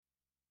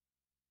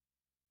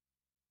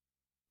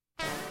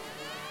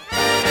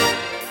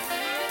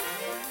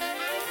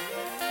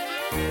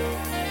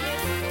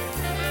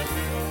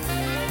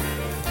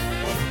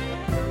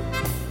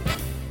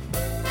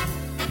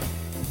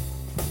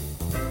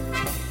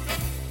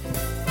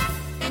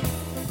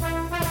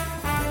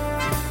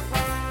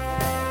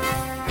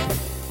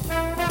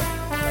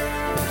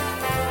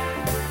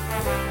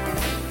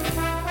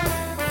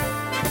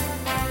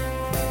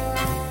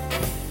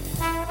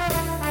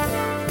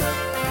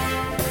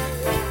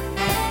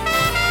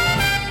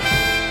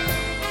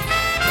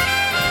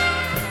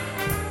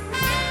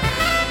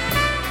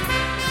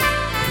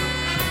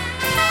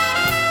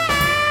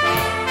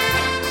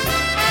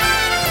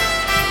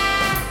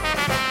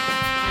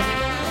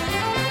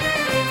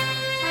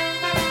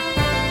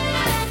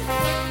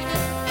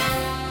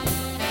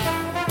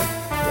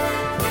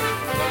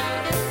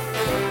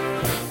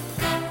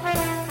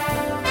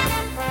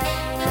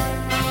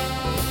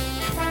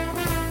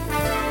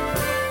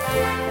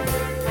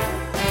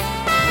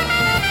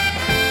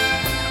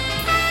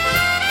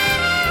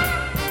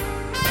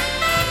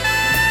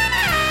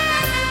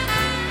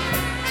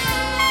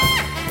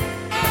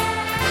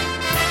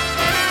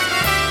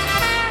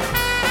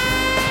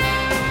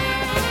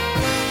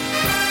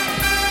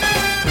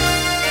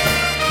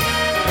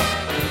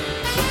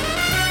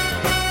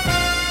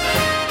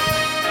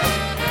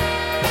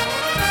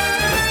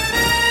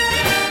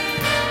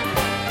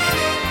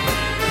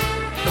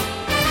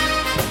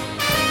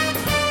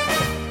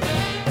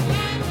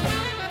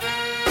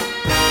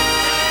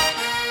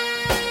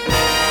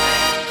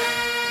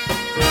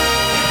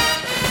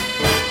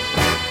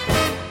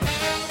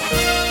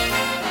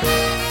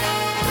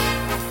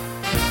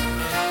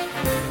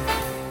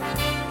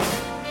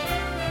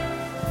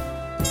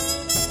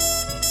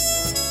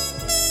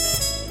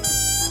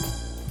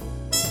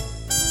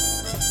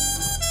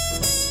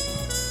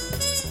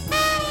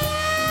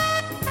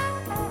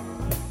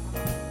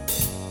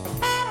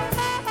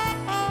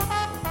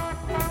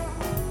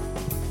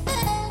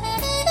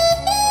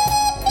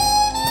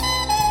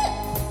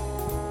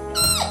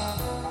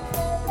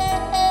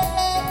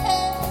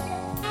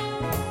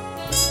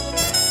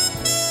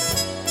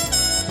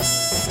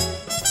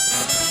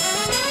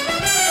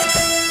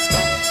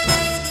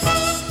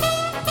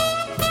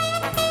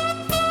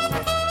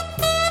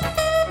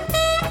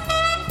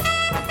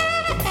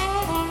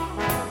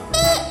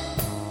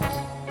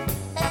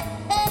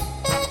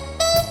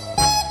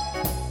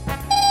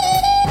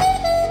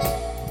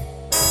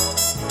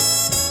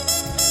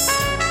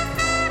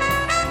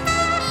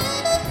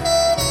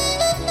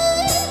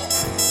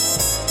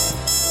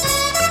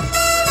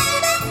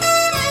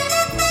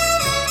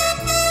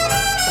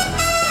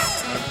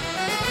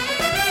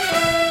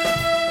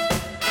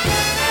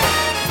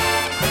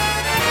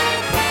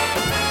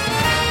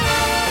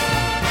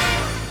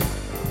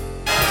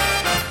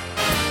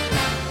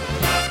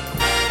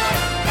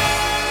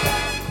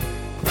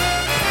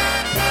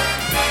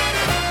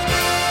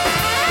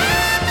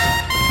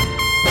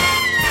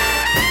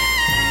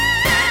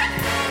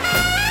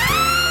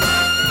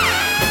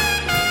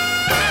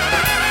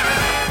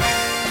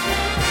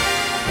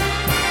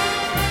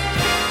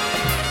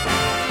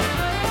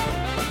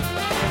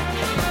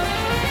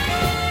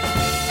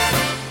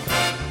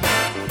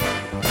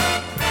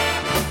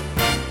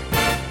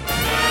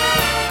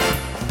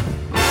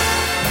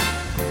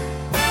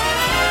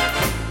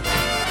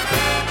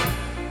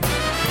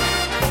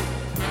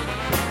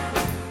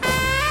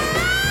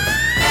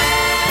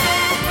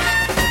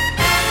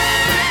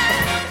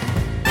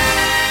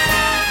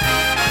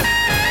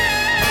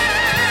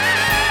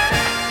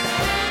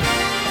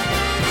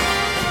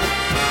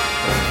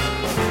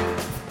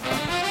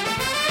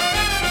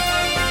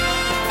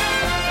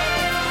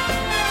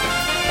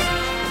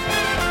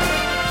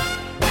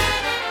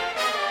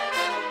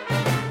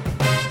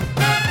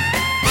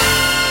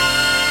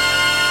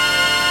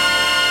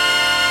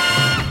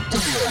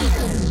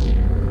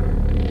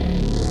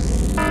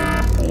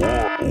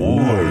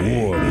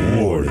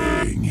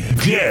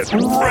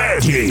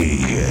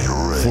ready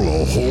for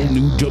a whole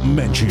new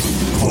dimension.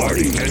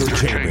 Party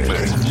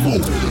entertainment,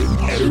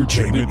 moving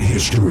entertainment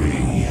history,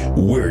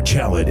 where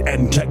talent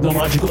and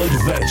technological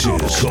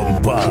advances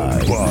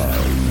combine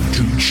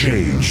to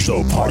change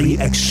the party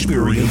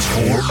experience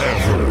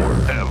forever.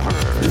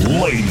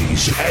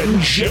 Ladies and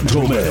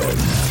gentlemen,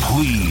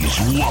 please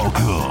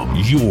welcome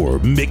your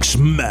mix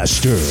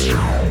master,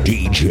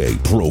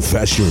 DJ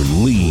Professor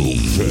Lee.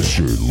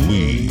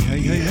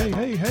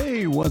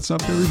 Hey, what's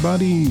up,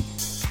 everybody?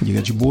 You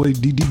got your boy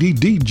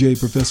DJ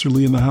Professor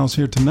Lee in the house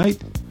here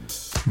tonight.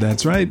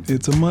 That's right,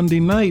 it's a Monday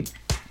night,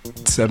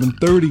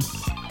 7:30.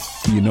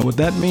 You know what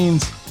that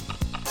means?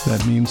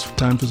 That means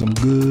time for some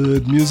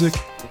good music,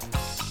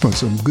 for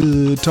some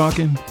good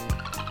talking,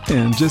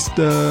 and just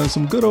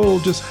some good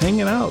old just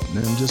hanging out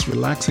and just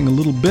relaxing a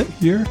little bit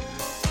here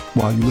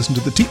while you listen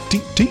to the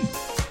TTT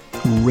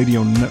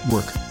Radio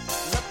Network.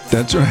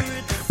 That's right.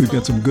 We've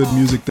got some good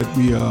music that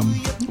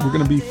we're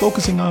going to be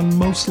focusing on,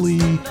 mostly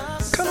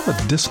kind of a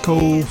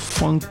disco,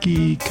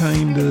 funky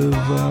kind of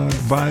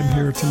vibe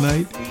here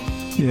tonight.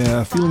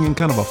 Yeah, feeling in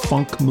kind of a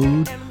funk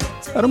mood.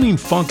 I don't mean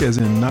funk as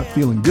in not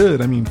feeling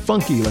good. I mean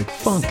funky, like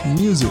funk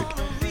music,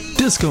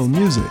 disco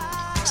music.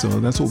 So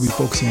that's what we'll be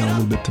focusing on a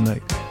little bit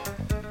tonight.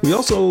 We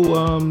also,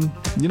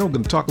 going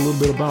to talk a little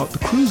bit about the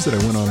cruise that I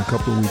went on a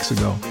couple of weeks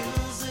ago.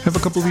 I have a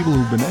couple of people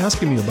who've been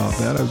asking me about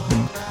that. I've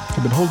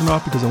been holding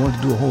off because I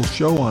wanted to do a whole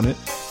show on it.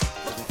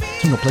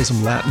 Play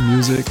some Latin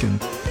music and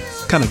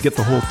kind of get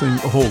the whole thing,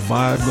 the whole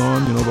vibe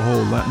going, the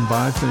whole Latin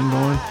vibe thing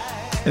going.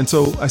 And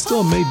so I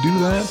still may do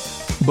that.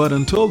 But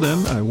until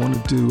then, I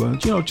wanted to,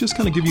 just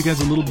kind of give you guys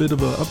a little bit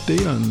of an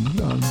update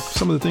on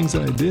some of the things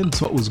that I did,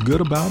 so what was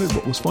good about it,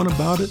 what was fun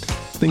about it,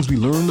 things we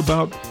learned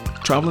about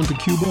traveling to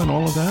Cuba and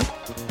all of that.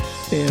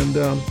 And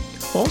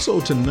also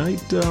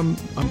tonight,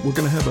 we're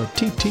going to have a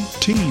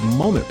TTT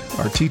moment.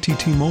 Our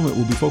TTT moment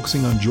will be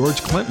focusing on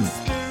George Clinton.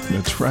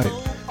 That's right.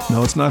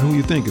 No, it's not who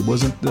you think. It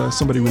wasn't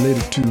somebody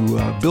related to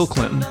Bill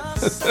Clinton.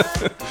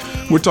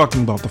 We're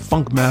talking about the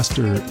Funk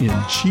Master in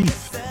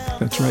Chief.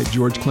 That's right,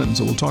 George Clinton.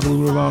 So we'll talk a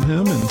little bit about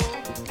him and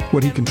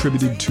what he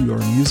contributed to our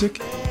music.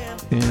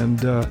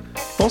 And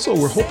also,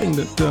 we're hoping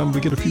that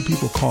we get a few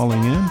people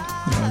calling in.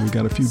 We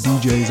got a few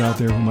DJs out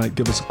there who might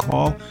give us a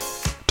call,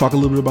 talk a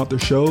little bit about their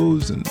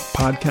shows and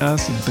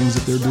podcasts and things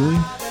that they're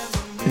doing.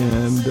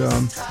 And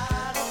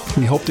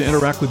we hope to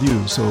interact with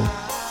you. So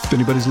if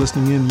anybody's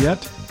listening in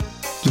yet,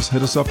 just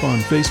hit us up on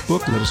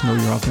Facebook. Let us know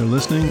you're out there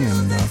listening,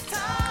 and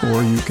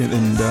or you can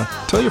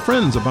tell your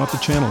friends about the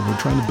channel. We're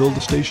trying to build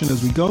the station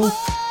as we go.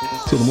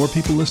 So the more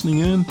people listening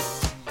in,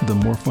 the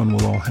more fun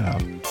we'll all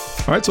have.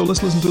 All right, so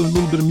let's listen to a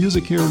little bit of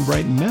music here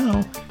right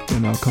now,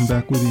 and I'll come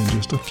back with you in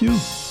just a few.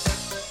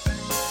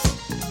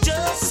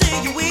 Just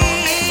say you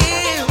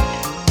will.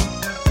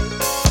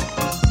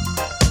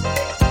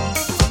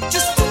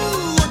 Just do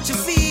what you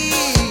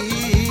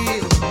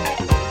feel.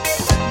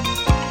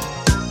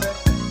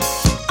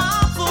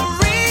 I'm for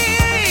real.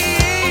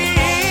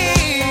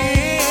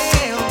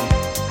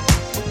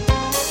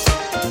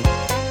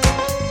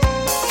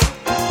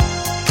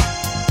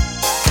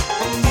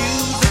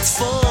 Music's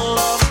full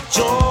of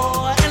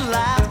joy and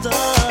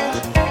laughter,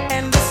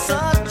 and it's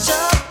such a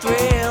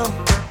thrill.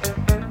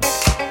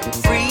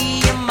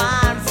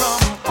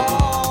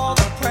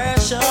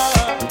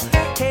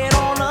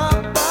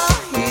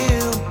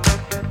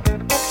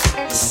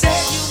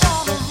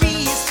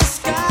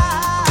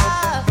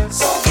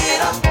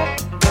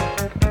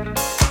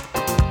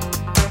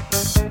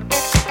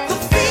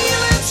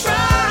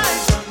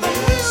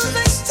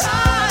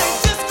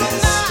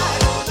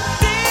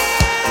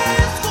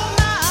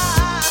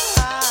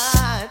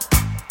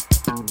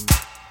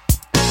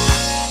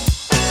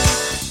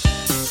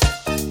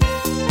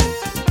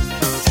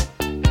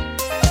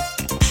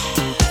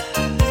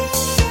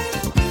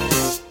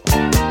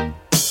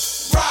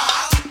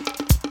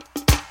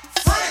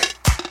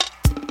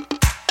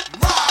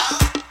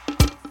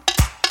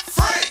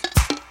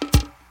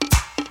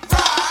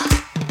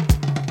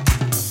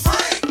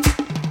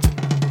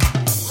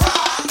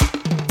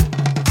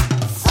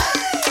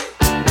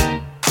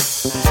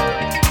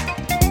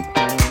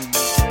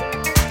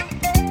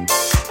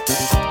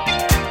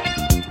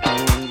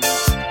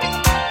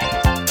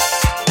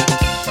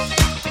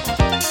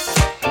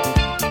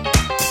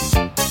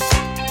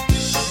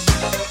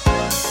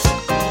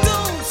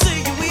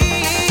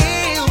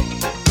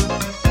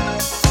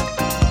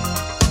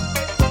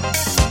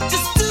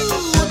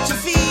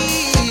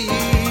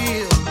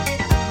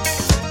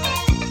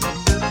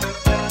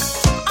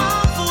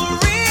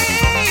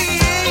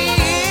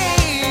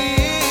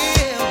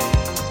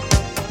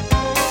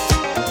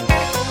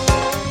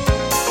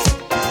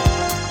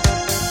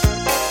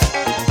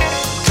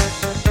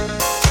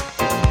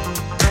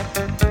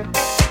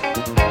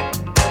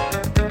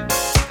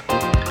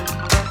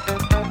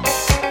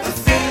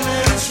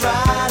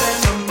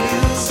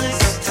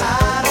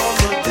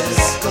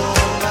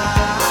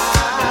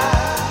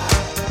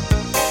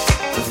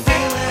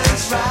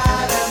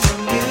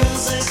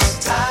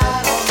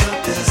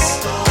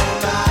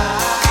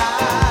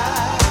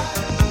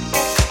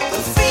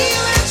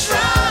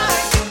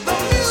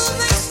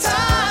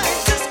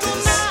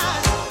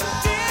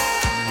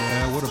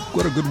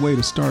 what a good way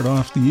to start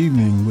off the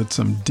evening with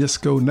some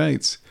Disco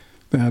Nights.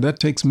 Now that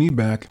takes me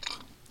back.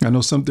 I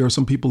know there are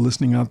some people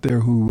listening out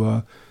there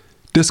who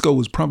disco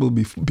was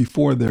probably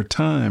before their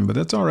time, but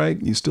that's all right.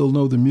 You still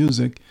know the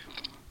music.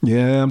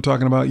 Yeah, I'm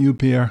talking about you,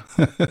 Pierre.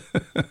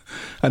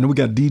 I know we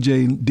got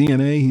DJ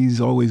DNA.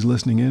 He's always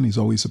listening in. He's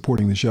always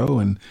supporting the show.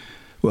 And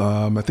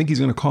I think he's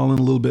going to call in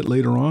a little bit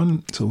later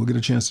on. So we'll get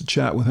a chance to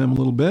chat with him a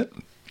little bit,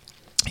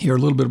 hear a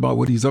little bit about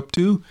what he's up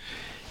to.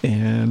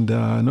 And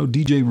I know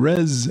DJ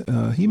Rez,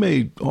 he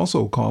may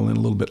also call in a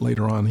little bit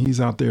later on.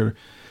 He's out there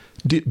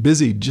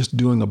busy just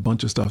doing a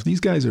bunch of stuff. These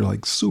guys are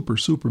like super,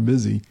 super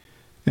busy.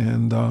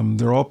 And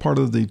they're all part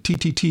of the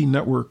TTT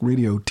Network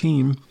radio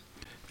team.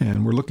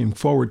 And we're looking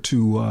forward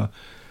to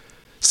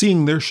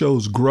seeing their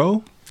shows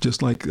grow,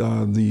 just like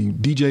the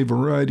DJ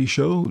Variety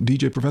Show,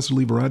 DJ Professor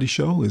Lee Variety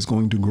Show is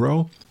going to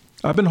grow.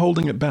 I've been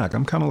holding it back.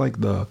 I'm kind of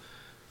like the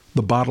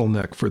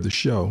bottleneck for the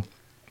show.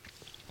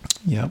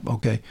 Yep,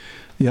 okay.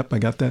 Yep, I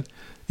got that.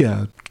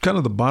 Yeah, kind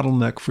of the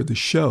bottleneck for the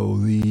show.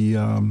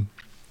 When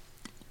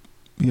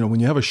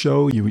you have a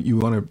show, you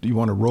want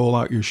to roll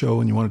out your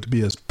show and you want it to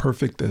be as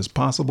perfect as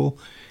possible.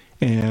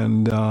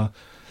 And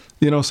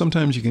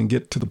sometimes you can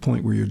get to the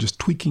point where you're just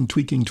tweaking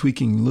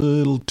a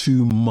little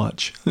too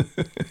much.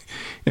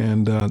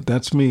 And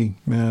that's me,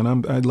 man.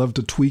 I love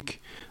to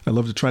tweak. I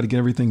love to try to get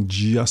everything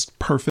just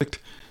perfect.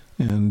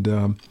 And,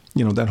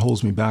 that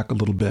holds me back a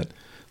little bit.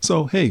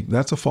 So, hey,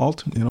 that's a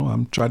fault.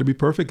 I'm trying to be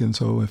perfect. And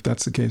so if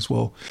that's the case,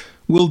 well,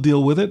 we'll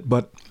deal with it.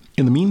 But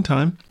in the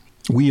meantime,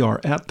 we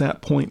are at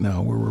that point now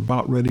where we're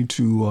about ready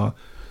to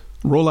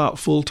roll out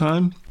full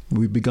time.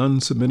 We've begun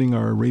submitting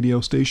our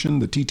radio station,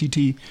 the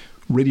TTT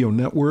Radio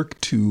Network,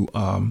 to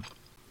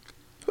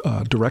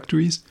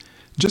directories.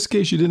 Just in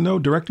case you didn't know,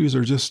 directories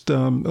are just,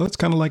 it's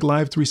kind of like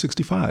Live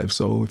 365.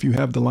 So if you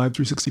have the Live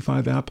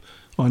 365 app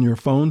on your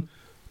phone,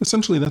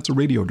 essentially that's a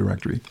radio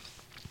directory.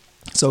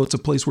 So it's a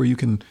place where you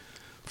can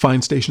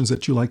find stations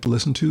that you like to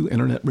listen to,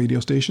 internet radio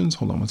stations.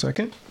 Hold on one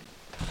second.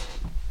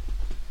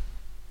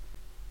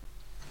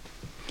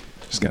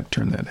 Just got to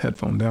turn that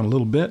headphone down a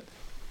little bit.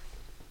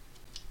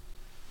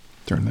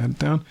 Turn that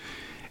down.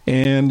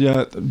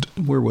 And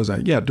where was I?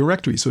 Yeah,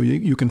 directory. So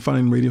you can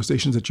find radio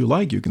stations that you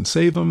like. You can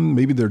save them.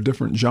 Maybe there are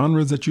different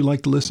genres that you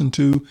like to listen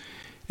to.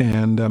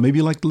 And maybe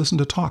you like to listen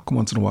to talk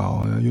once in a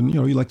while. You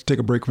like to take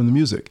a break from the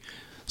music.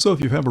 So if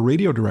you have a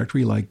radio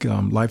directory like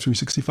Live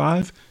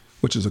 365,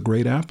 which is a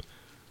great app,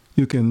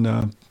 you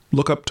can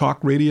look up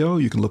talk radio.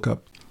 You can look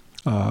up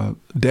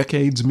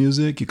decades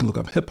music. You can look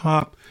up hip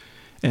hop.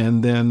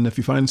 And then if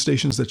you find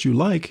stations that you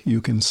like,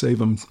 you can save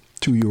them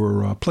to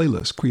your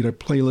playlist, create a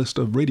playlist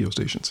of radio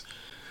stations.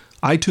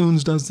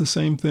 iTunes does the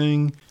same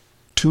thing.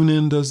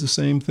 TuneIn does the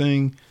same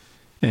thing.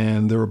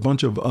 And there are a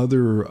bunch of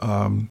other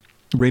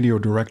radio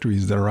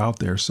directories that are out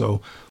there.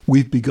 So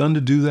we've begun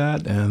to do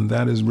that, and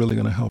that is really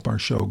going to help our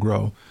show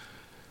grow.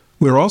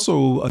 We're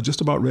also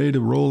just about ready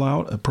to roll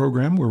out a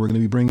program where we're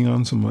going to be bringing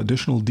on some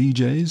additional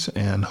DJs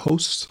and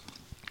hosts.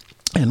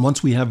 And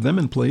once we have them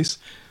in place,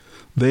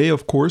 they,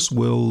 of course,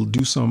 will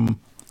do some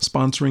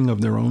sponsoring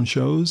of their own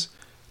shows.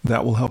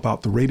 That will help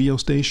out the radio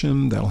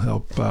station. That'll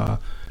help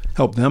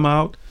them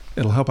out.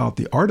 It'll help out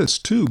the artists,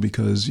 too,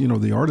 because,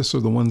 the artists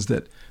are the ones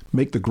that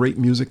make the great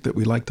music that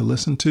we like to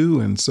listen to.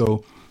 And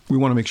so we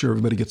want to make sure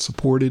everybody gets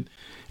supported.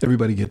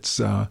 Everybody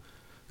gets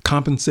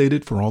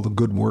compensated for all the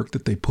good work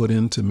that they put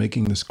into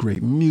making this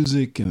great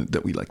music and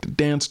that we like to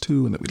dance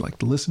to and that we like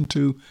to listen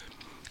to.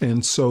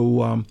 And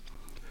so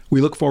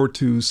we look forward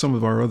to some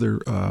of our other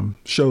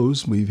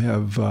shows. We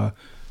have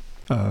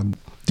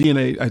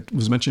DNA, I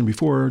was mentioned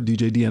before,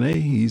 DJ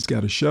DNA. He's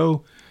got a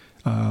show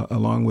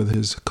along with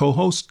his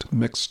co-host,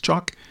 Mix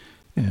Chalk.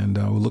 And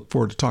we'll look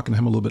forward to talking to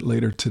him a little bit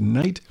later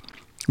tonight.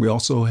 We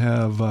also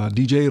have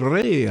DJ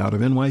Ray out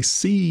of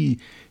NYC.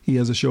 He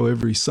has a show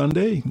every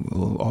Sunday.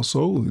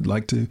 We'd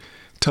like to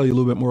tell you a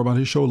little bit more about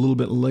his show a little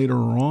bit later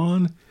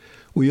on.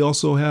 We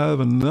also have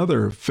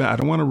another, I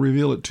don't want to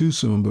reveal it too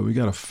soon, but we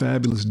got a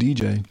fabulous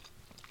DJ,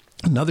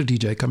 another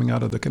DJ coming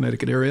out of the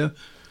Connecticut area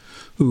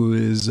who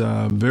is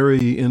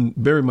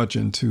very much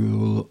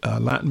into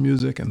Latin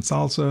music and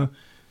salsa.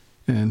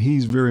 And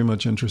he's very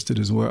much interested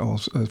as well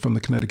from the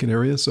Connecticut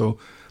area. So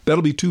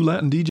that'll be 2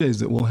 Latin DJs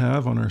that we'll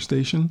have on our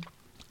station,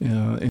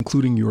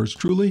 including yours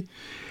truly.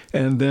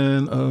 And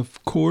then,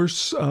 of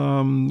course,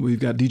 we've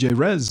got DJ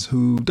Rez,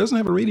 who doesn't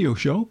have a radio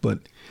show, but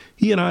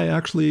he and I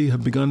actually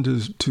have begun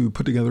to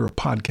put together a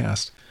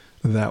podcast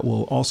that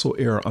will also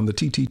air on the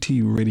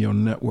TTT Radio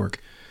Network.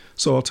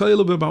 So I'll tell you a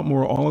little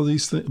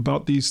bit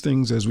about these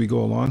things as we go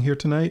along here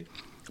tonight.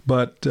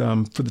 But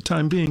for the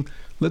time being,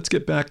 let's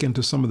get back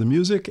into some of the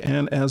music.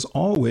 And as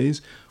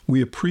always,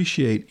 we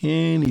appreciate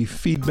any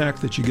feedback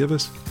that you give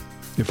us.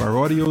 If our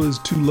audio is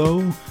too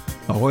low,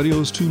 our audio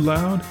is too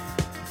loud,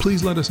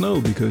 please let us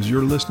know, because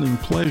your listening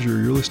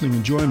pleasure, your listening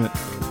enjoyment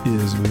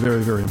is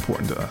very, very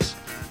important to us.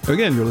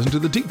 Again, you're listening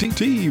to the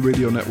TTT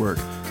Radio Network.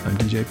 I'm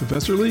DJ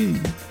Professor Lee.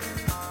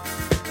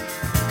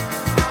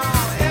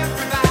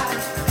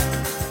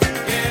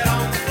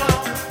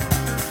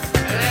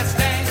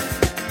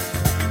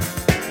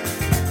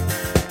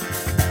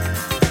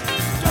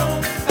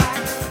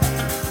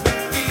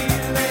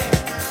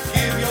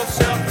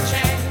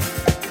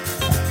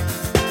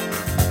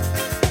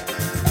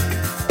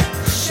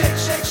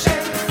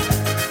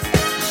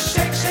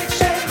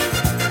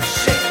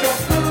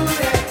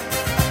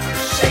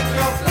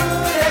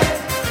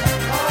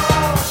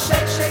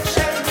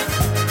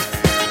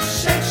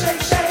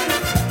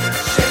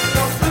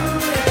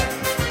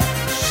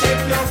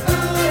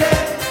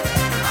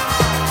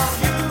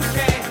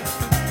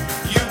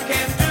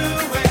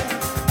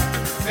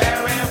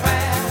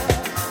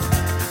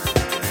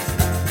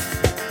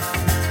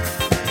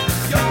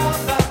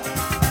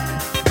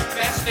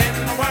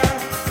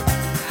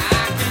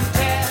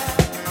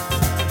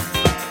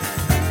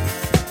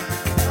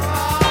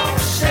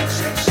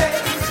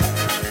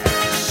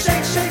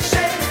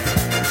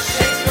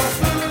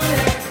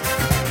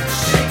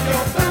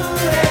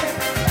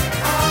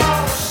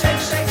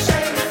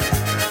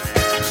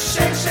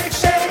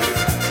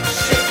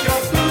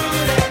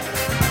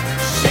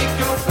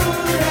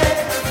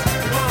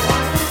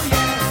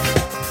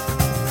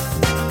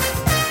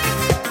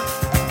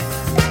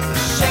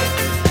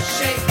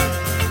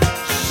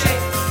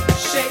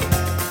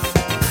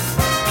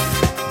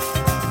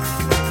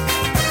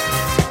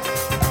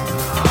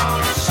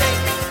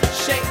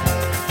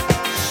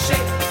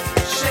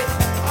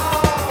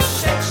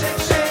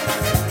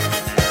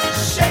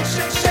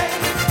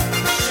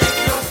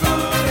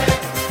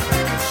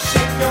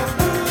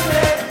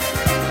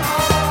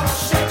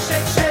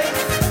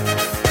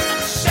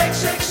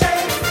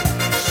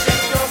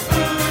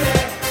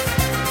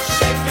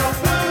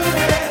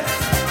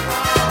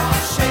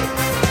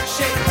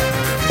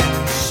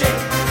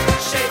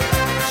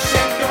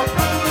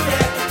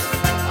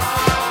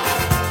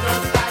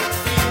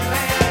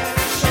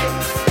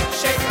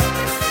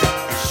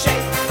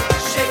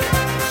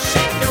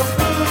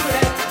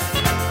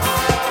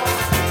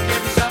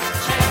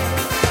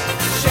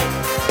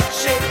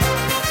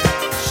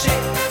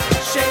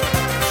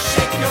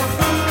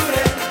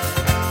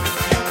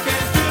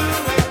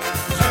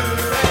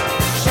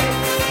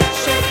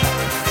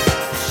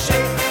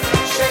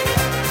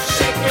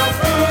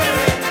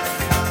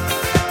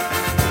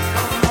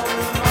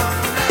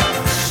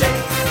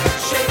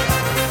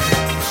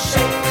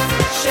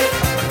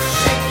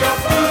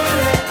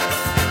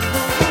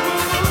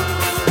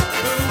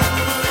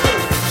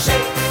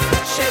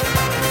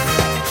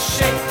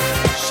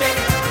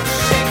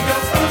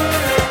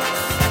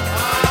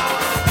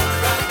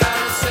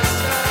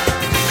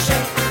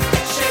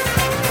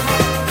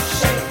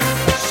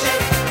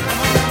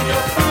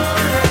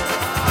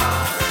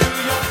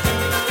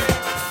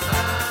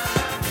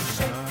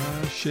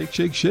 Shake,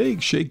 shake,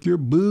 shake, shake your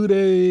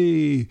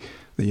booty.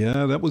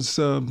 Yeah, that was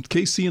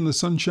KC and the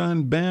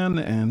Sunshine Band.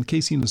 And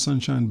KC and the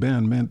Sunshine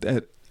Band, man,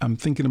 that I'm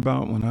thinking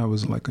about when I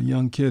was like a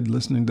young kid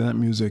listening to that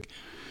music.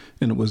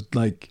 And it was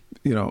like,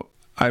 you know,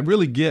 I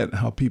really get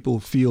how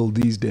people feel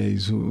these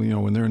days, who, you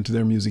know, when they're into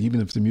their music,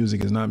 even if the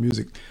music is not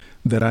music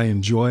that I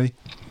enjoy,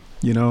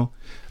 you know.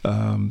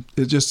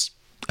 It just,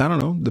 I don't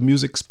know, the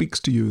music speaks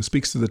to you,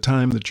 speaks to the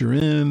time that you're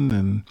in,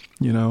 and,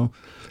 you know,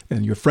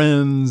 and your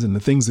friends and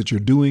the things that you're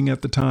doing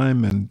at the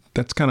time. And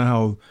that's kind of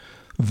how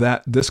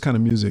this kind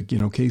of music, you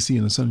know, KC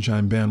and the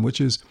Sunshine Band,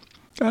 which is,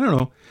 I don't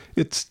know,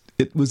 it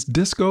was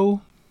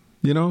disco,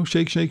 you know,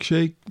 shake, shake,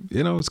 shake,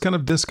 you know, it's kind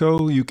of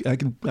disco. I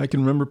can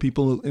remember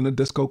people in a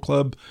disco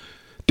club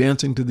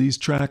dancing to these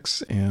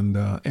tracks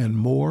and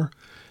more.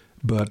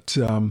 But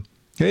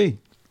hey,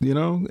 you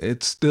know,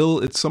 it's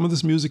some of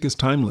this music is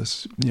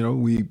timeless. You know,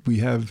 we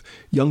have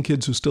young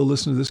kids who still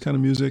listen to this kind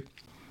of music.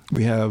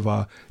 We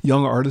have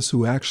young artists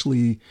who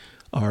actually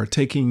are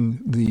taking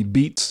the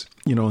beats,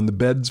 you know, and the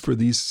beds for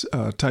these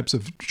types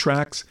of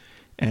tracks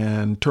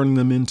and turning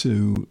them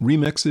into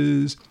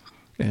remixes.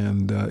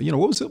 And, you know,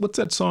 what's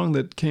that song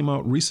that came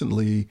out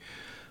recently?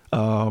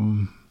 I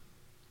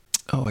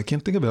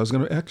can't think of it.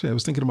 I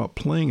was thinking about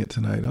playing it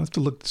tonight. I'll have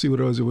to look to see what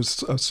it was. It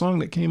was a song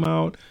that came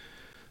out.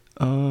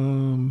 I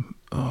don't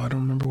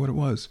remember what it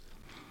was.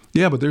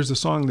 Yeah, but there's a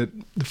song that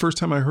the first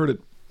time I heard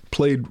it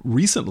played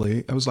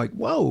recently, I was like,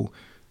 whoa,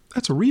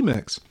 that's a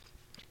remix.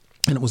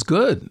 And it was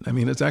good. I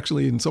mean, it's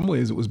actually, in some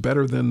ways, it was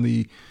better than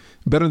the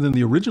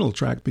original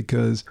track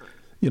because,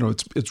 you know,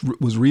 it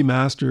was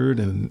remastered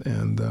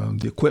and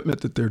the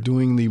equipment that they're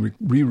doing the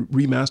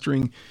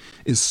remastering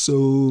is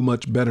so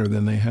much better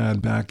than they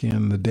had back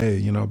in the day,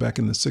 you know, back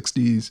in the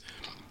 60s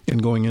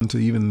and going into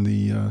even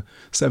the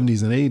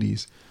 70s and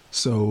 80s.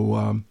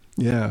 So,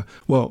 yeah,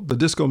 well, the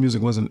disco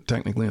music wasn't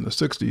technically in the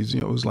 60s,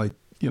 you know, it was like,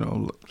 you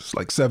know, it's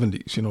like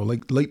 70s, you know,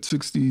 like late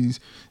 60s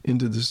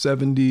into the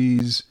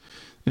 70s.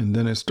 And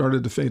then it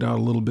started to fade out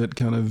a little bit,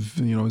 kind of,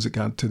 you know, as it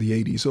got to the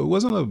 80s. So it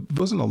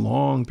wasn't a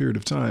long period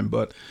of time,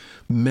 but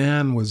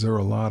man, was there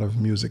a lot of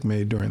music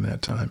made during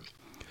that time.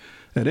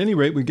 At any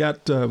rate, we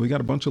got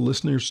a bunch of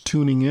listeners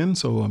tuning in,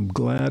 so I'm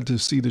glad to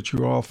see that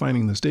you're all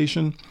finding the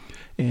station.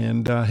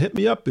 And hit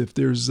me up if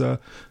there's a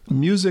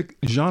music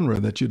genre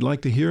that you'd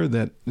like to hear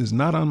that is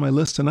not on my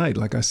list tonight.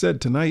 Like I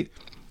said, tonight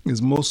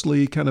is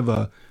mostly kind of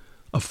a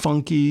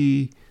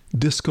funky,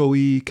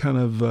 disco-y kind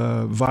of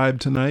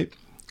vibe tonight.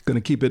 Going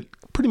to keep it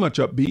pretty much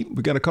upbeat.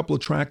 We got a couple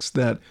of tracks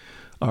that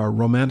are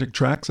romantic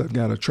tracks. I've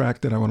got a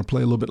track that I want to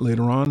play a little bit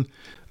later on,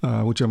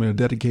 which I'm going to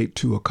dedicate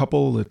to a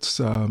couple that's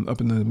up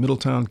in the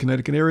Middletown,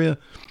 Connecticut area.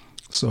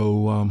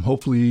 So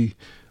hopefully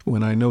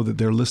when I know that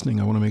they're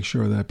listening, I want to make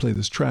sure that I play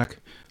this track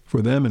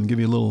for them and give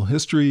you a little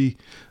history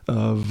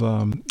of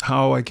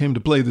how I came to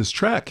play this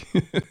track.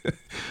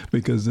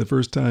 Because the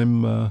first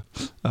time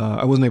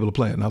I wasn't able to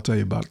play it, and I'll tell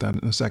you about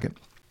that in a second.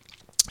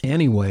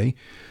 Anyway,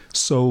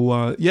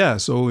 so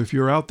so if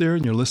you're out there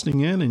and you're listening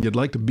in and you'd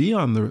like to be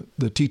on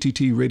the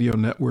TTT Radio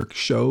Network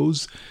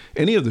shows,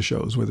 any of the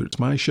shows, whether it's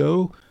my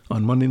show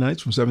on Monday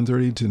nights from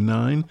 7:30 to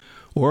 9,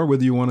 or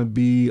whether you want to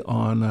be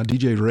on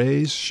DJ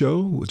Ray's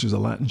show, which is a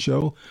Latin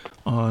show,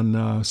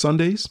 on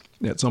Sundays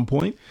at some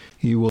point,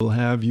 he will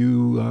have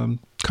you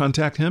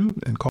contact him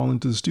and call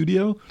into the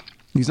studio.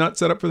 He's not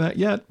set up for that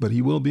yet, but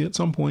he will be at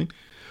some point.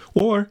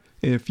 Or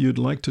if you'd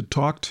like to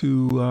talk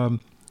to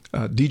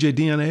DJ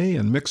DNA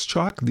and Mix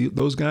Chalk,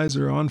 those guys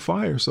are on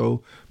fire.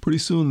 So pretty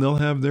soon they'll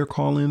have their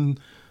call-in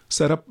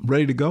set up,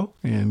 ready to go,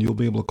 and you'll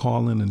be able to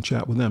call in and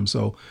chat with them.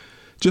 So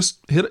just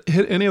hit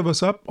any of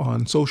us up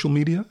on social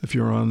media. If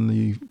you're on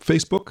the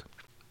Facebook,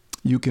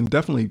 you can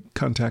definitely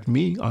contact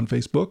me on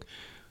Facebook.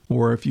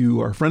 Or if you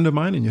are a friend of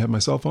mine and you have my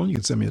cell phone, you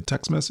can send me a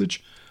text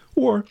message.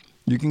 Or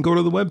you can go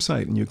to the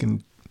website and you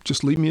can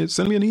just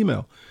send me an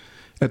email.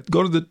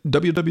 Go to the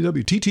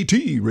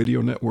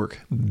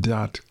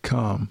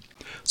www.tttradionetwork.com.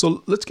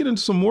 So let's get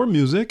into some more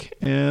music,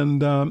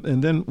 and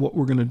then what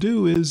we're going to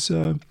do is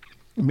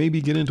maybe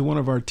get into one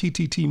of our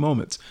TTT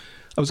moments.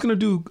 I was going to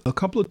do a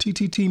couple of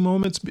TTT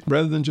moments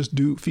rather than just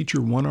feature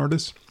one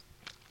artist.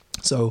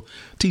 So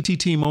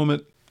TTT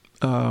moment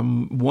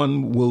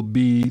one will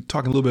be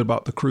talking a little bit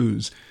about the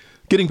cruise.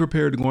 Getting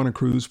prepared to go on a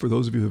cruise. For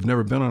those of you who have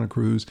never been on a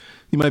cruise,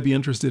 you might be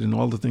interested in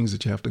all the things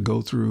that you have to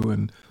go through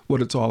and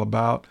what it's all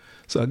about.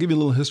 So I'll give you a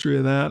little history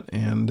of that,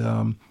 and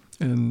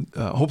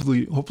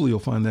hopefully you'll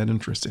find that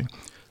interesting.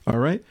 All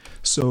right.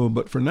 So,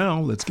 but for now,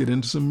 let's get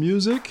into some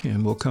music,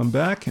 and we'll come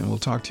back and we'll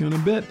talk to you in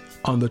a bit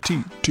on the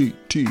TTT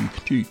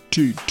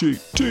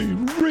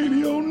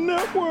Radio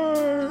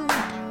Network.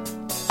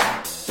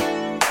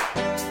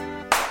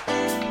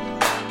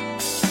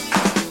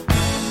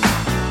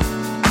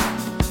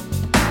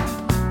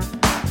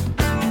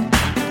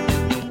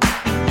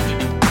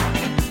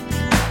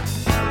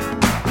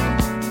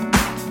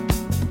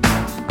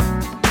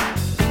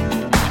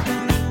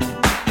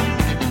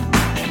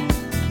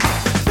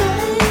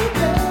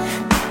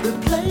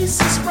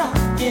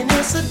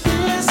 It's a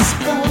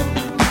disco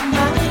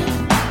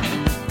night,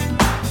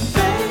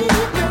 baby.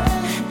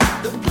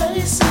 The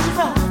place is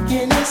rocking.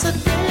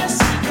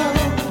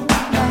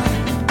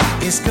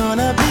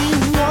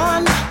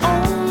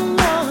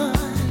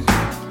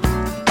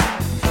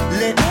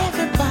 Let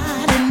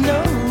everybody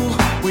know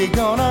we're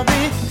gonna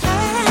be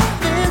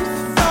having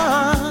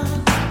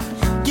fun,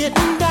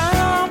 getting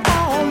down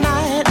all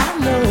night. I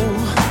know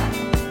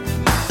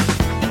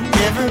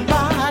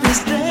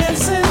everybody's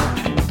dancing,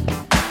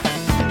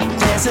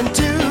 dancing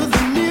to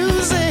the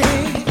music,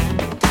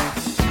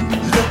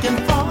 looking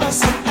for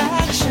some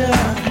action,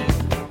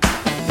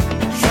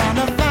 trying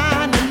to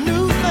find a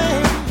new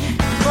thing.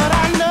 But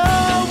I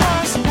know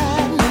what's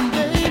happening,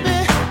 baby.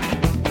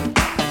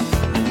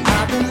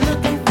 I've been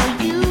looking for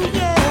you,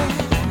 yeah.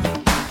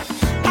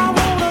 I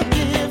wanna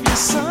give you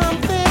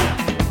something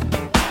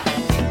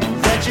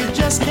that you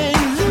just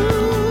can't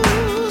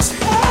lose.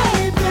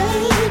 Hey,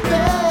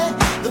 baby,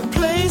 the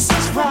place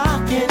is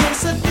rocking.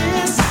 It's a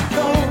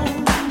disco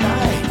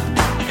night.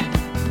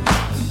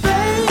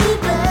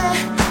 Baby,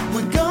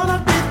 we're gonna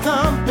be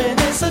thumping.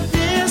 It's a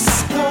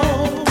disco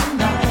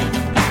night.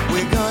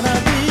 We're gonna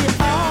be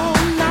all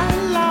night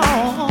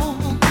long.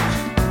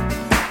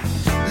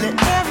 Let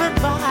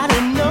everybody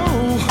know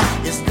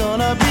it's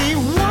gonna be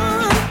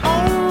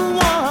one-on-one,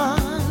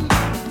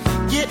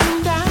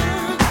 getting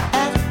down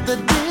at the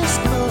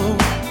disco.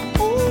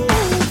 Ooh,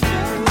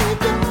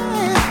 baby,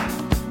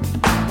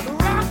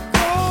 rock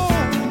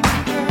on,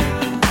 girl.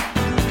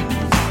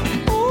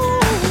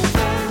 Ooh,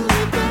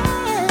 baby,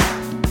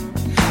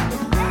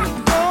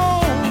 rock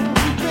on,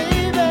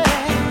 baby.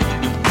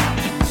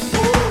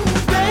 Ooh,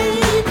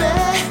 baby,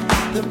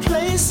 the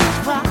place is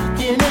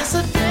rocking. It's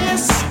a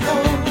disco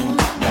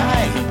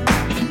night.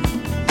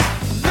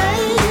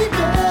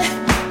 Baby,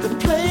 the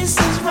place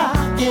is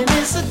rocking.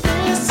 It's a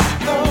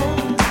disco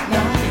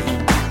night.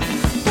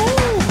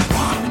 Ooh,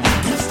 rock,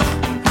 don't stop,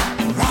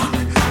 rock,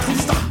 don't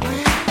stop,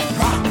 rock,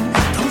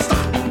 don't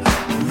stop,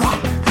 rock,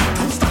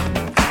 don't stop,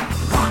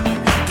 rock,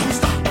 don't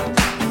stop,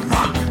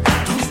 rock,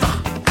 don't stop,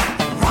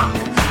 rock,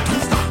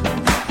 don't stop,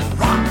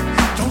 rock,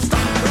 don't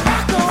stop,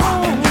 rock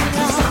on,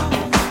 y'all.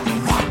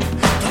 Rock,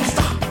 don't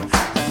stop,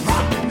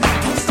 rock,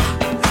 don't stop,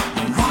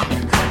 rock,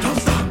 don't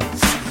stop,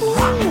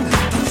 ooh,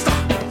 don't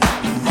stop,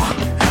 rock,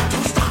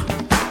 don't stop,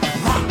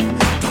 rock,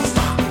 don't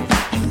stop,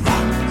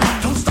 rock,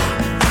 don't stop,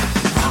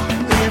 rock.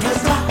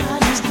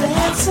 Everybody's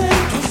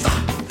dancing, don't stop,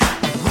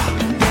 rock,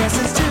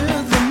 dancing to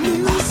the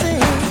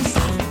music,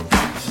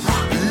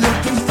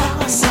 looking for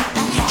some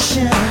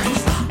action,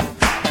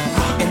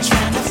 and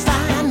trying to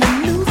find a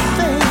new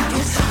thing.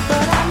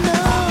 But I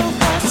know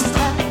what's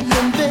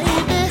happening,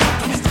 baby.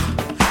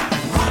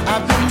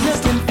 I've been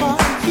looking for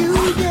you,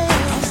 yeah.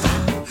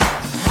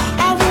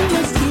 I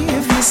wanna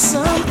give you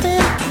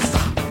something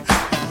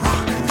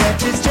that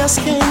you just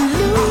can't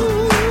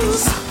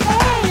lose.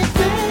 Hey,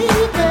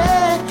 baby,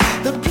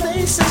 the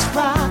place is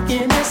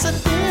rocking. It's a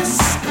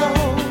disco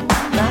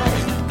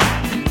night.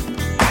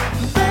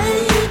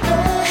 Baby,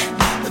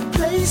 the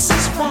place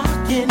is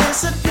rocking.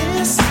 It's a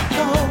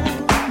disco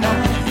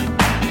night.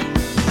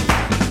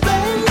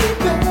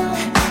 Baby,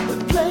 the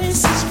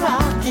place is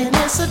rocking.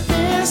 It's a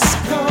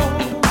disco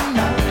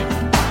night.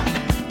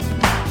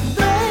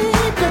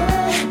 Baby,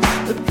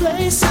 the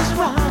place is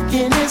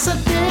rocking. It's a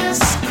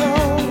disco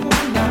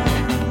night.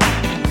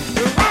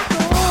 Rock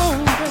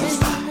on,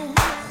 baby.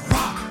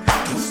 Rock,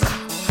 don't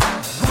stop.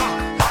 Rock,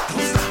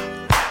 don't stop.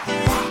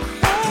 Rock,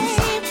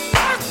 hey,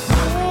 rock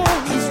on,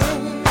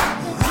 baby.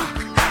 Rock,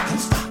 don't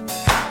stop. Rock,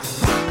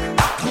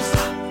 don't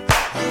stop.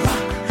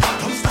 Rock,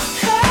 don't stop.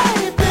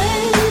 Hey,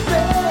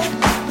 baby,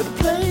 the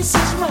place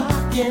is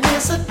rocking.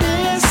 It's a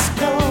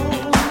disco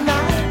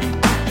night.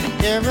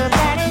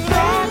 Everybody's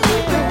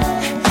rocking.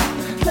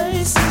 The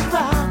place is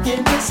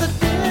rocking. It's a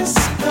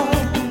disco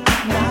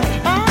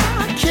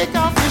night. Kick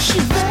off your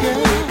shoes,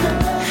 girl.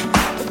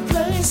 The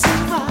place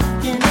is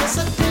rocking. It's a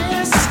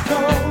disco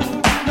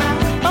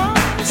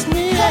night. It's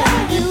me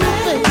and you,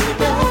 baby.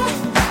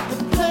 The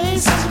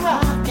place is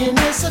rocking.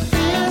 It's a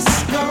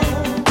disco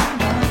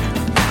night.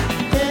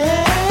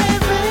 Hey,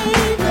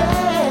 baby,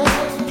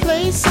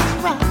 place is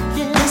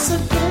rocking. It's a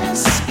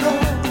disco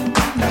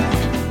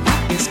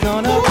night. It's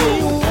gonna be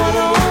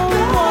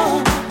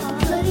one-on-one.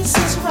 Place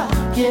is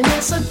rocking.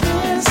 It's a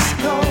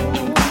disco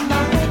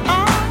night.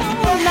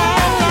 All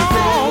night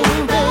long,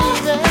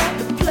 baby.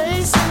 The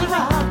place is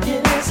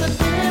rocking. It's a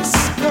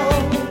disco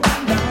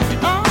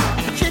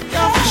night. Kick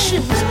off your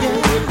shoes,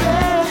 baby.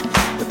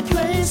 The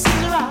place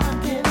is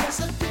rocking. It's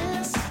a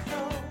disco.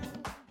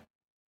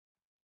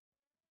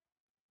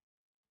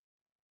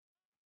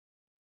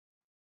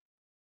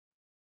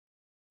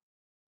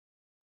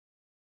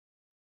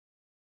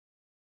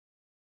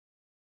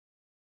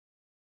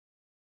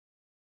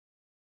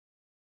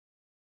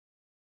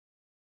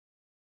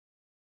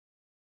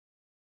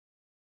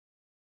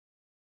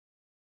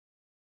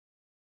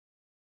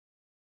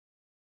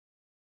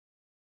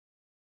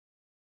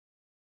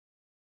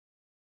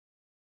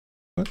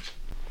 What?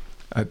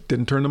 I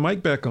didn't turn the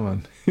mic back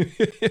on.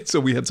 So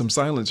we had some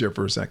silence here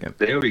for a second.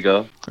 There we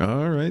go.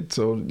 All right.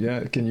 So,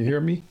 yeah, can you hear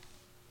me?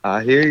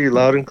 I hear you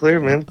loud and clear,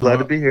 man. Glad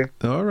to be here.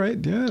 All right.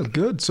 Yeah,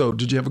 good. So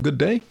did you have a good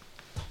day?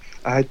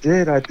 I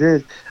did.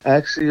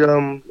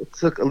 Actually,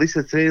 took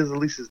Alicia, today is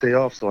Alicia's day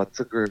off, so I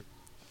took her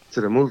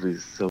to the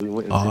movies. So we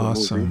went and seen the movie.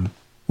 Awesome.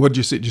 What did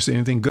you say? Did you say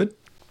anything good?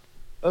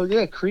 Oh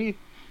yeah, Creed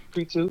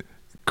 2.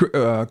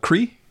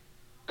 Creed?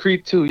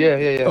 Creed 2.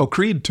 Yeah. Oh,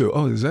 Creed 2.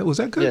 Oh, was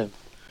that good? Yeah.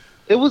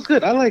 It was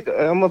good.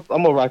 I'm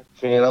a Rocky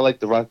fan. I like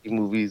the Rocky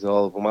movies,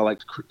 all of them. I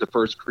liked the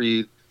first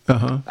Creed.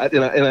 Uh-huh.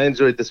 And I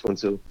enjoyed this one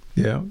too.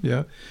 Yeah.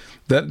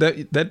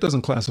 That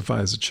doesn't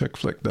classify as a chick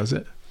flick, does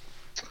it?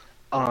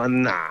 Nah.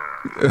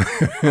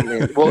 I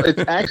mean, well, it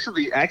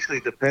actually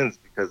depends,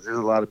 because there's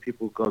a lot of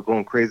people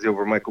going crazy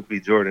over Michael B.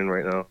 Jordan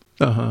right now.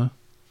 Uh-huh.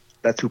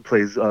 That's who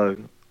plays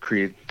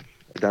Creed,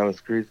 Adonis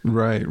Creed.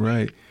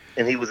 Right.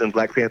 And he was in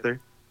Black Panther.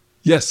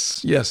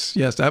 Yes.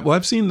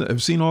 I've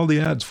seen all the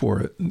ads for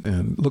it,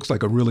 and it looks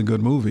like a really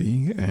good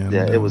movie. And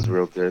yeah, it was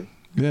real good.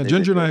 Yeah,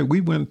 Ginger and I, we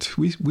went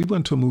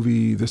to a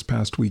movie this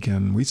past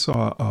weekend. We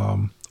saw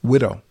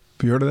Widow.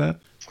 Have you heard of that?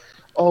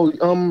 Oh,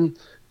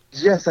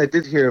 yes, I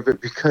did hear of it,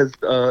 because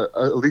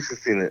Elisa's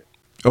seen it.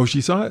 Oh,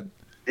 she saw it?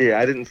 Yeah,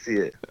 I didn't see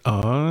it.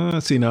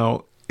 See,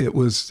 now, it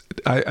was,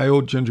 I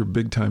owe Ginger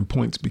big time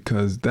points,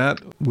 because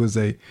that was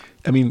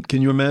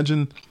can you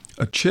imagine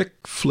a chick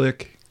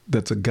flick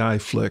that's a guy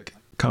flick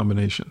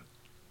combination?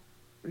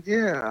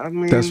 Yeah, I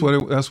mean, that's what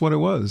it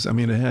was. I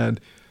mean,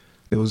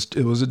 it was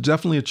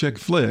definitely a chick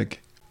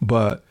flick,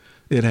 but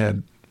it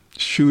had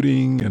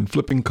shooting and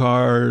flipping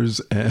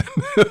cars and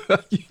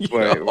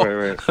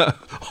right.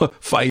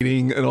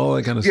 fighting and all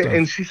that kind of stuff. Yeah,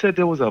 and she said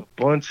there was a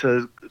bunch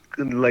of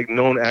like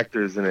known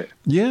actors in it.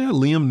 Yeah,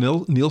 Liam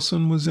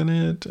Nielsen was in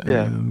it,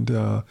 yeah. And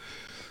a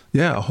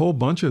whole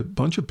bunch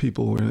of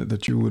people were in it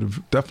that you would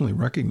have definitely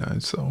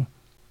recognized. So,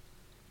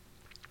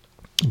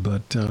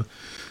 but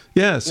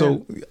yeah.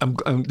 So,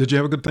 did you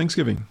have a good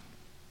Thanksgiving?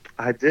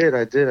 I did.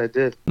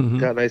 Mm-hmm.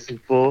 Got nice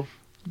and full.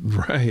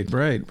 Right.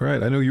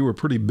 I know you were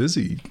pretty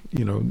busy,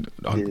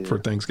 for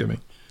Thanksgiving,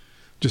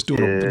 just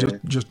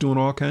doing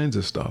all kinds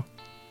of stuff.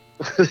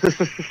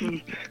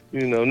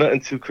 Nothing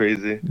too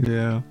crazy.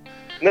 Yeah.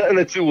 Nothing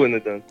that you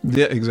wouldn't have done.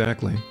 Yeah,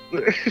 exactly.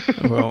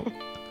 Well,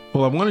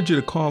 I wanted you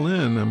to call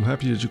in. I'm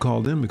happy that you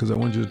called in, because I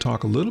wanted you to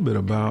talk a little bit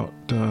about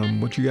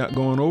what you got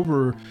going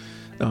over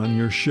on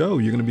your show.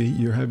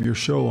 You have your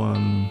show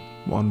on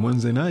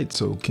Wednesday night.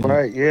 So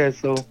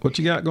So what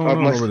you got going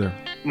on over there?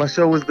 My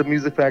show is the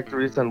Music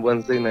Factory. It's on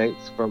Wednesday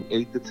nights from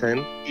 8 to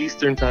 10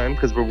 Eastern time,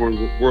 because we're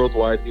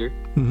worldwide here.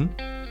 Mm-hmm.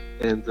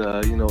 And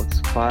it's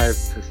 5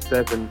 to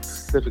 7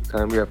 Pacific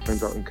time. We have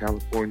friends out in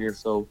California,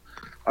 so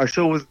our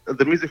show is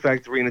the Music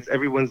Factory, and it's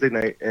every Wednesday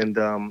night. And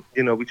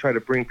we try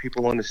to bring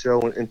people on the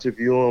show and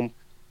interview them.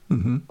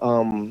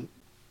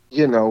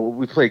 Mm-hmm.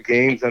 We play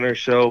games on our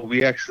show.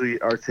 We actually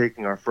are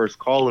taking our first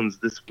call-ins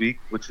this week,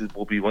 which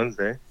will be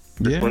Wednesday.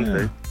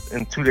 Wednesday,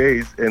 in 2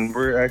 days, and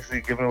we're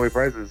actually giving away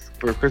prizes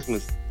for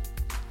Christmas.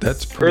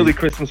 That's early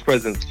Christmas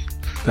presents.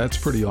 That's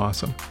pretty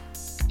awesome.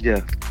 Yeah.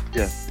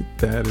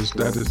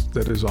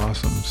 That is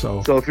awesome.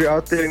 So if you're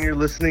out there and you're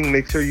listening,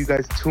 make sure you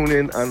guys tune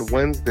in on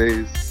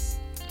Wednesdays.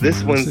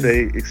 This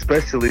Wednesday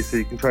especially, so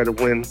you can try to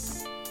win.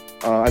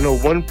 I know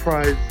one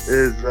prize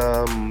is.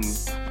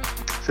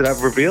 Should I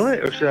reveal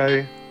it, or should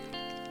I?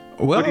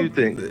 Well, what do you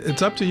think?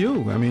 It's up to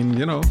you. I mean,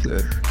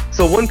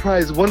 So one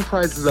prize is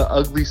an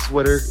ugly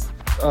sweater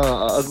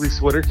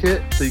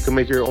kit, so you can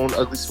make your own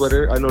ugly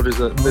sweater. I know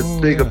that's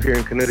big up here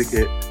in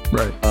Connecticut.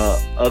 Right.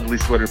 Ugly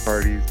sweater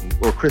parties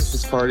or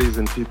Christmas parties,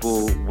 and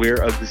people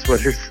wear ugly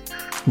sweaters.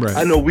 Right.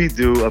 I know we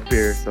do up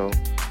here, so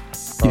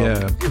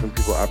giving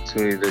people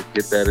opportunity to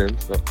get that in.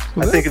 So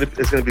I think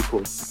it's going to be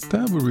cool.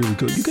 That would be really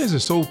good. You guys are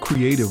so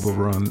creative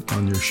over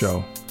on your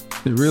show.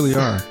 You really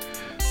are.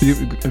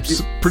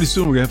 Pretty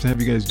soon we're going to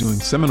have you guys doing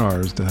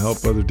seminars to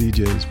help other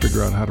DJs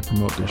figure out how to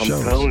promote their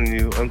shows. I'm telling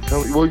you.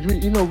 Well,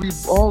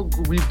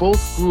 we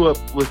both grew up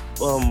with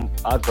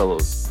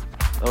Oddfellows.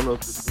 I don't know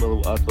if you're familiar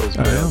with Oddfellows.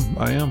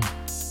 I am.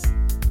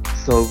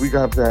 So we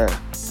got that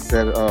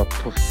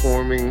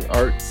performing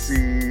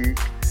artsy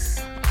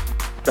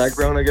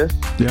background, I guess.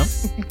 Yeah.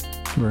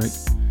 Right.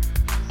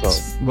 So.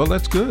 Well,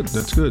 that's good.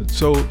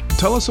 So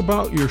tell us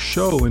about your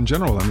show in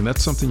general. I mean,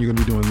 that's something you're going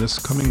to be doing this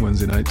coming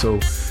Wednesday night. So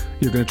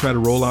you're going to try to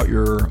roll out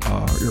your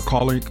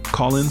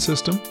call-in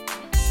system?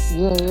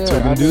 Yeah. So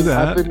you're going to do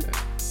that?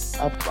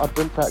 I've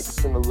been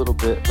practicing a little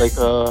bit. Like,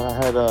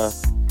 I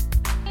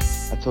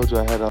told you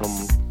I had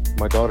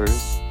my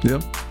daughters.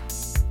 Yeah.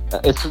 I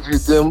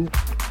interviewed them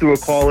through a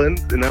call-in,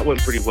 and that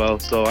went pretty well.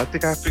 So I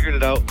think I figured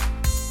it out.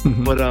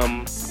 Mm-hmm. But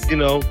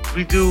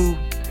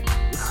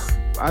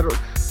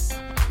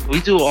we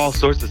do all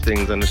sorts of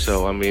things on the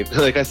show. I mean,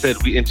 like I said,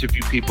 we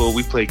interview people,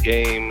 we play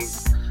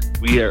games,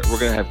 we're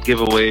gonna have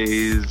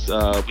giveaways,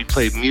 we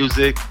play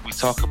music, we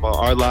talk about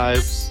our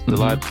lives, the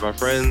lives of our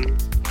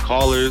friends,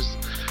 callers.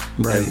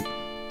 Right. And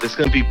it's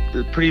gonna be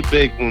pretty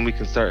big when we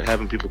can start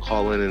having people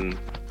call in and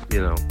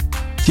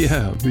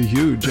Yeah, it'd be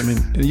huge. I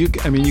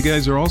mean, you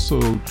guys are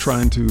also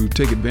trying to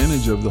take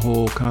advantage of the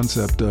whole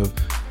concept of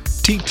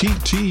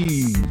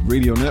TTT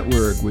Radio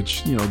Network,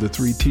 which, the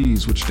 3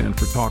 T's, which stand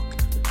for Talk,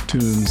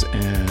 Tunes,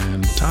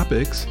 and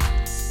Topics.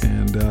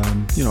 And,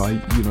 you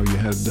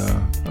had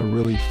a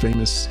really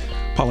famous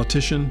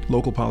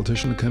local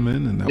politician to come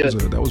in, and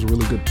that was a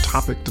really good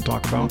topic to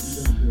talk about,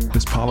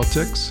 his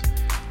politics.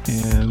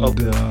 and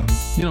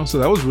Okay. so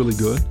that was really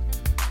good.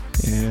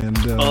 And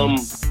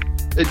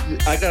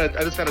I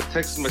just got a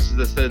text message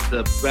that said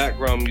the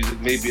background music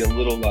may be a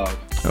little loud.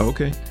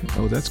 okay,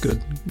 that's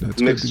good.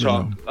 That's Mix good to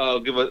Chalk. know. I'll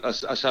give a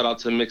shout out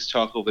to Mix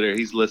Chalk over there.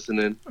 He's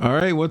listening. All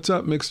right, what's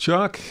up, Mix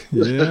Chalk?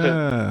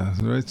 Yeah,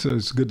 right. So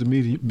it's good to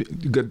meet you.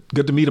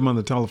 Good to meet him on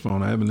the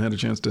telephone. I haven't had a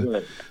chance to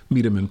Right.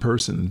 meet him in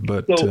person,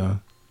 but So-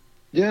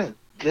 Yeah,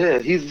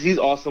 he's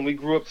awesome. We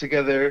grew up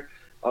together,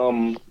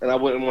 and I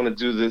wouldn't want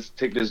to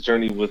take this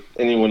journey with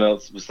anyone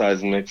else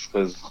besides Mix,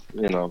 because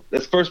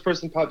this first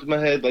person popped in my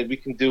head. Like, we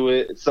can do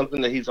it. It's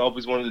something that he's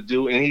always wanted to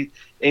do, and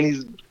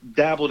he's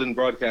dabbled in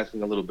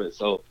broadcasting a little bit,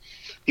 so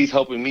he's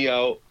helping me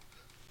out,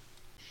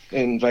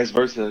 and vice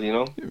versa.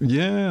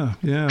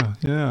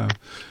 yeah.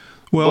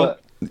 Well,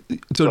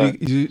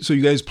 so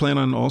you guys plan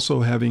on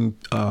also having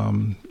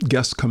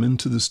guests come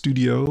into the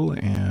studio,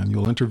 and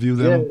you'll interview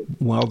them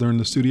while they're in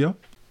the studio?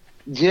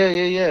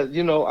 Yeah.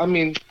 I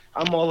mean,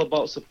 I'm all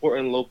about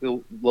supporting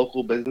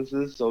local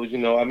businesses. So,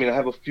 I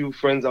have a few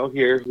friends out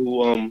here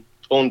who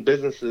own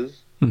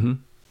businesses. Mm-hmm.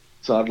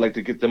 So I'd like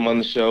to get them on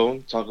the show,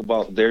 talk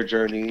about their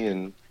journey,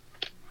 and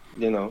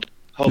help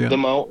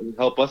them out and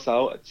help us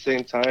out at the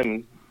same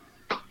time.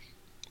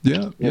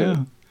 Yeah.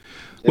 And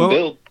Well,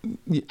 build.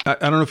 I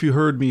don't know if you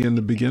heard me in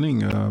the beginning.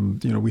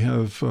 We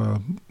have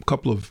a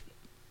couple of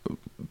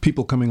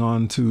people coming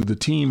on to the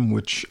team,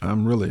 which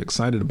I'm really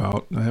excited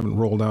about. I haven't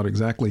rolled out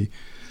exactly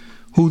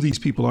who these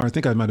people are. I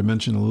think I might have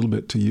mentioned a little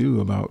bit to you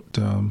about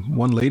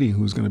one lady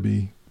who's going to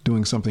be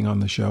doing something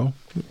on the show,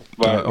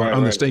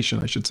 on the station,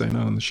 I should say,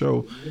 not on the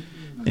show.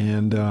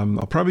 And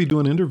I'll probably do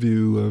an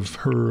interview of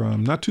her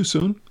not too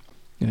soon,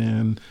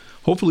 and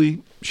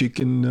hopefully she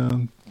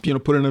can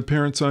put an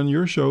appearance on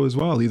your show as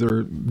well,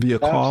 either via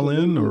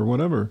call-in or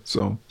whatever.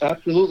 So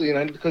Absolutely,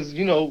 and because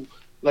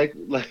like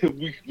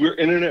we're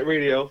internet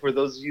radio, for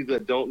those of you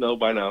that don't know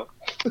by now.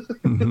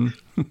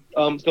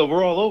 mm-hmm. So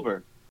we're all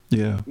over.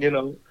 Yeah.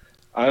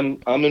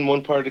 I'm in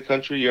one part of the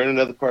country, you're in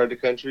another part of the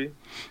country.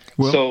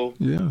 Well, So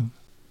yeah.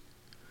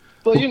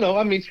 But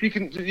she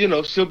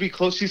can, she'll be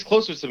close. She's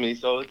closer to me,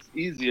 so it's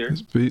easier.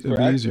 It'd be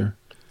easier.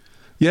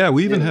 Yeah,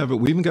 we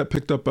even got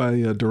picked up by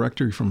a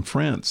directory from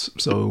France,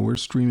 so we're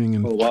streaming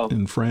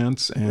in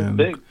France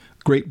and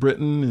Great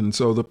Britain, and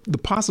so the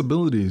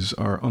possibilities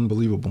are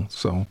unbelievable.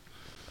 So,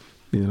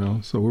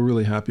 so we're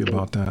really happy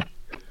about that.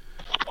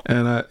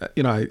 And I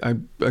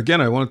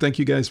want to thank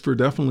you guys for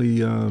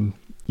definitely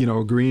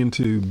agreeing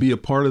to be a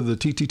part of the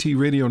TTT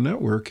Radio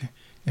Network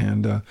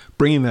and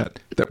bringing that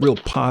real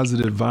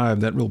positive vibe,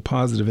 that real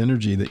positive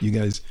energy that you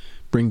guys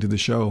bring to the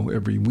show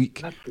every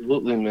week.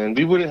 Absolutely, man.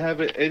 We wouldn't have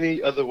it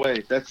any other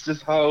way. That's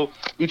just how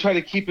we try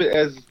to keep it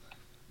as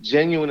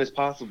genuine as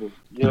possible,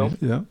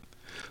 Yeah.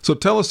 So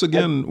tell us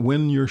again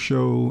when your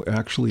show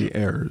actually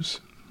airs.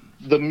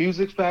 The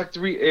Music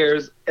Factory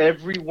airs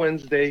every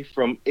Wednesday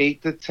from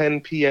 8 to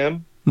 10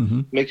 p.m.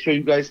 Mm-hmm. Make sure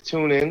you guys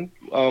tune in.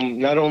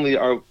 Not only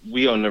are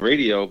we on the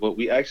radio, but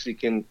we actually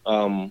can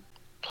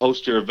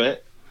host your event.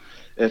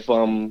 If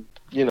you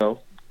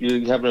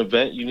have an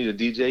event, you need a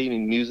DJ, you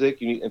need music,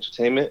 you need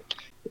entertainment,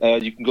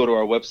 you can go to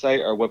our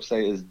website. Our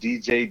website is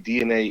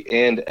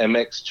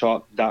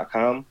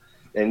djdnaandmxchalk.com,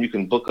 and you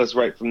can book us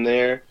right from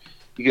there.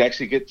 You can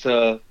actually get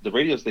to the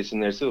radio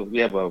station there too. We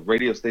have a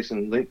radio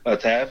station link, a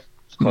tab.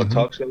 It's called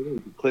Talk Show. You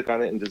can click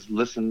on it and just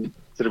listen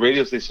to the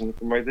radio station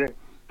from right there.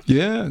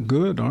 Yeah,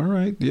 good. All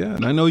right. Yeah.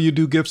 And I know you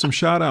do give some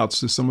shout outs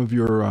to some of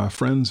your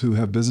friends who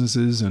have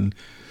businesses and,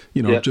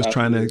 just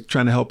absolutely.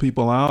 trying to help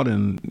people out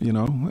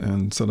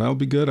and so that'll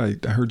be good. I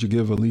heard you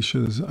give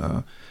Alicia's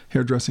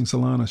hairdressing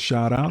salon a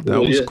shout out.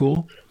 That was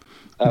cool.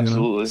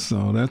 Absolutely.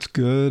 So that's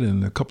good.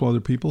 And a couple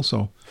other people.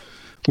 So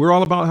we're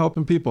all about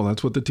helping people.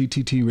 That's what the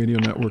TTT Radio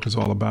Network is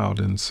all about.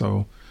 And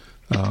so,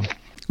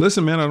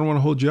 listen, man, I don't want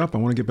to hold you up. I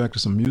want to get back to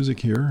some music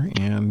here,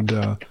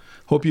 and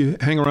hope you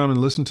hang around and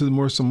listen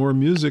to some more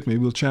music. Maybe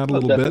we'll chat a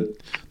little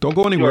bit. Don't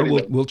go anywhere.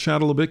 We'll chat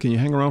a little bit. Can you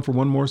hang around for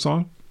one more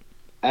song?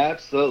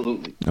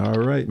 Absolutely. All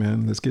right,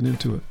 man. Let's get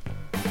into it.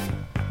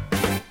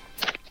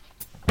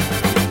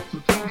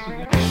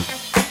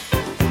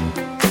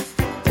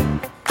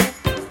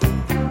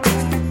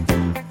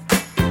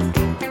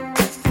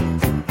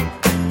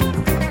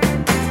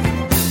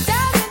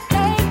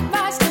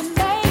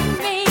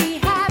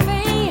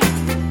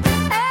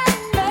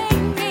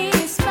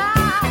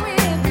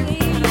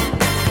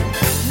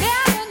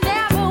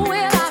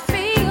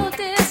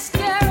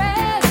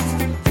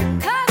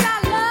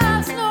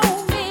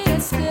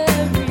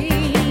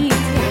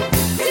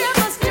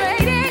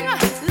 Demonstrated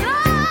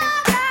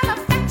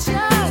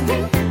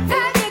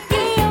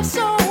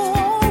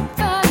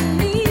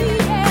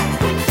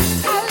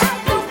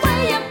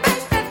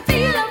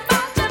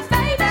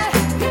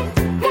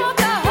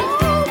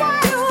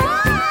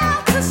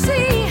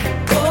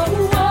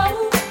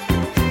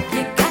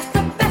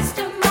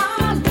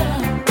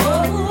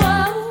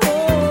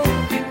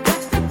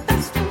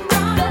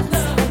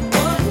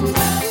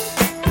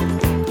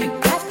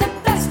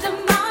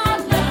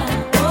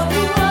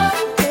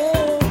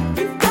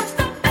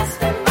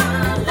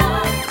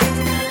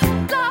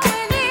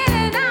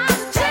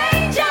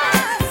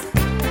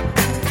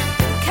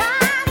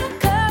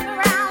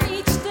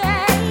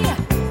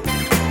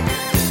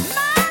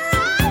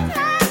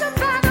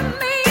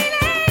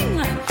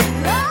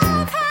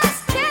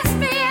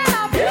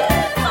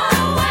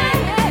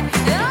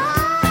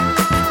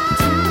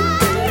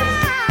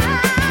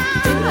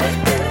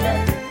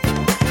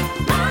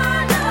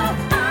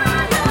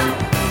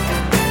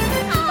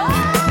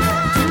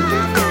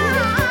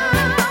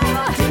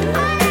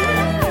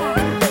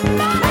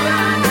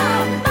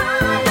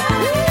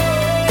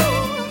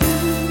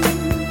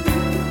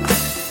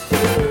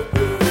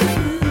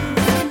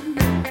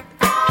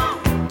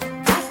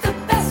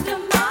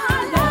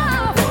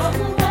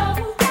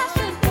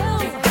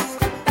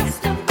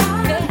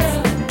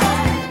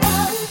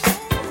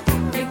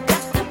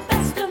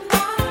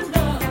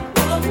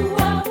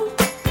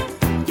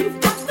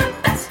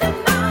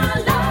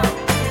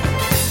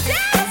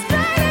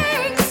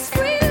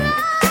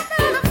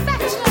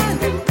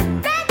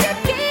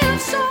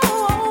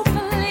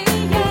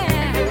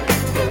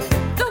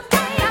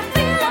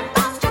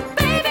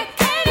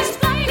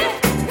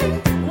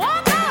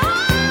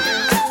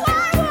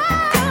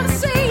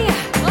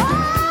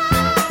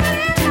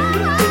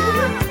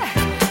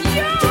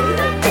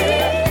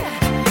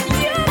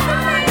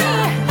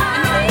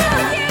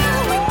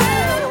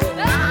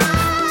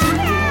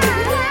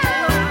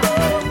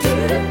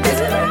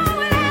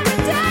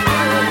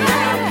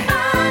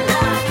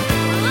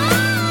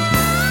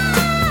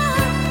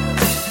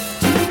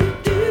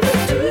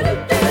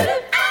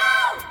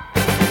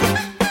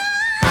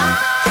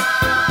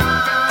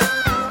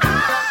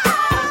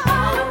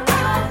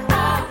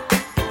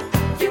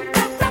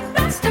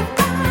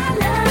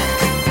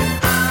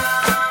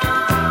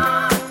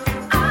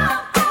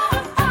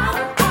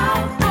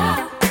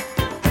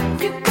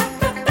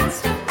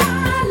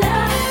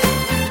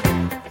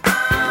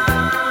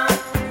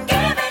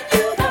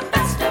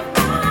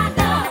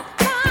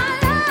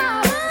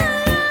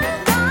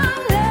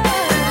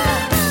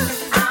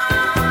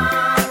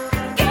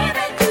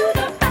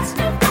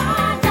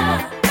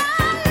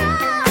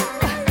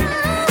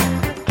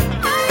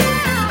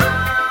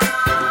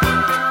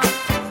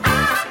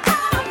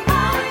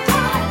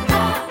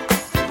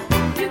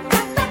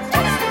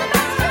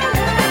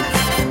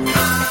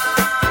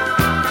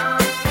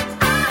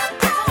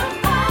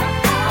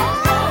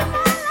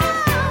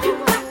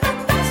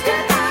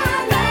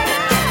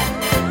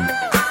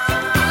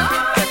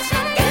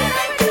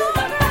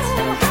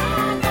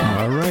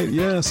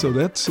So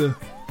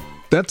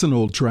that's an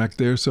old track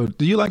there. So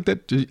do you like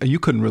that? You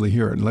couldn't really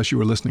hear it unless you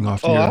were listening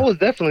off Oh, your... I was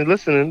definitely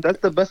listening.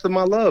 That's the best of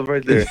my love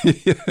right there.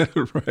 Yeah,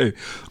 right.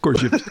 Of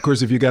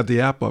course, if you got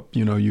the app up,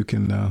 you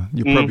can,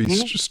 you're probably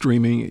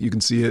streaming. You can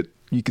see it.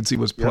 You can see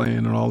what's playing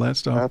and all that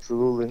stuff.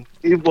 Absolutely.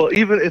 Well,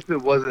 even if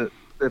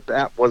the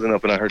app wasn't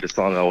up and I heard the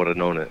song, I would have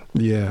known it.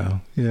 Yeah,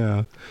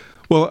 yeah.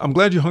 Well, I'm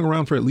glad you hung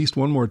around for at least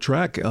one more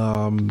track,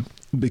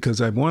 because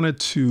I wanted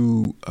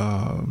to...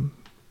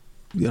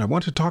 I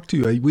want to talk to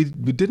you. We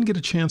didn't get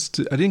a chance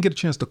to. I didn't get a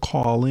chance to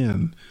call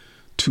in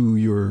to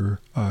your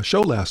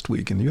show last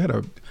week, and you had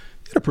a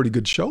pretty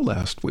good show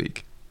last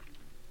week.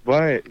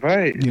 Right.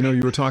 You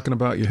were talking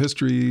about your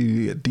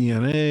history at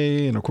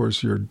DNA, and of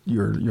course your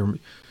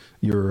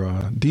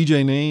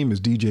DJ name is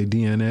DJ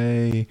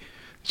DNA.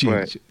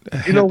 Right.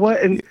 You know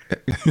what? And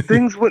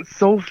things went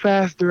so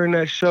fast during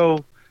that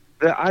show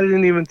that I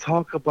didn't even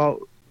talk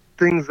about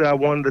things that I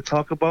wanted to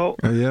talk about.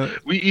 Yeah.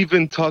 We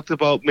even talked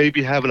about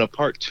maybe having a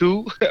part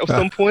 2 at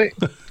some point.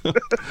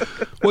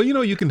 Well,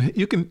 you can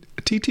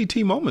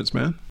TTT moments,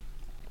 man.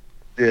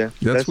 Yeah,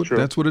 that's what true.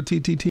 That's what a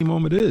TTT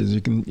moment is. You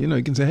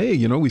can say,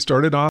 hey, we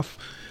started off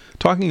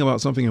talking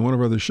about something in one of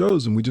our other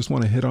shows, and we just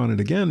want to hit on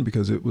it again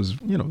because it was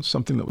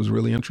something that was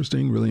really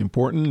interesting, really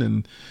important,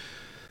 and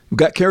we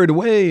got carried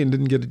away and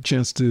didn't get a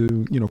chance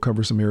to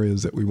cover some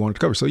areas that we wanted to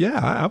cover. So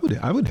yeah,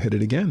 I would hit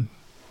it again.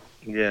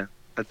 Yeah,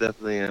 I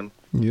definitely am.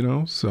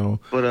 So.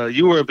 But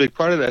you were a big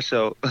part of that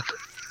show.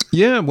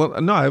 Yeah,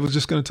 well, no, I was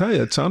just going to tell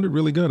you, it sounded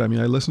really good. I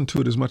mean, I listened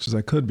to it as much as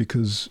I could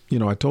because,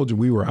 I told you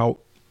we were out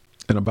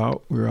and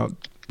about. We were out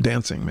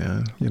dancing,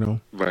 man,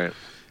 Right.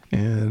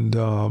 And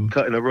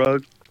cutting a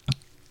rug.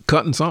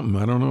 Cutting something,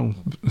 I don't know.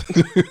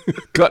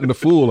 Cutting the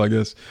fool, I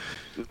guess.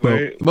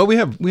 Right. But we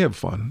have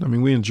fun. I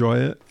mean, we enjoy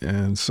it.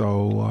 And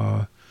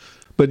so,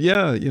 but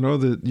yeah,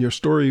 your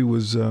story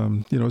was,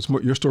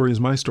 your story is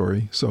my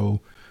story.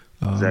 So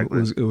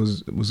exactly. It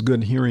was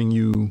good hearing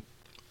you,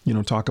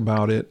 talk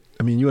about it.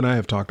 I mean, you and I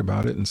have talked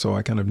about it, and so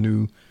I kind of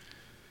knew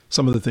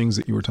some of the things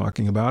that you were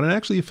talking about, and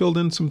actually you filled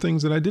in some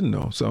things that I didn't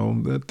know. So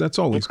that's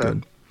always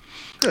good.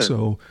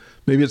 So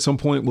maybe at some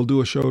point we'll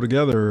do a show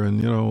together, and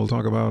we'll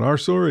talk about our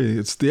story.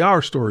 It's the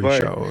Our Story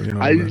show.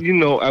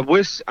 I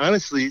wish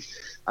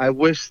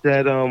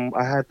that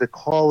I had the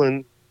call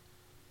in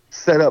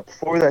set up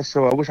for that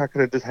show. I wish I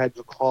could have just had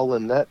you call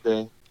in that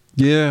day.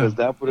 Yeah, because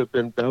that would have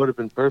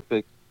been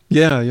perfect.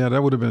 Yeah,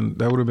 that would have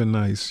been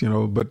nice,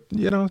 But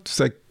it's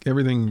like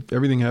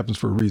everything happens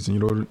for a reason,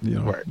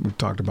 Right. We've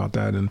talked about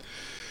that,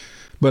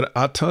 but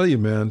I'll tell you,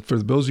 man, for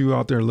those of you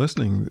out there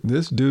listening,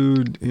 this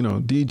dude,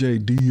 DJ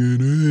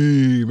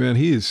DNA, man,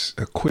 he is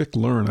a quick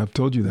learner. I've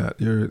told you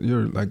that.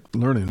 You're like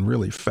learning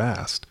really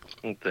fast.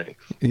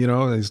 Thanks.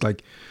 It's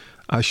like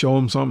I show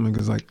him something and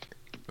he's like,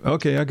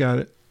 okay, I got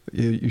it.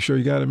 You sure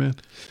you got it, man?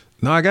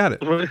 No, I got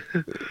it.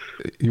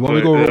 You want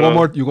me to go over it one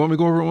more? You want me to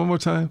go over it one more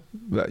time?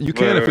 You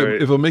can if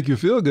it'll make you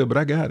feel good, but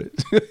I got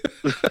it.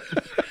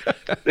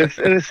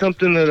 It's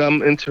something that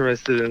I'm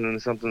interested in,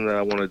 and something that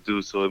I want to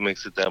do, so it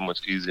makes it that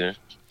much easier.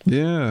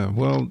 Yeah,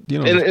 well,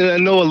 and I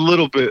know a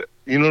little bit.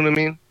 You know what I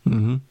mean?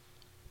 Mm-hmm.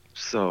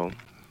 So,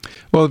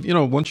 well,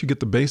 once you get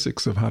the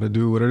basics of how to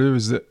do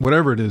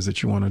whatever it is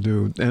that you want to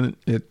do, and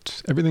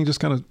everything just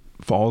kind of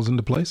falls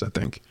into place, I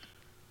think.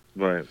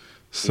 Right.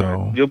 So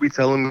right. You'll be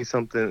telling me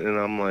something, and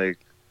I'm like,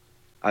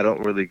 I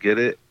don't really get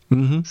it.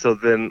 Mm-hmm. So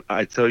then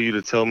I tell you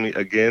to tell me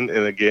again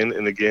and again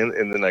and again,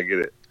 and then I get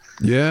it.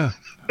 Yeah.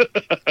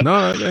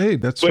 No, hey,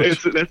 that's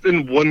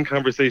in one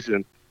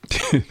conversation.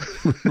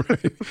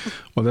 Right.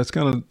 Well, that's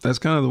kind of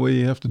the way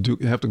you have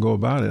to go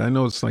about it. I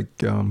know it's like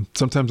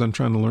sometimes I'm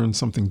trying to learn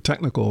something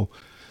technical,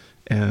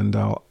 and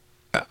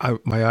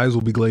my eyes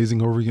will be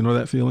glazing over. You know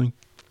that feeling?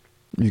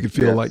 You could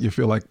feel like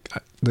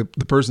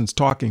the person's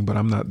talking, but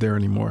I'm not there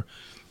anymore.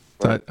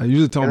 Right. I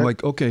usually tell them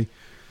like, okay,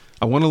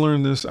 I want to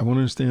learn this. I want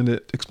to understand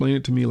it. Explain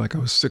it to me like I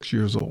was 6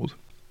 years old.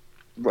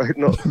 Right.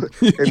 No.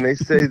 And they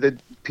say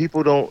that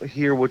people don't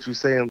hear what you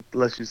say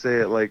unless you say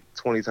it like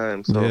 20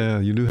 times. So yeah,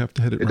 you do have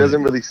to hit it. It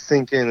doesn't really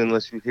sink in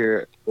unless you hear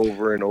it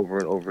over and over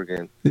and over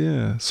again.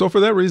 Yeah. So for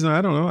that reason,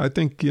 I don't know. I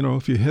think,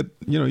 if you hit,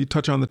 you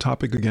touch on the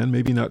topic again,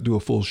 maybe not do a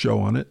full show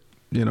on it,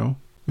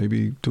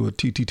 maybe do a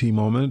TTT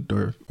moment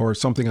or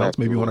something else.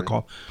 Absolutely. Maybe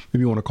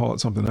you want to call it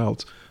something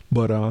else.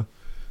 But,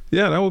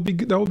 yeah, that would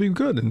be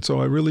good. And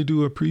so I really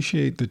do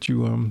appreciate that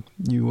you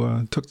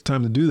took the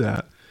time to do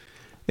that.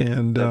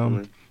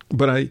 And,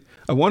 but I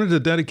wanted to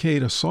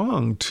dedicate a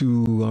song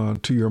to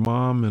your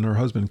mom and her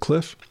husband,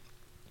 Cliff.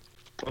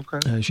 Okay.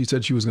 And she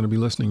said she was going to be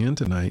listening in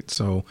tonight.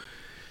 So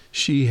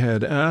she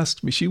had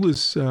asked me, she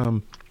was, I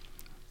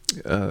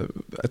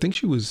think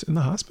she was in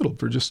the hospital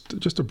for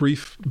just a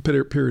brief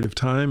period of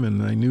time.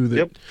 And I knew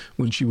that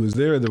when she was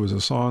there was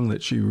a song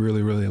that she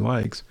really, really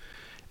likes.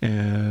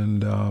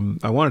 And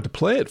I wanted to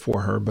play it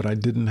for her, but I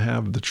didn't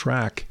have the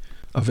track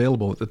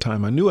available at the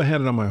time. I knew I had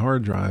it on my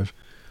hard drive,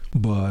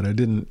 but I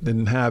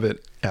didn't have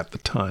it at the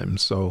time.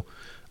 So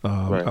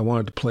I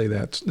wanted to play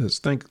that. It's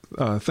Thank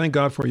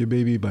God for You,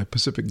 Baby by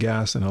Pacific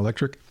Gas and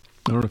Electric.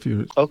 I don't know if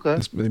you... Okay.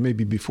 It may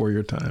be before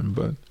your time,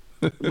 but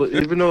But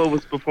even though it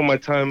was before my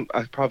time,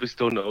 I probably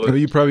still know it. Oh,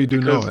 you probably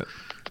do know it.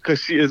 Because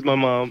she is my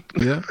mom.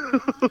 Yeah.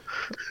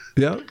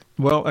 Yeah.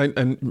 Well,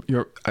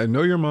 I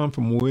know your mom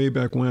from way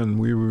back when.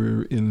 We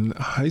were in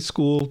high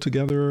school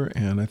together,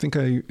 and I think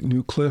I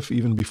knew Cliff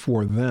even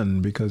before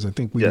then because I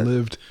think we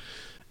lived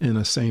in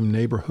the same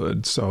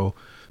neighborhood. So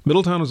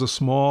Middletown is a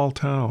small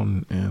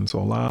town, and so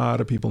a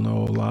lot of people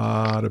know a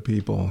lot of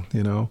people,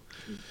 you know.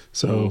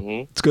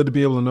 So it's good to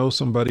be able to know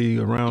somebody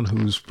around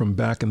who's from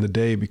back in the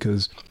day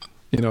because,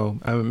 you know,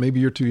 maybe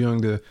you're too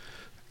young to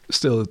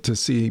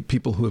see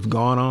people who have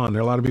gone on.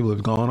 There are a lot of people who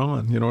have gone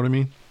on, you know what I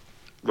mean?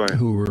 Right.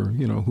 Who were,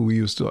 you know,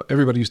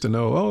 everybody used to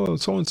know, oh,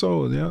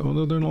 so-and-so, yeah,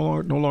 well, they're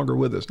no longer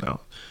with us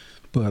now.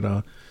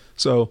 But,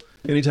 so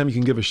anytime you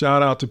can give a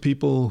shout out to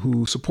people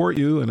who support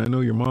you, and I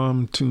know your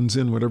mom tunes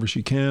in whatever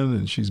she can,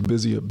 and she's a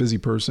busy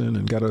person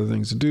and got other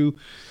things to do.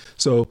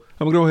 So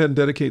I'm going to go ahead and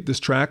dedicate this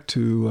track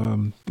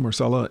to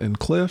Marcella and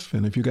Cliff.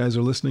 And if you guys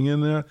are listening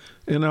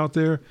out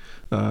there,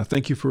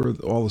 thank you for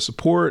all the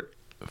support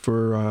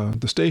for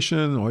the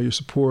station, all your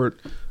support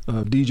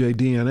of DJ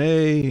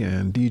DNA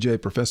and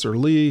DJ Professor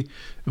Lee,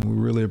 and we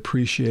really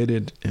appreciate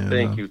it. And,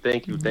 thank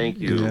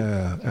you.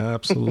 Yeah,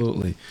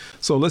 absolutely.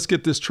 So let's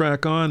get this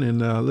track on,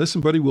 and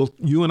listen, buddy,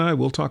 you and I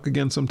will talk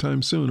again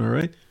sometime soon. All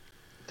right?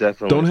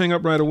 Definitely. Don't hang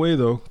up right away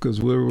though, because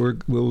we'll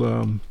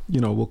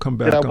come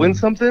back. Did I win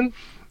something?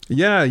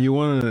 Yeah, you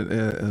won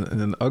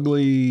an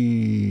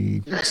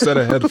ugly set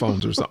of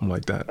headphones or something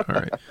like that.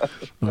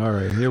 All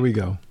right, here we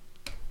go.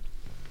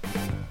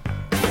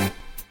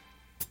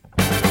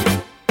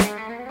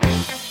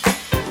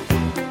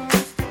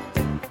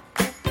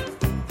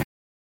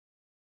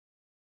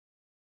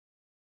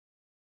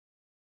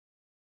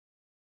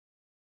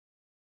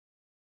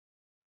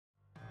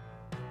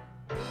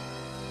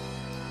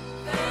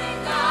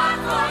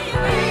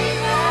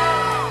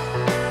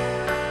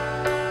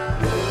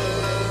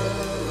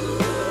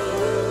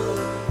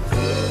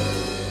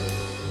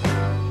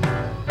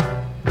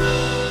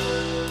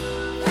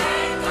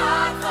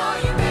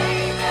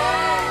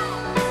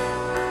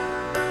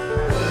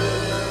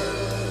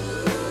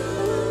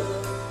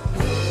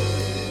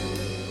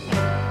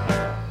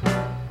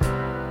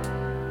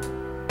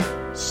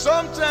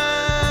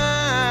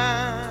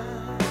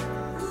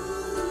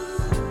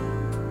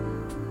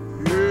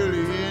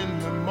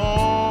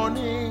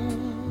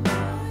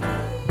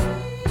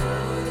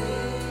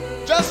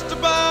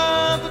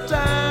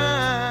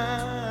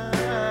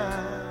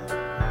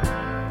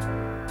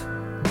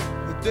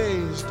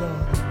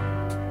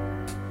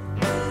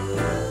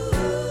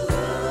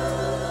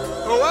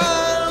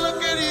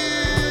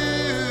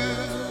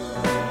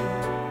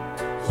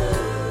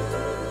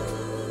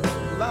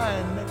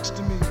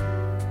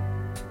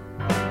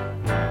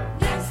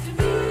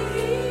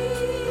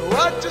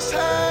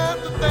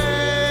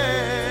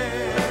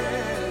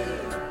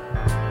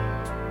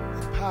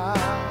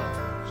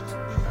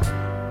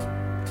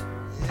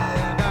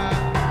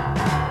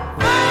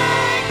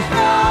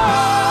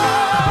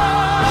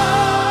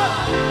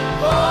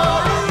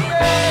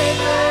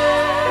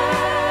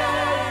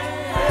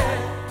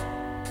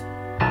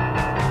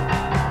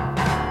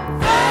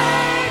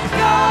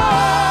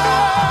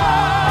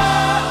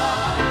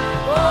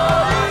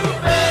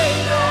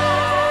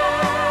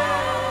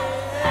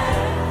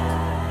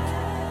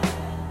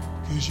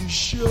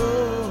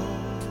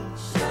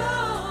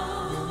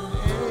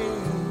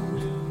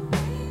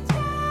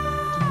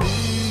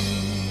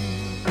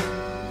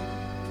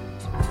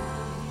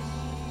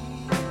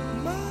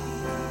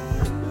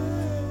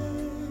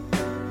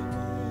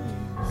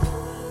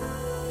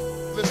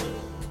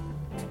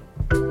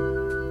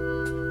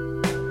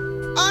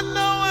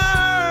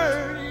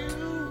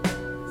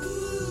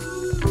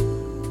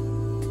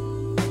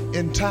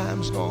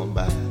 Times gone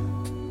by,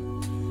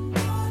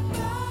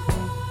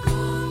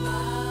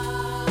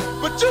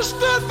 but you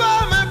stood by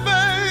me,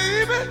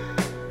 baby.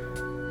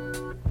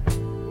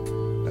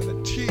 Not a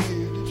tear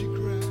did you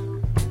cry.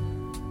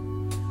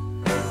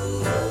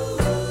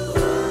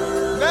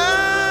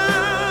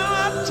 Now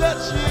I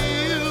touch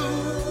you,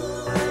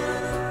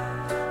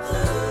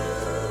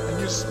 and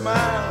you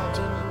smile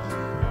tenderly,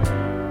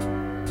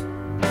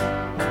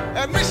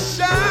 and we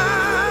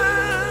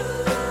shine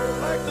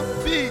like the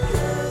beacon.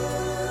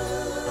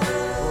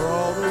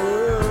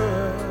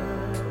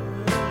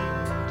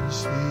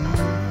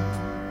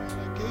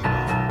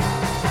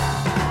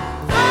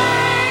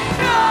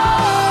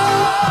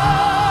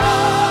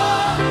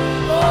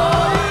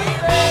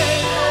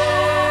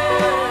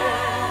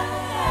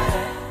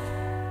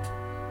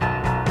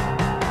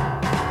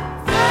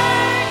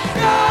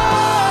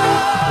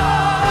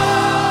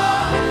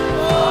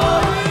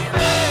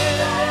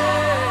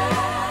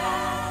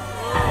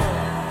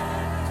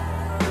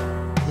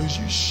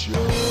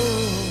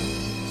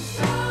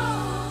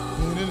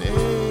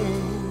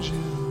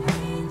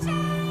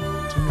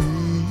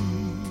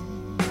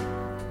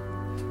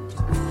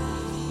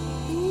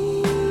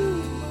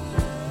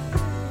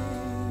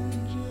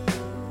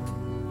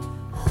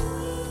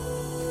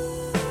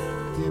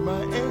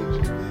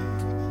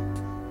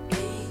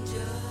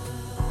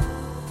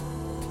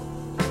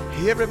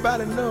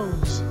 Everybody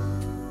knows.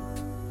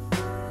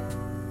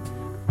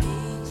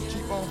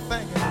 Keep on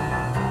thinking.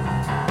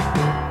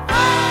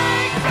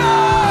 Thank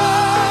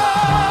God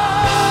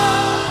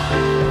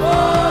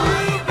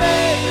for you,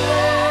 baby.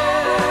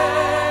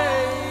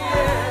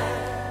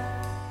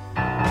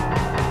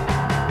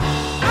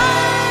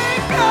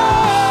 Thank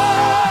God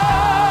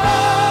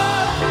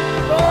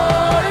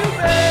for you,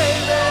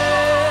 baby.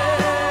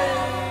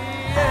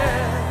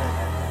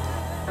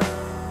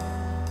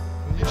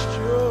 You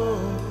sure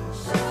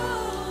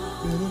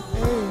been an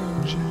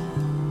angel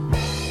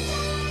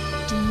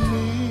to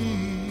me.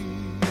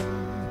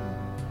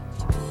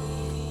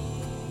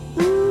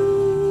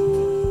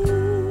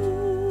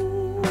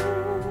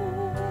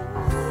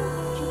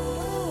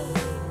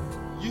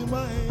 You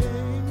my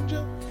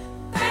angel.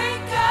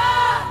 Thank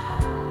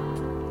God.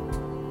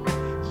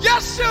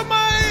 Yes, you're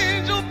my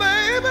angel,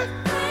 baby.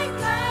 Thank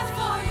God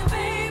for you,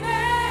 baby.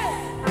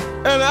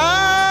 And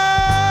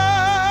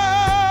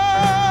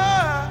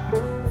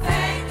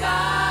Thank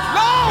God.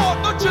 Lord,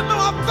 don't you know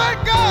I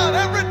thank God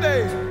every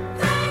day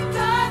Thank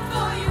God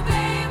for you,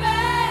 baby.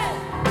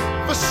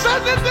 for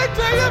sending me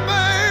to you,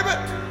 baby.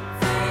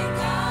 Thank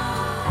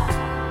God.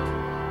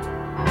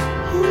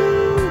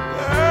 Ooh,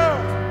 girl.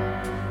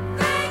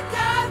 Thank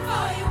God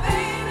for you,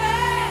 baby.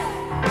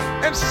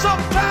 And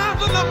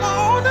sometimes in the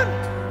morning,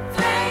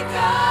 Thank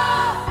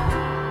God.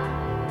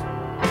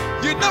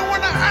 you know,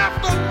 when the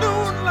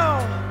afternoon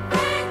long,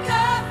 Thank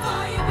God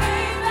for you,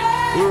 baby.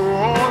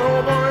 all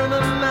over in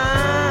the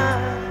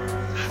night,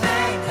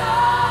 Thank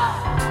God.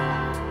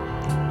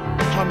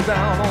 come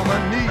down on my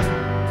knee.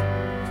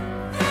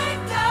 Thank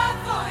God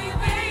for you,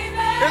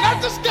 baby. And I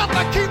just got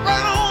to keep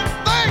right on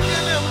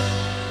thanking him.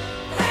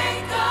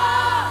 Thank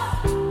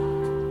God.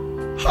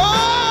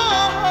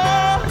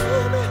 Oh,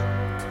 baby.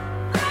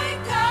 Thank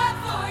God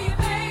for you,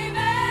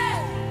 baby.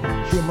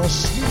 You're my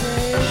sweet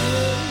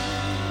angel.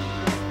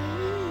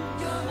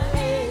 You're my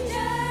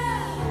angel.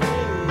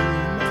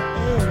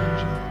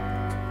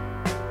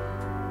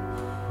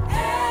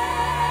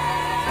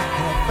 And I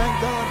thank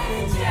God for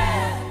you.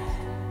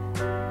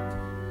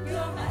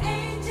 You're my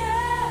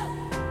angel.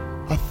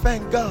 I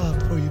thank God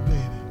for you, baby.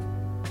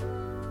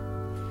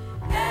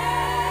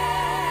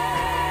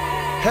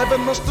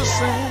 Heaven must have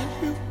sent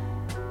you.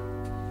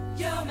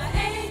 You're my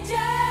angel.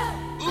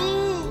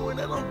 Ooh, and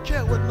I don't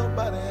care what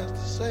nobody has to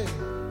say.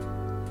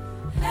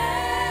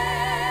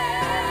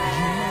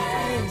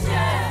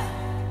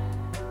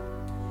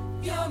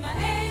 You're my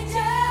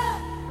angel.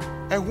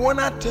 And when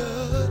I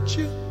touch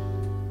you,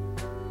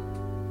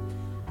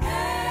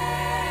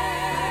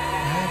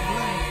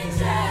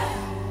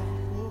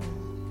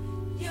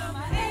 You're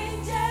my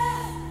angel.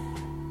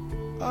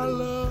 I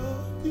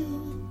love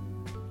you.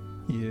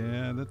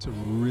 Yeah, that's a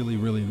really,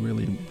 really,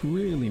 really,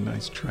 really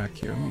nice track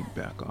here. Let me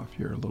back off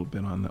here a little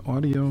bit on the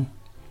audio.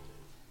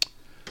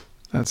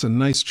 That's a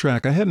nice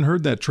track. I hadn't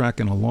heard that track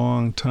in a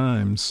long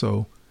time,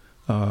 so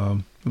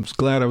I was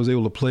glad I was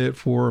able to play it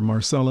for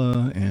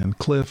Marcella and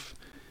Cliff.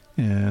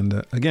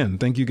 And again,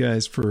 thank you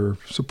guys for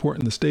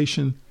supporting the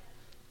station,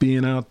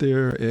 being out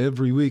there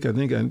every week. I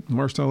think,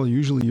 Marcella,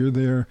 usually you're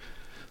there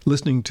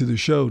listening to the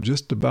show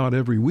just about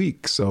every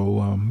week.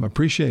 So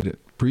appreciate it.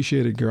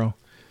 Appreciate it, girl.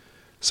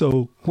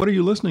 So what are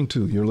you listening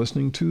to? You're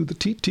listening to the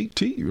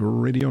TTT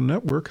Radio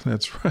Network.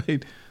 That's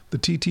right. The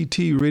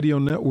TTT Radio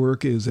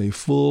Network is a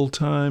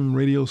full-time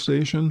radio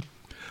station.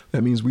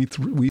 That means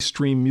we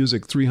stream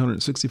music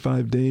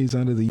 365 days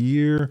out of the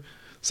year,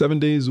 7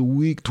 days a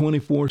week,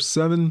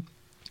 24/7.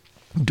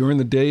 During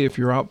the day, if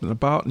you're out and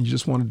about and you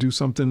just want to do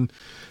something,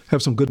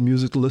 have some good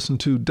music to listen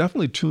to,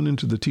 definitely tune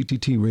into the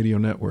TTT Radio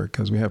Network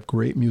because we have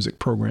great music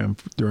program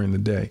during the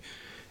day.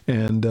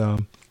 And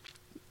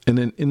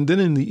then in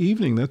the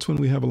evening, that's when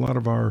we have a lot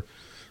of our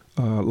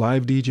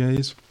live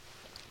DJs.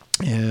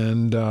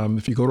 And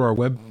if you go to our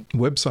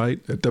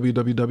website at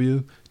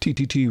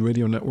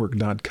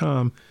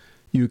www.tttradionetwork.com,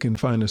 you can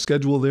find a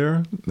schedule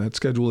there. That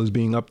schedule is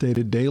being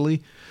updated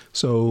daily.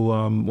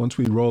 So once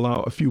we roll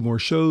out a few more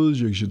shows,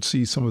 you should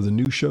see some of the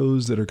new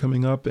shows that are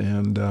coming up.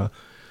 And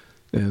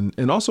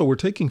also, we're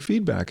taking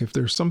feedback. If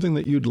there's something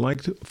that you'd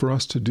like for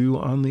us to do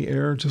on the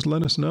air, just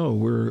let us know.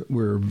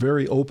 We're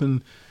very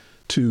open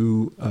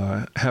to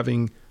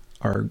having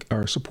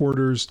our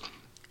supporters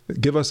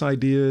give us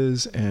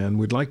ideas, and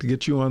we'd like to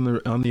get you on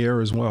the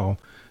air as well.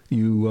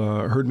 You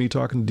heard me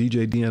talking to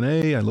DJ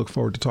DNA. I look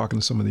forward to talking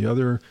to some of the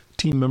other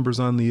team members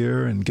on the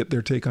air and get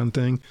their take on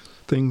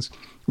things.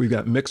 We've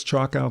got Mix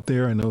Chalk out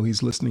there. I know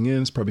he's listening in.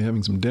 He's probably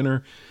having some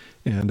dinner.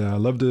 And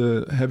I'd love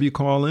to have you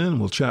call in.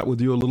 We'll chat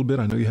with you a little bit.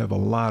 I know you have a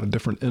lot of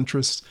different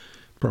interests.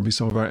 Probably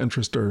some of our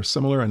interests are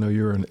similar. I know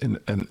you're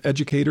an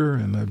educator,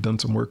 and I've done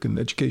some work in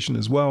education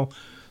as well.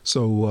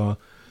 So,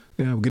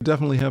 yeah, we could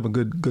definitely have a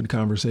good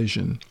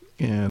conversation.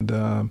 And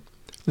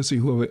let's see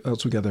who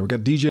else we got there. We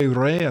got DJ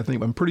Ray.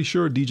 I'm pretty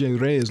sure DJ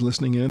Ray is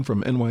listening in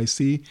from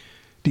NYC.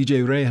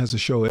 DJ Ray has a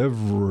show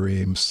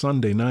every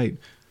Sunday night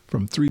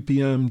from 3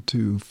 p.m.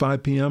 to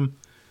 5 p.m.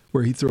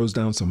 where he throws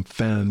down some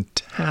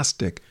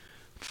fantastic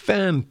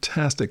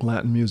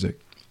Latin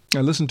music.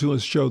 I listened to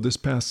his show this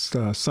past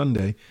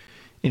Sunday,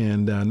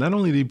 And not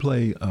only did he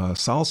play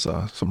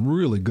salsa, some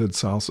really good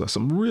salsa,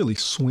 some really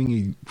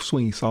swingy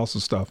salsa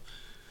stuff,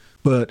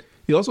 but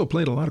he also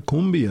played a lot of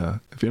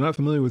cumbia. If you're not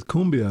familiar with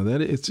cumbia,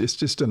 it's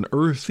just an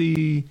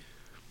earthy.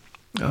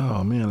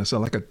 Oh man, it's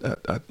like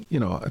a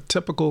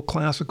typical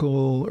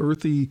classical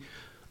earthy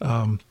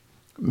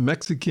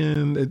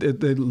Mexican.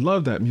 They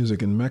love that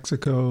music in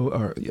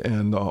Mexico,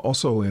 and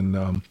also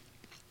in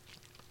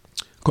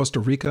Costa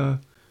Rica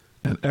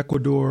and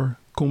Ecuador.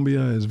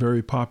 Cumbia is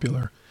very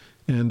popular.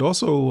 And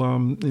also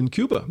in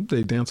Cuba,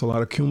 they dance a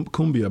lot of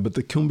cumbia, but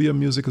the cumbia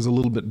music is a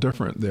little bit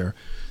different there.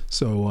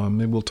 So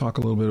maybe we'll talk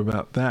a little bit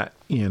about that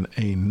in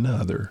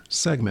another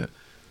segment.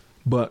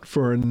 But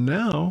for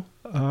now,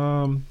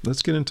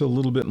 let's get into a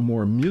little bit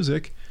more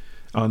music.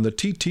 On the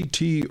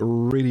TTT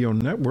Radio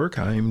Network,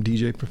 I am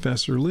DJ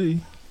Professor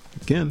Lee.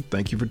 Again,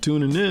 thank you for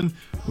tuning in.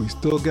 We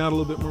still got a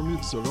little bit more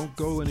music, so don't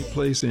go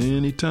anyplace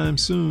anytime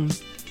soon.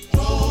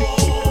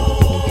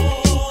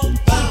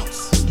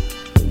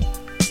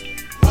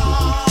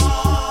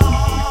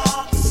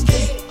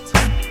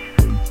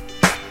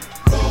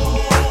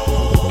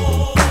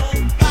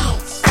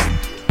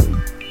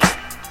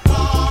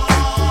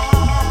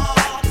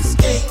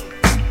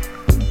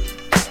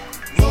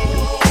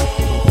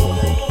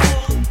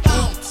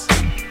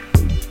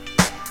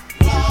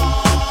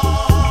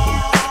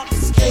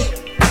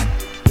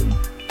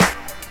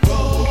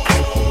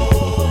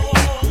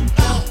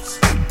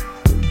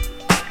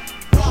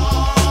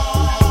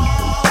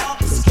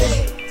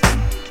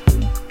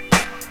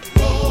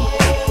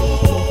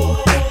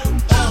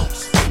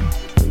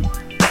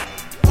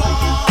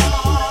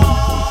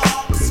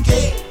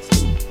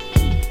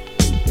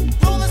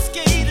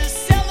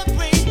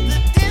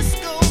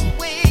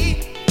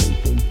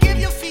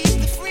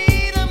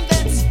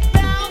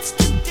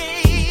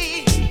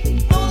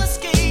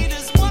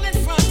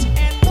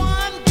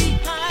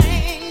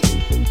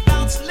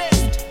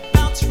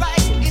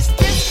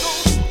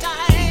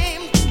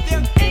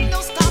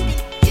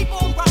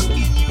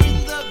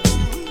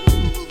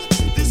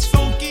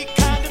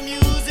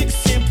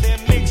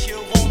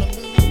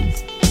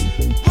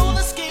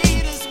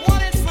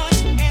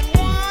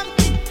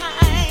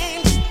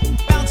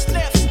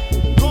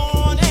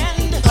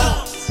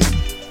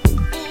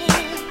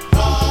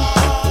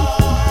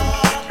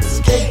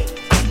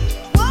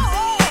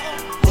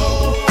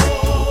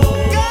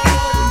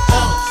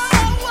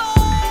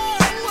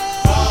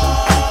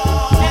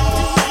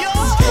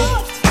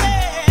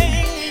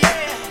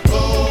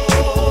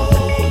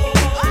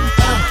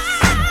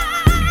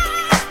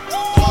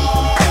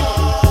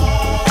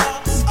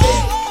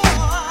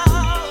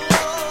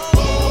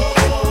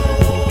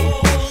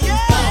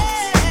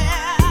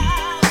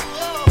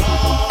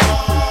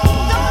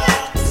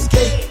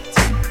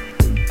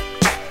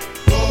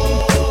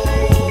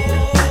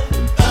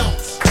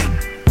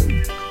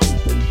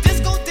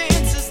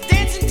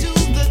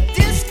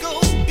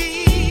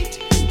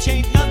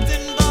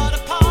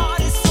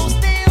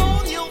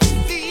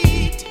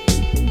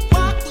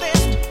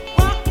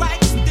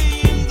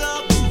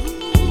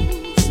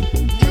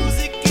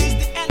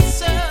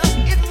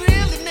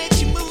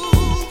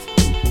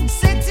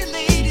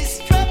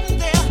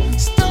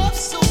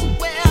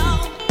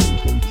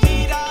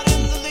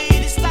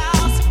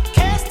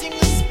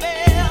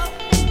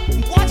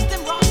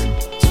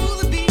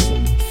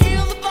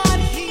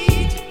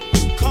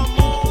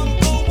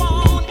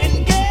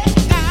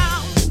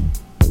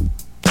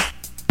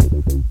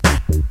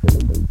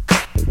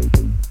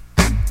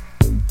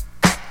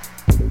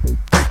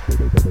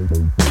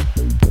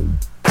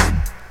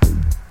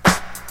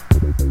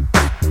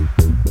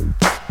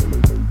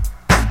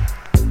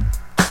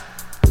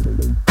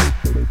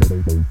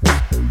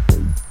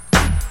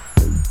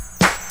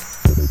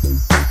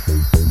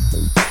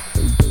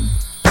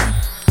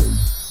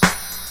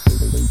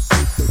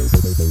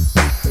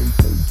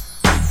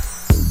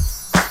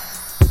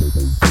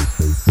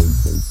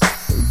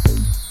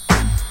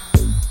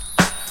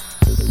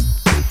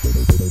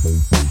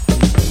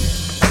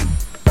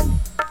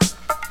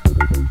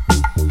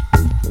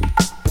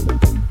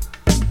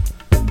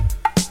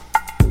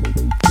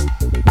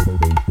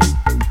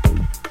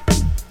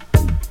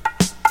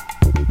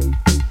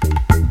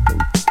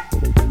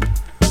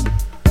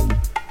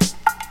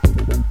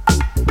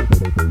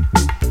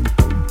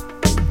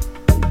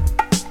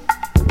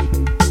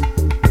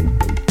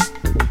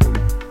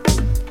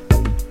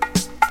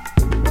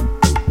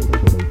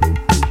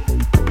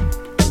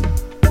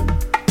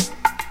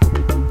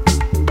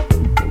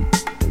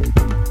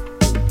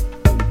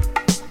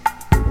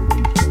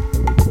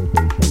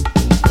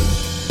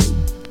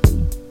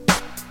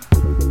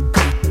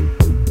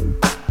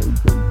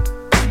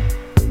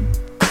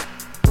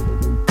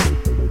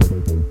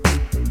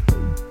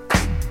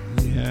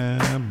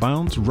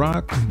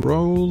 Rock,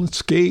 roll,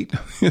 skate.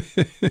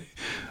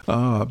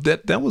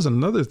 That was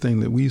another thing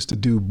that we used to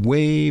do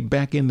way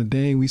back in the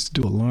day. We used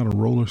to do a lot of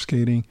roller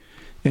skating.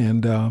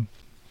 And, of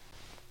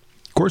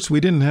course, we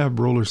didn't have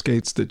roller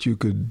skates that you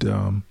could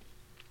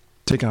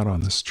take out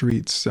on the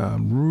streets.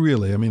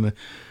 Really, I mean, I'm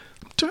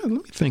Let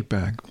me think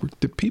back.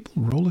 Did people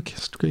roller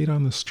skate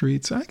on the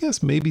streets? I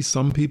guess maybe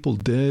some people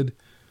did.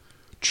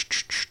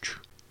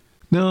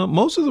 Now,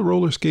 most of the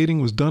roller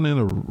skating was done in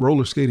a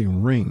roller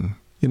skating ring.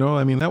 You know,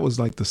 I mean, that was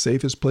like the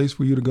safest place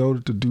for you to go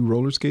to do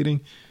roller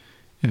skating.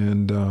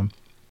 And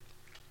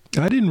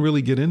I didn't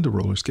really get into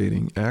roller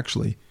skating,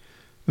 actually.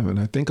 When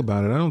I think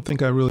about it, I don't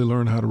think I really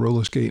learned how to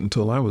roller skate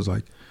until I was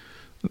like,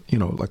 you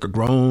know, like a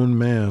grown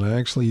man. I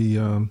actually,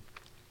 I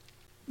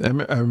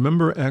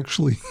remember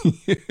actually,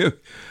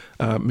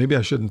 maybe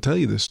I shouldn't tell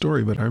you this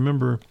story, but I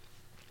remember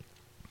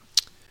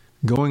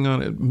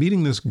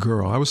meeting this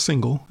girl. I was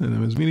single, and I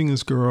was meeting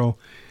this girl,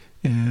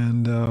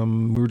 and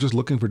we were just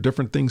looking for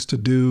different things to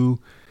do.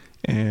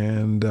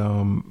 And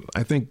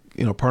I think,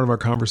 you know, part of our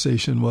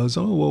conversation was,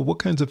 oh, well, what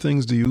kinds of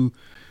things do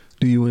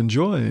you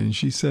enjoy? And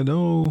she said,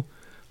 oh,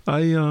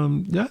 I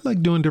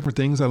like doing different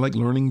things. I like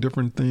learning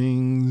different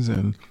things.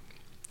 And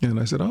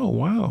I said, oh,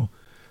 wow.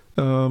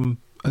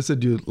 I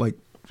said, you like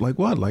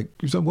what? Like,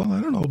 you said, well, I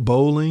don't know,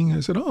 bowling.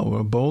 I said,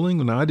 oh,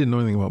 bowling. No, I didn't know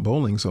anything about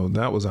bowling, so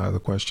that was out of the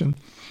question.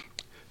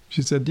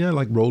 She said, yeah, I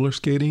like roller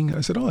skating.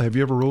 I said, oh, have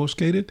you ever roller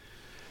skated?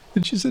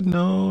 And she said,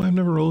 no, I've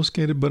never roller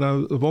skated, but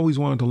I've always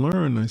wanted to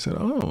learn. I said,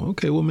 oh,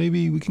 okay, well,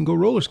 maybe we can go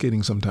roller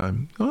skating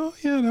sometime. Oh,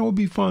 yeah, that would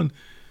be fun.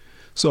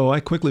 So I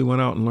quickly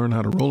went out and learned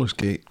how to roller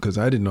skate because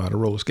I didn't know how to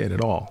roller skate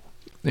at all.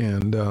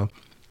 And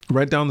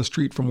right down the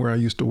street from where I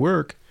used to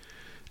work,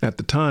 at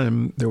the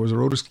time, there was a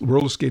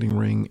roller skating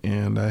ring,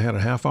 and I had a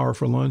half hour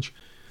for lunch.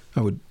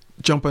 I would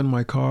jump in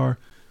my car,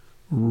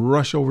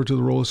 rush over to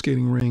the roller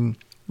skating ring,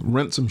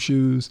 rent some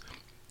shoes,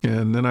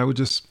 and then I would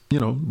just, you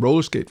know,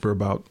 roller skate for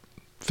about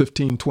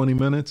 15, 20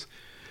 minutes.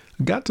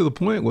 I got to the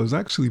point where it was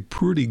actually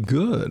pretty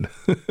good.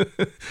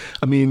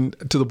 I mean,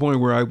 to the point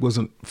where I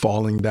wasn't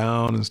falling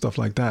down and stuff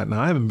like that.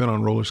 Now, I haven't been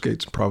on roller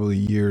skates probably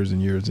years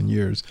and years and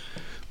years.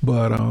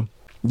 But,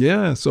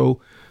 yeah,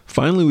 so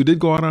finally we did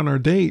go out on our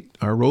date,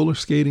 our roller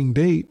skating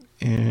date,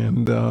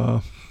 and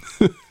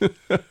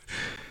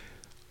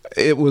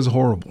it was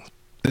horrible.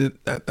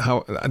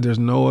 There's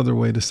no other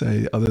way to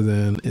say other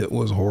than it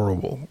was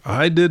horrible.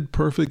 I did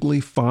perfectly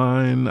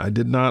fine. I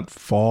did not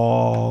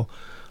fall.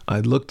 I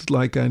looked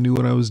like I knew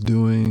what I was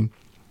doing.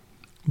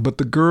 But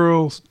the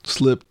girl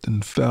slipped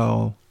and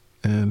fell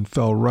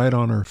right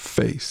on her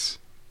face.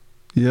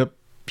 Yep,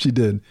 she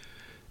did.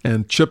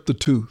 And chipped the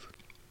tooth.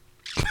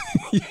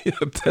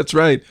 Yep, that's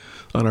right.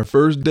 On our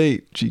first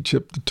date, she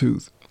chipped the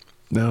tooth.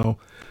 Now,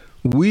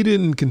 we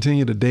didn't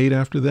continue to date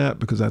after that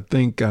because I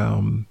think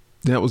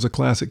that was a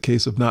classic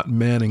case of not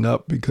manning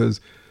up,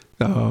 because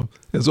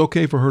it's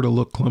okay for her to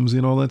look clumsy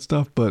and all that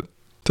stuff, but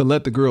to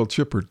let the girl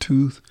chip her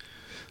tooth,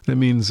 that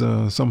means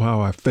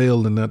somehow I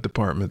failed in that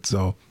department.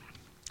 So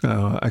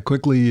I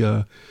quickly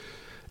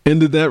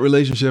ended that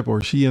relationship,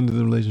 or she ended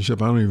the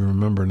relationship. I don't even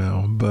remember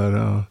now.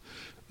 But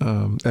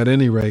at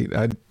any rate,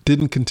 I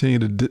didn't continue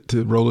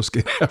to roller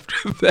skate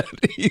after that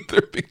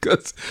either,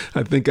 because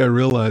I think I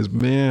realized,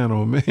 man,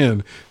 oh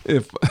man,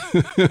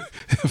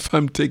 if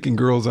I'm taking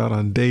girls out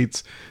on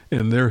dates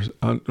and they're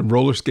on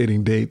roller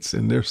skating dates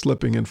and they're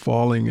slipping and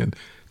falling and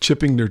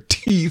chipping their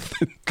teeth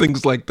and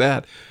things like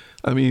that,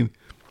 I mean,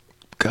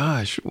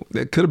 gosh,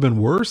 that could have been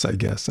worse, I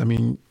guess. I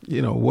mean,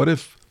 you know, what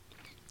if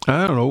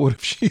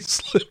she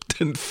slipped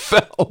and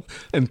fell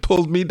and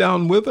pulled me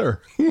down with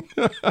her?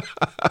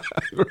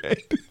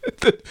 Right?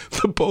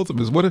 The both of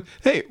us. What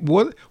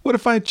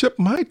if I chip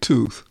my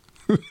tooth?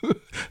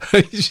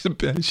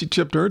 She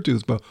chipped her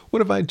tooth, but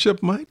what if I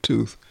chip my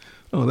tooth?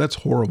 Oh, that's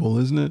horrible,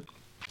 isn't it?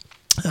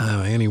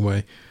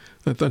 Anyway,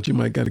 I thought you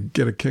might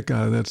get a kick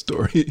out of that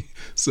story.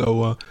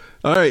 So,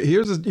 all right,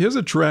 here's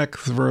a track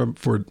for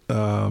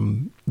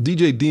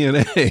DJ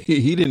DNA.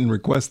 He didn't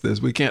request this.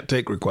 We can't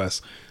take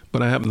requests,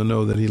 but I happen to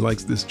know that he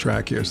likes this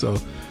track here. So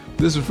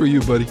this is for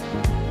you, buddy.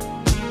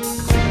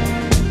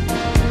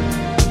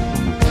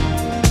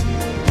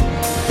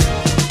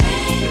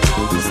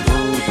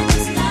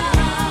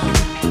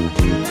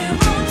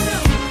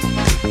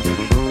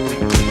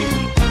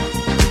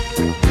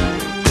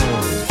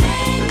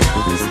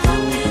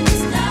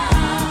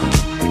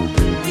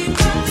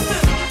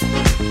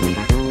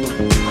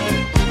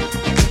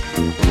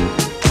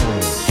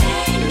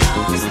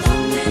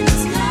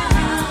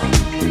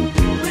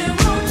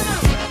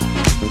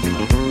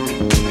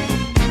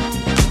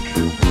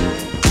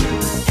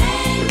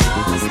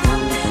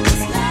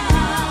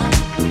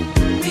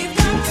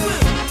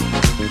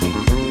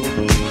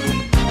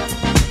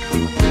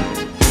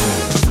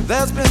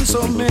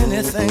 So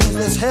many things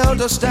that's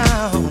held us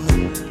down,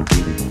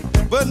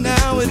 but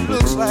now it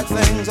looks like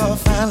things are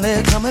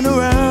finally coming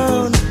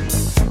around.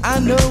 I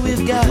know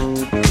we've got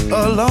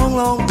a long,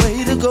 long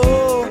way to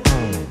go,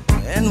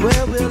 and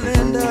where we'll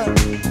end up,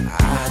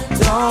 I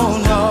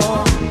don't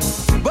know.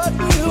 But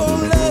we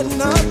won't let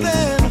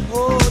nothing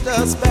hold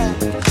us back.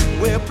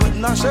 We're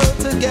putting our show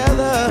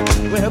together,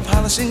 we're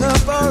polishing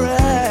up our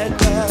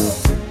act.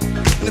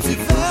 And if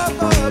you've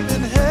ever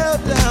been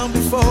held down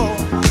before,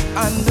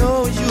 I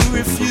know you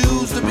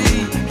refuse to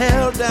be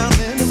held down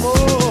anymore.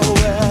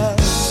 Well,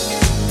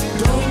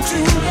 don't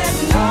you let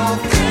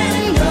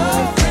nothing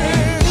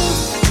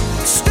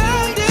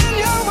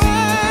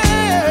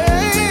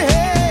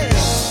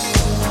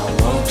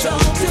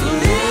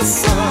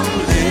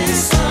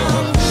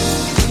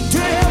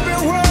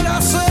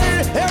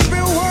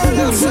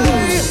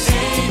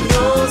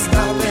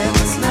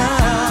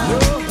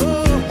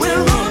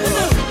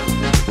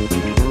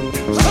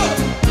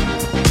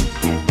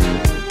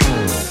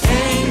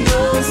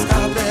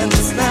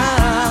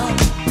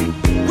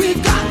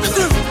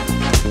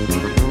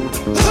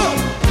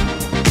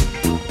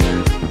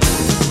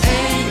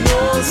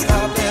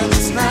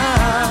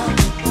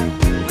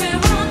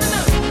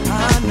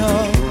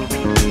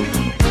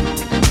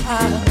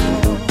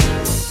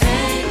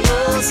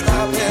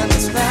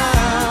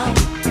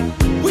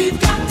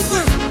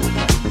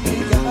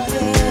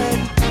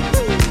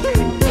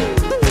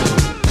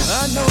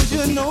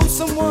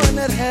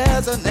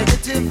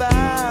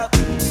 25.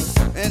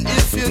 And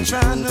if you're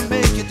trying to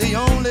make it, they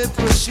only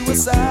push you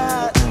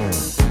aside.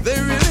 They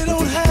really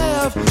don't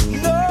have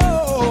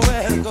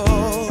nowhere to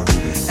go.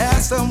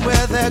 Ask them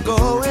where they're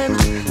going,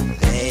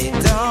 they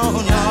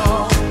don't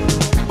know.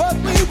 But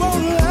we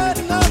won't let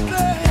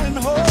nothing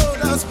hold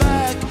us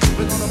back.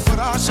 We're gonna put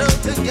our show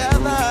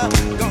together,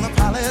 gonna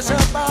polish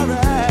up our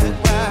act.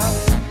 Well,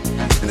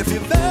 and if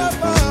you've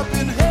ever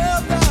been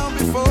held down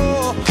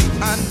before,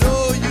 I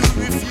know you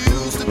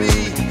refuse to be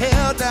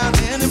held down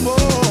anymore.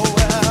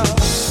 Well,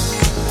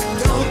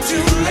 don't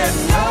you let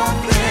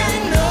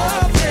nothing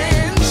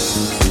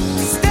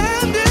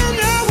stand in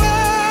your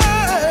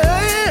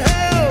way.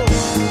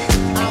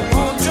 I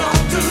want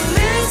y'all to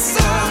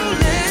listen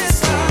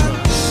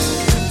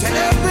to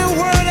every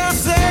word I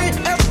say,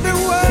 every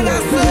word I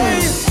say.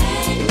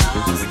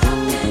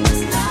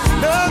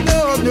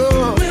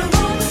 No.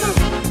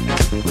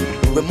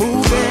 We're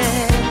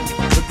moving,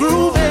 we're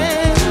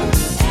grooving.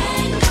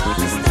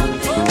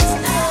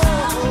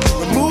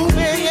 We're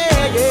moving,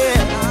 yeah.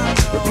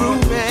 We're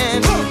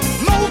grooving.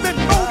 Moving,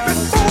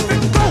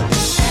 go.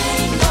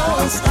 Ain't no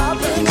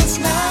stopping us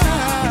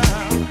now.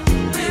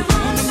 We're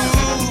on the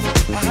move.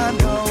 I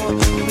know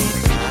we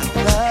got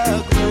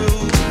the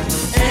groove.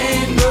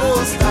 Ain't no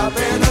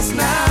stopping us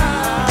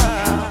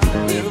now.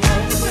 We're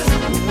on the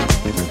move.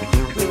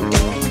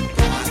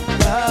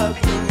 Got the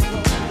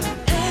groove.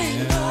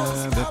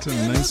 Yeah,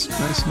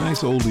 that's a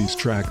nice oldies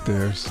track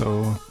there.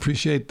 So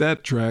appreciate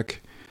that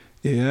track.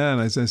 Yeah,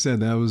 and as I said,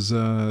 that was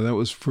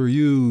for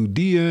you,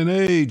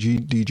 DNA,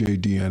 DJ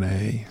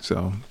DNA.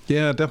 So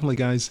yeah, definitely,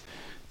 guys.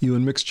 You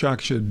and Mix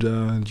Chalk should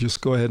just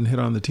go ahead and hit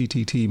on the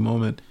TTT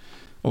moment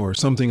or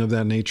something of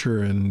that nature,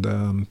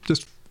 and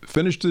just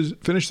finish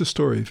the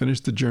story, finish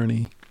the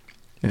journey,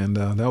 and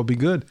that'll be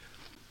good.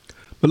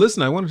 But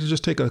listen, I wanted to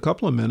just take a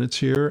couple of minutes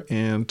here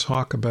and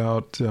talk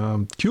about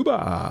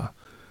Cuba.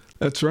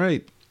 That's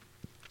right.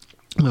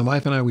 My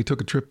wife and I, we took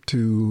a trip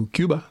to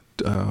Cuba,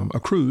 a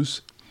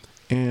cruise.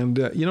 And,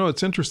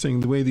 it's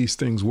interesting the way these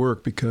things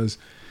work because,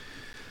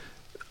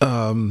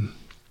 as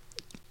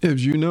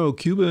you know,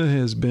 Cuba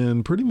has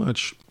been pretty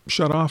much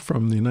shut off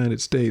from the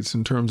United States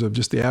in terms of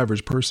just the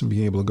average person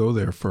being able to go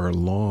there for a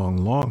long,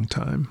 long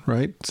time,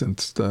 right?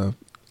 Since the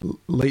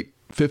late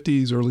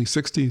 50s, early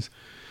 60s.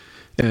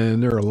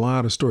 And there are a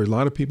lot of stories. A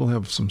lot of people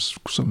have some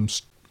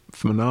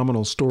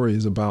phenomenal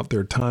stories about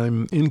their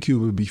time in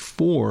Cuba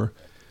before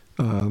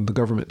the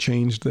government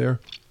changed there.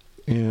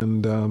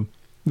 And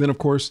then, of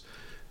course,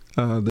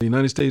 the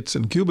United States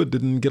and Cuba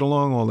didn't get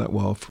along all that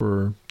well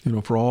for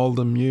all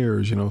them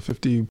years,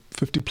 50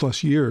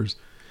 plus years.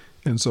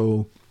 And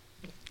so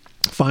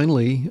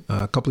finally,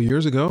 a couple of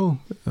years ago,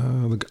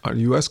 the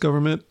U.S.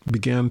 government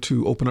began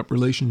to open up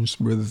relations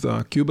with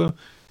Cuba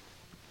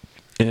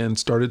and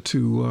started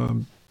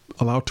to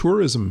allow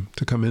tourism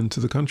to come into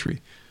the country,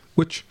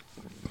 which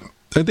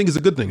I think is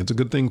a good thing. It's a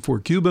good thing for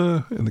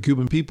Cuba and the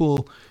Cuban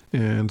people,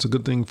 and it's a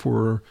good thing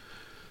for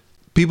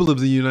people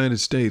of the United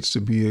States to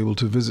be able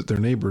to visit their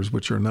neighbors,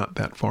 which are not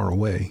that far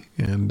away.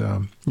 And,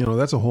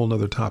 that's a whole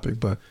nother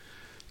topic. But,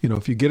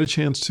 if you get a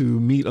chance to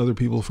meet other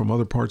people from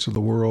other parts of the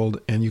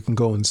world and you can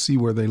go and see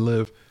where they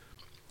live,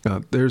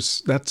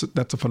 that's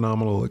a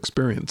phenomenal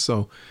experience.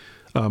 So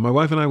my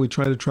wife and I, we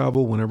try to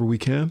travel whenever we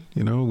can.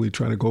 We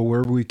try to go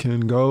wherever we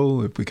can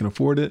go if we can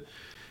afford it.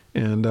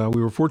 And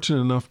we were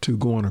fortunate enough to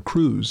go on a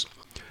cruise.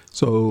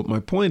 So my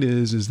point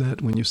is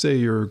that when you say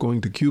you're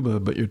going to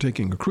Cuba, but you're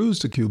taking a cruise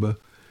to Cuba,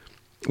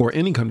 or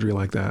any country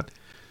like that,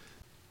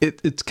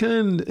 it's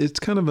kind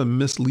of a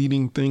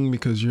misleading thing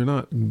because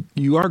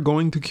you are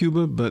going to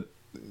Cuba, but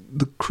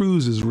the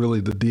cruise is really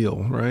the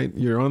deal, right?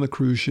 You're on the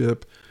cruise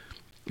ship,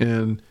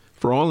 and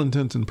for all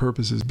intents and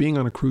purposes, being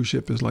on a cruise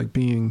ship is like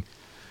being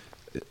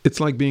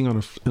on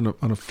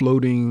a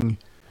floating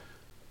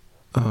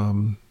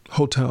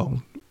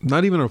hotel.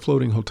 Not even a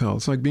floating hotel.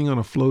 It's like being on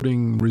a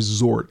floating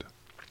resort,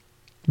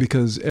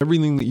 because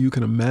everything that you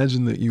can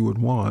imagine that you would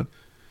want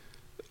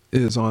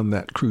is on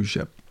that cruise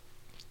ship.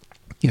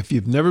 If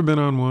you've never been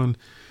on one,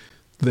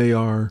 they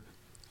are,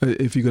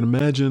 if you can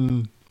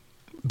imagine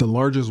the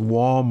largest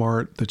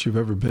Walmart that you've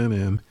ever been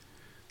in,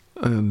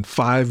 and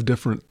 5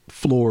 different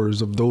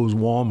floors of those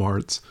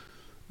Walmarts,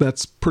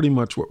 that's pretty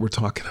much what we're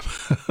talking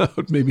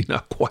about. Maybe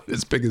not quite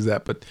as big as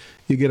that, but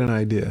you get an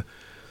idea.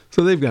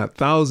 So they've got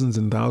thousands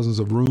and thousands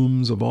of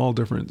rooms of all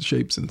different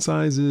shapes and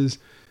sizes.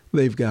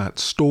 They've got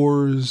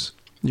stores,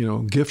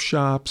 gift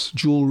shops,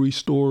 jewelry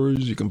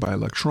stores. You can buy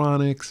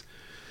electronics.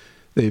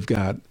 They've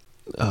got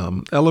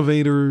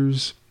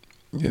elevators.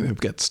 They've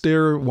got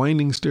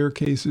winding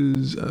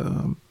staircases.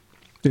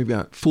 They've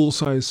got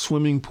full-size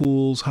swimming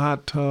pools,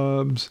 hot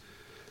tubs,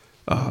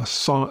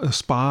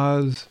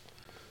 spas,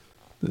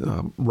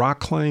 rock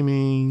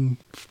climbing,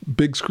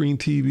 big screen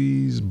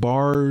TVs,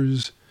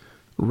 bars,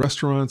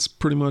 restaurants,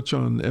 pretty much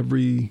on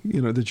every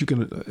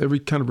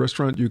kind of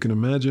restaurant you can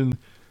imagine.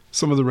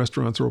 Some of the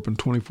restaurants are open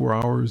 24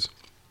 hours.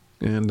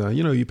 And,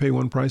 you pay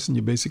one price and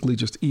you basically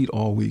just eat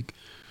all week.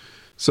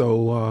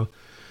 So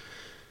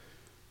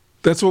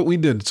That's what we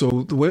did.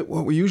 So what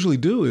we usually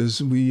do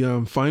is we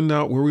find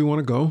out where we want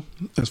to go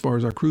as far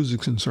as our cruise is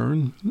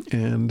concerned,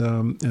 and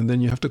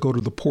then you have to go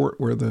to the port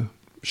where the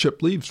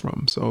ship leaves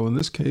from. So in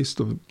this case,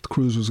 the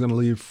cruise was going to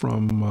leave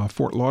from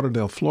Fort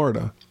Lauderdale,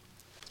 Florida.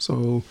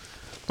 So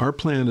our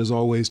plan is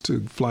always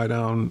to fly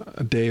down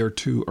a day or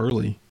two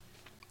early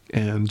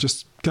and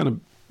just kind of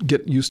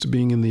get used to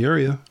being in the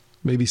area,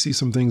 maybe see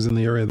some things in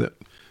the area that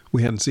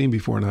we hadn't seen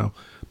before now.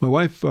 My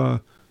wife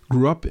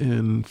grew up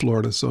in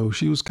Florida, so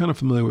she was kind of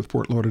familiar with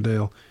Fort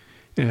Lauderdale.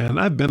 And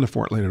I've been to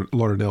Fort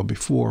Lauderdale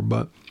before,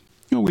 but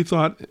we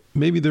thought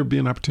maybe there'd be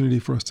an opportunity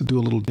for us to do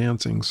a little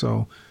dancing.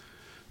 So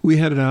we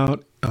headed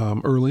out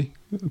early.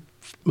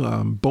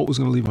 Boat was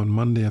going to leave on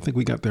Monday. I think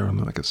we got there on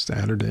like a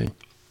Saturday.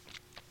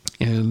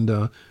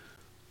 And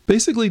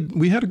basically,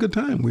 we had a good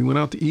time. We went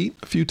out to eat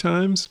a few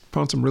times,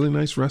 found some really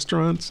nice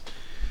restaurants.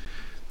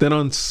 Then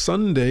on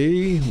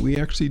Sunday, we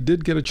actually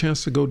did get a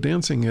chance to go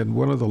dancing at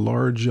one of the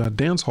large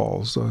dance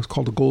halls. It's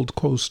called the Gold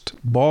Coast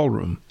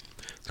Ballroom.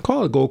 They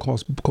call it a Gold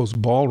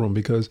Coast Ballroom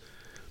because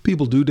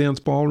people do dance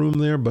ballroom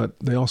there, but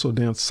they also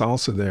dance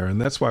salsa there. And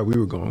that's why we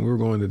were going. We were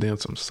going to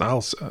dance some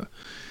salsa.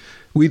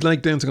 We'd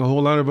like dancing a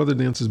whole lot of other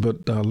dances,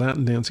 but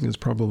Latin dancing is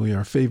probably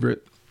our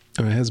favorite.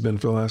 It has been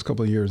for the last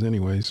couple of years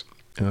anyways.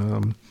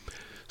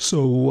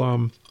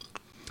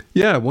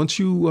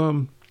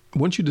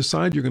 Once you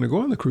decide you're going to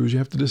go on the cruise, you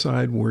have to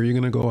decide where you're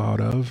going to go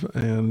out of.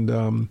 And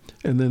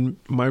then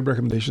my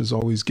recommendation is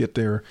always get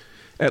there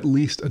at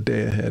least a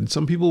day ahead.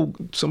 Some people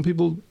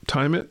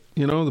time it,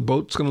 the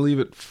boat's going to leave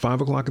at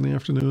 5:00 in the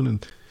afternoon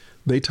and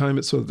they time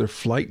it so that their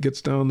flight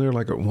gets down there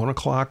like at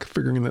 1:00,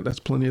 figuring that that's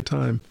plenty of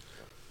time.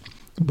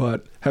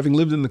 But having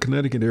lived in the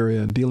Connecticut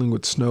area and dealing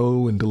with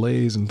snow and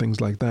delays and things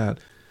like that,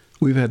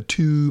 we've had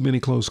too many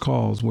close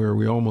calls where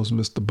we almost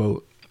missed the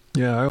boat.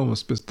 Yeah, I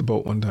almost missed the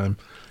boat one time.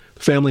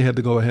 The family had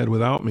to go ahead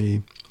without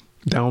me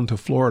down to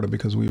Florida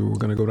because we were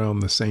going to go down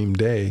the same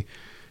day.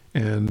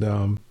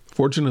 And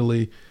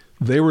fortunately,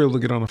 they were able to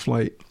get on a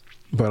flight,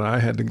 but I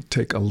had to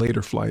take a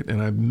later flight.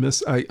 And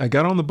I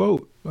got on the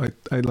boat. I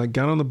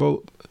got on the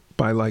boat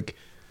by like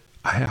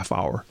a half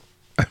hour.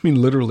 I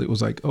mean, literally, it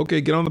was like, okay,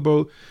 get on the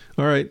boat.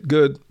 All right,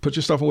 good. Put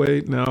your stuff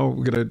away. Now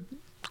we're going to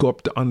go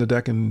up on the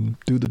deck and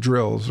do the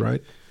drills,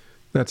 right?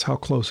 That's how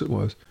close it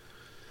was.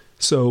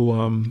 So,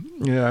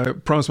 I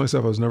promised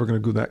myself I was never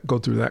going to go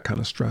through that kind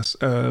of stress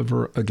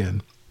ever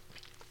again.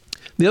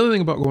 The other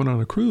thing about going on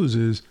a cruise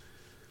is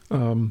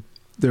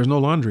there's no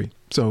laundry.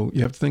 So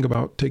you have to think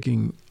about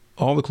taking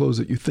all the clothes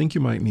that you think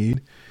you might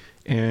need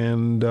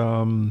and,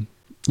 some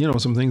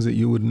things that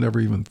you would never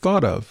even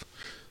thought of.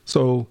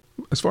 So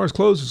as far as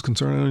clothes is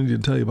concerned, I don't need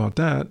to tell you about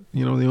that.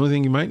 The only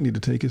thing you might need to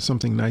take is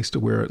something nice to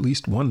wear at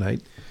least one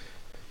night.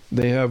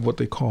 They have what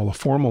they call a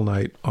formal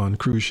night on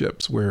cruise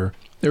ships where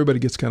everybody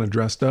gets kind of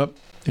dressed up.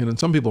 And then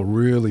some people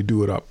really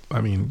do it up. I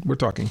mean, we're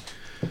talking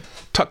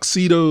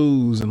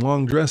tuxedos and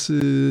long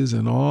dresses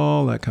and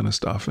all that kind of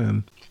stuff.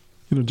 And,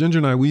 Ginger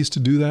and I, we used to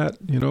do that.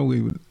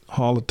 We would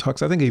haul a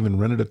tux. I think I even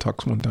rented a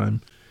tux one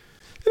time.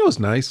 It was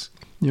nice.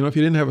 If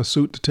you didn't have a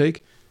suit to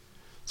take,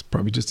 it's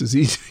probably just as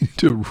easy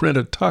to rent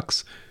a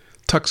tux.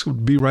 Tux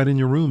would be right in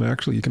your room,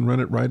 actually. You can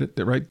rent it right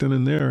then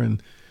and there.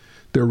 And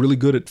they're really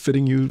good at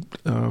fitting you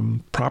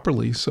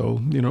properly.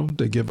 So,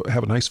 they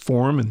have a nice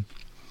form and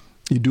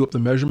you do up the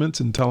measurements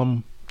and tell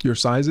them your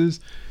sizes,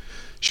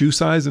 shoe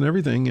size and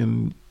everything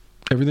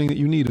that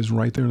you need is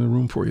right there in the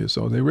room for you.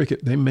 So they make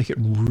it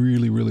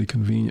really, really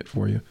convenient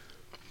for you.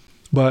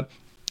 But,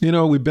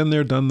 we've been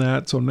there, done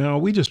that. So now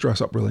we just dress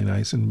up really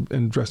nice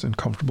and dress in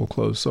comfortable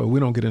clothes. So we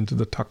don't get into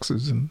the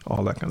tuxes and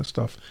all that kind of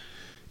stuff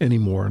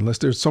anymore, unless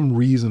there's some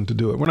reason to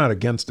do it. We're not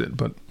against it,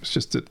 but it's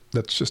just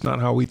that's just not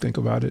how we think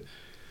about it.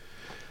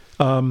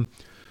 And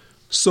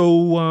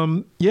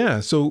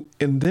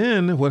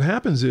then what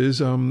happens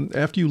is,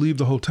 after you leave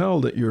the hotel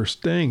that you're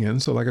staying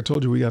in, so like I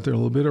told you, we got there a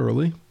little bit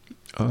early.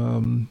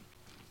 On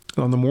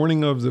the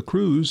morning of the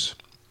cruise,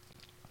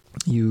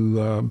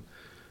 you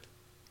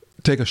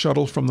take a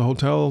shuttle from the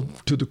hotel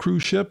to the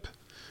cruise ship.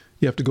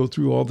 You have to go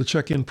through all the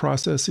check-in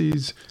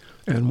processes.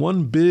 And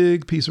one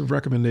big piece of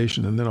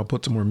recommendation, and then I'll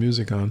put some more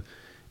music on,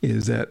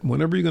 is that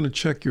whenever you're going to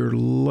check your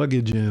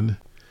luggage in,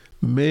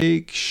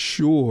 make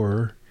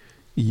sure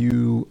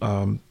you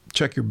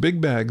check your big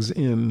bags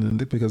in,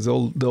 because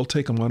they'll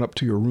take them on up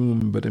to your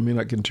room, but they may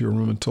not get into your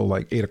room until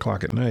like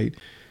 8:00 at night.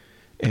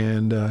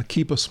 And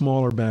keep a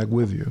smaller bag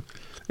with you.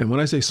 And when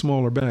I say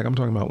smaller bag, I'm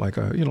talking about like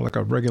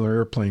a regular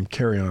airplane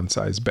carry-on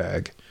size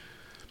bag,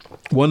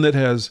 one that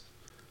has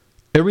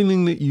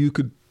everything that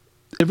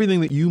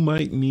you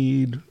might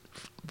need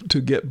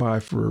to get by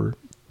for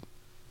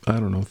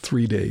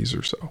 3 days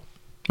or so,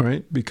 all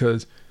right?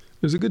 Because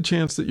there's a good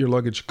chance that your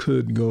luggage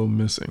could go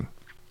missing,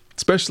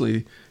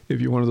 especially if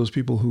you're one of those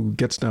people who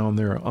gets down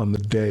there on the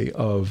day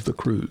of the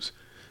cruise.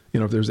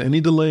 If there's any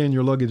delay in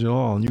your luggage at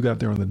all and you got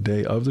there on the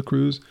day of the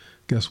cruise,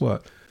 guess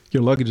what?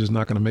 Your luggage is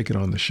not going to make it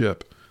on the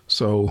ship.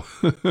 So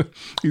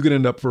you could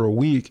end up for a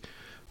week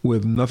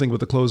with nothing but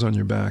the clothes on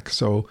your back.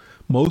 So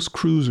most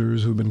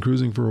cruisers who've been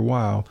cruising for a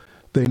while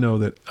they know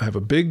that I have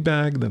a big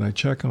bag that I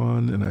check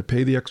on, and I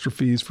pay the extra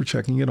fees for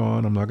checking it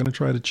on. I'm not going to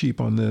try to cheap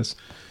on this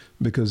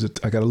because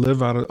I got to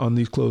live on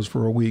these clothes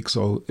for a week.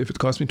 So if it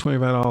costs me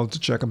 $25 to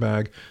check a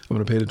bag, I'm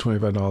going to pay the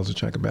 $25 to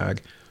check a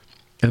bag.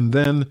 And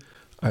then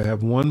I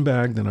have one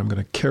bag that I'm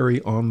going to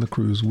carry on the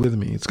cruise with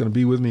me. It's going to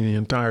be with me the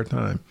entire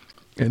time.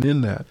 And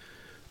in that,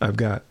 I've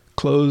got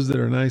clothes that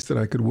are nice that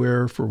I could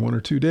wear for 1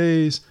 or 2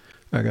 days.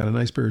 I got a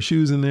nice pair of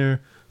shoes in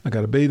there. I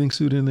got a bathing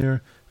suit in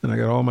there. And I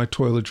got all my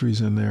toiletries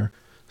in there.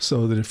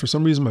 So that if for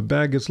some reason my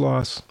bag gets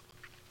lost,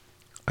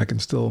 I can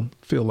still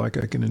feel like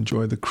I can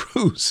enjoy the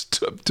cruise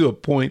to a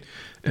point.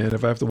 And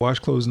if I have to wash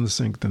clothes in the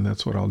sink, then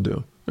that's what I'll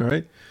do. All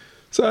right.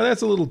 So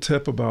that's a little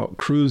tip about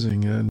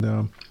cruising.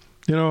 And,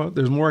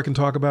 there's more I can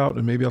talk about,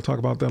 and maybe I'll talk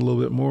about that a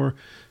little bit more.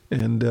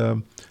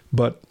 And,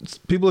 but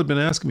people have been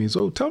asking me,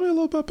 so tell me a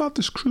little bit about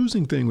this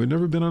cruising thing. We've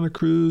never been on a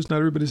cruise. Not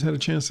everybody's had a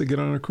chance to get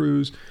on a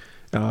cruise.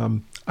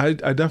 I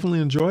definitely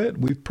enjoy it.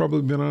 We've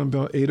probably been on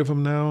about 8 of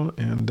them now,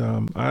 and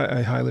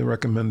I highly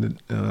recommend it.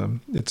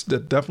 It's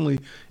definitely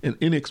an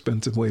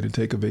inexpensive way to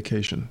take a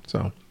vacation.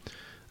 So,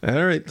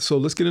 all right, so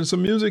let's get into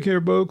some music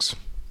here, folks.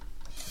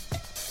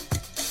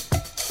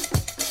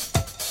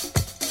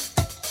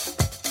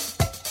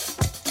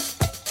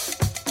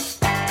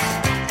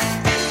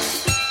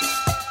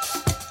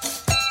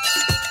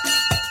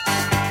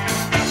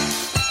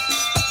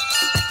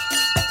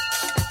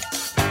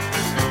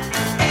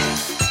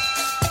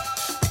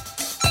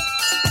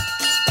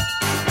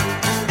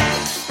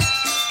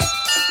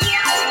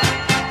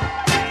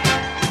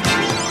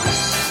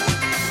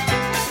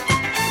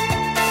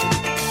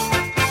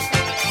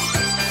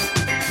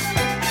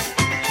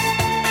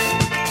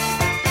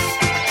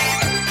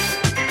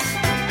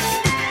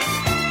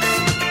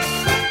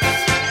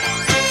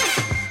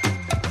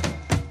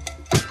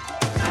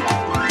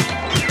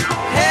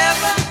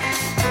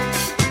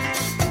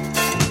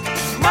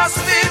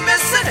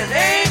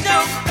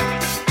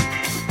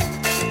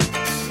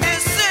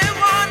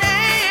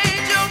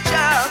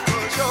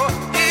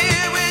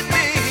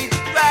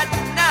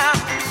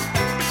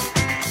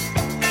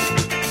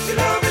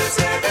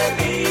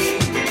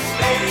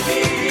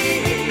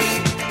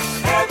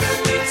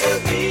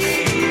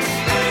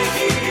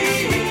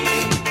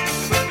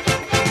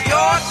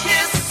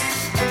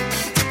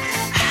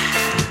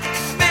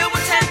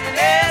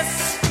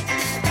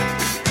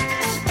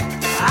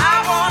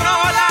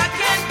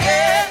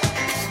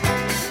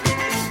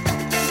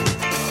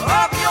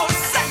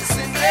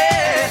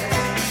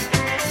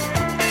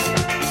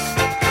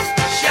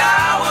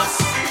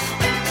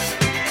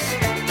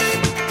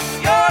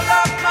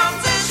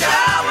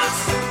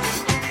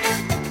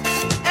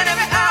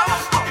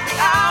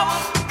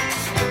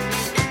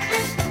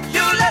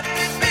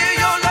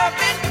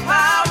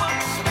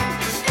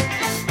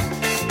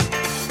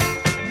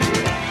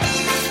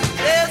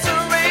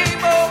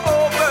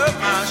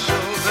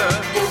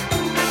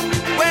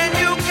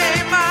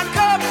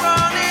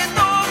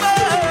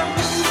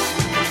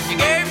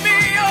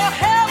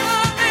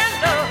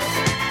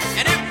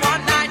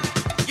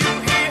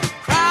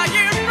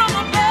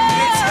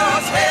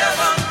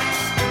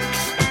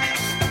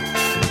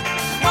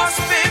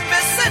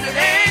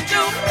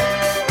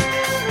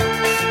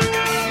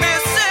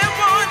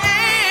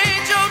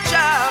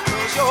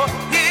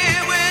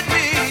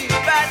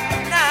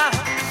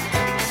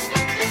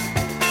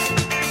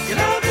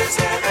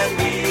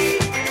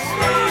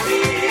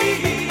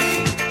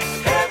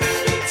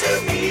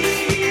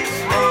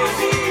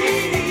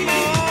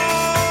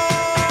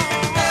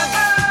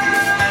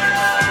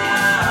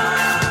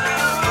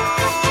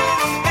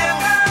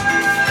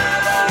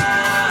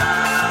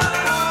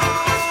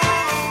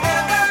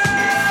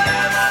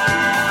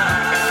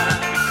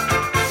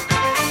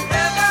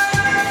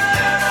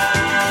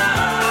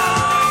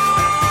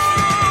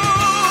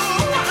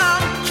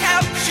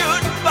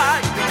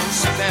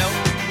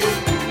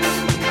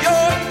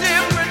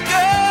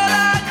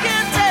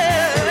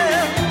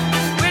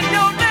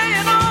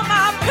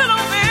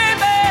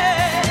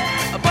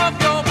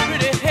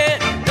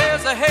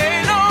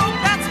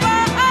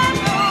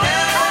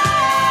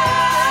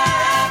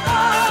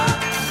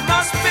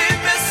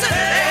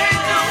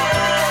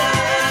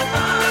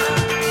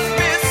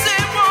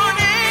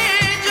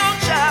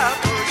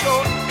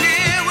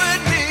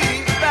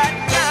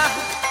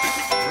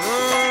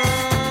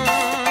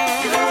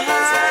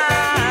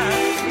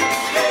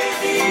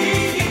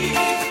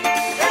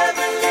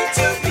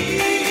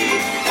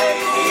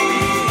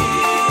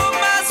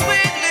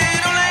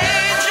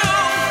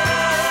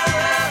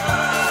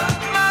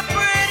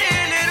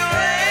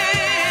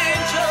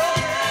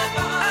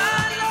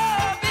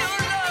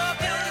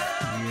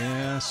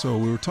 So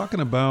we were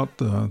talking about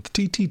the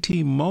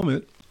TTT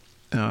moment.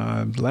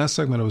 Last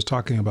segment I was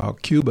talking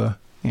about Cuba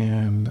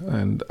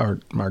and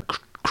our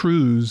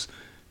cruise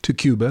to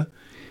Cuba.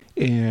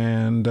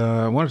 And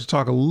I wanted to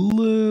talk a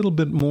little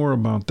bit more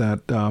about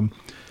that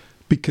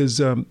because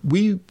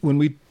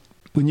when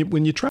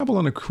you travel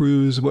on a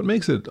cruise, what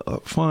makes it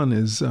fun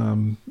is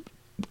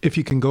if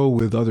you can go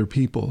with other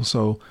people.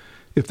 So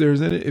if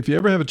you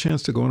ever have a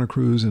chance to go on a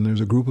cruise and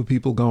there's a group of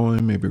people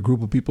going, maybe a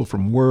group of people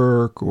from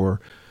work or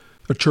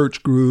a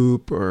church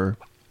group or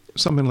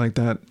something like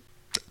that,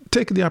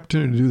 take the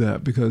opportunity to do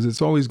that, because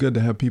it's always good to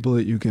have people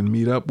that you can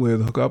meet up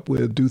with, hook up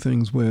with, do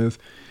things with.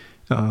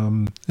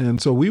 And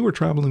so we were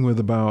traveling with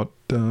about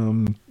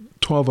 11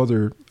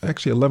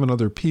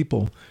 other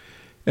people.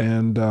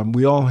 And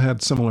we all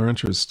had similar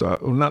interests.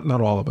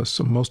 Not all of us.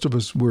 So most of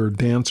us were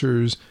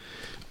dancers.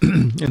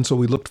 And so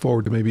we looked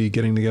forward to maybe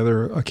getting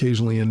together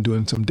occasionally and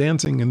doing some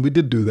dancing. And we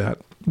did do that.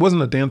 It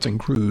wasn't a dancing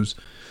cruise.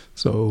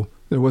 So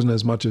there wasn't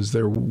as much as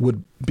there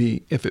would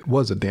be if it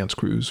was a dance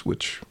cruise,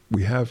 which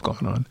we have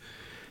gone on.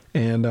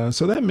 And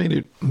so that made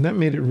it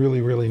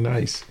really, really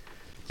nice.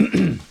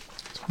 Got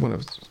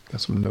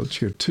some notes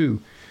here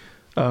too.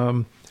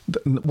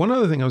 One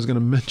other thing I was going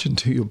to mention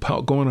to you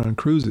about going on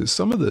cruises,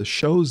 some of the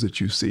shows that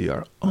you see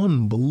are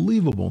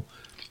unbelievable.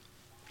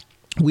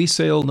 We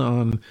sailed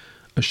on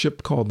a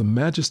ship called the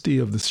Majesty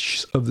of the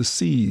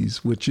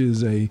Seas, which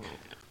is a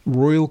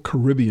Royal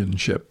Caribbean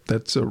ship.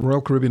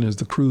 Royal Caribbean is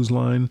the cruise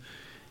line,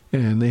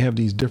 and they have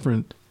these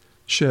different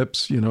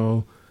ships,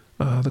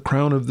 the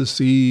Crown of the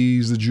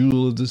Seas, the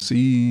Jewel of the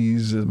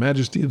Seas, the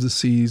Majesty of the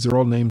Seas. They're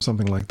all named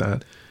something like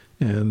that.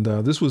 And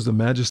this was the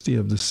Majesty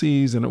of the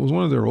Seas, and it was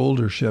one of their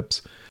older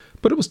ships,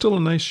 but it was still a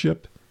nice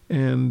ship.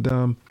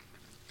 And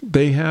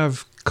they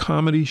have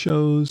comedy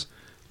shows,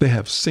 they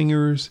have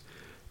singers,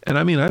 and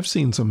I mean, I've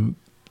seen some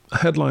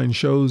headline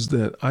shows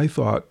that I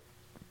thought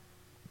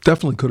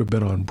definitely could have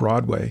been on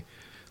Broadway.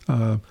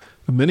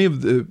 Many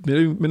of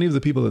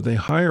the people that they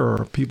hire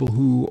are people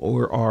who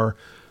are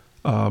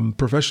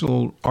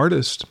professional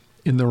artists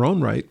in their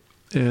own right,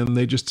 and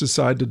they just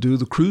decide to do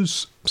the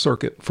cruise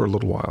circuit for a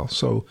little while.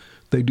 So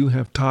they do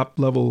have top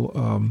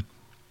level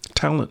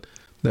talent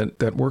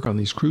that work on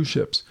these cruise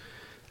ships.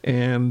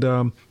 And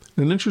an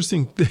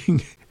interesting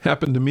thing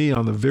happened to me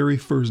on the very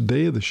first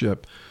day of the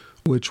ship,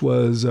 which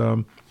was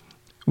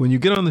when you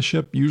get on the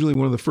ship, usually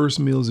one of the first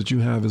meals that you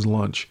have is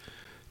lunch.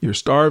 You're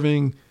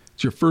starving.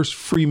 It's your first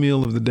free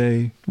meal of the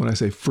day. When I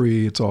say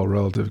free, it's all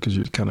relative because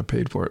you're kind of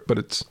paid for it,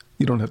 but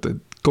you don't have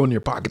to go in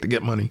your pocket to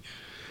get money.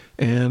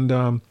 And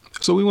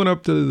so we went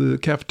up to the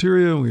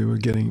cafeteria.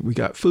 We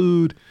got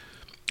food.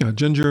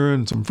 Ginger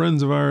and some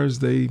friends of ours,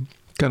 they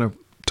kind of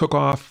took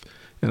off,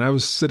 and I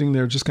was sitting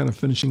there just kind of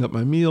finishing up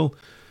my meal,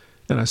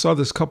 and I saw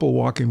this couple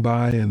walking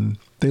by, and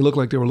they looked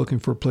like they were looking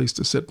for a place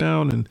to sit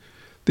down. And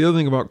the other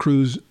thing about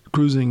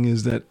cruising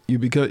is that you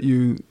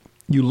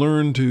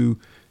learn to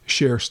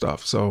share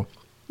stuff. So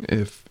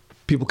if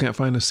people can't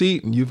find a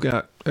seat and you've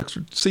got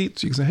extra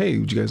seats, you can say, hey,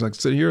 would you guys like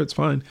to sit here? It's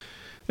fine.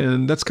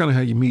 And that's kind of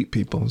how you meet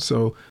people.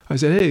 So I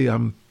said, hey,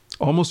 I'm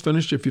almost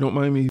finished. If you don't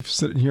mind me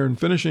sitting here and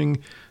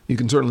finishing, you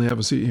can certainly have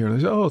a seat here. And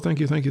they said, oh, thank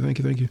you.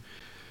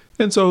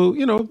 And so,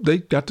 they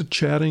got to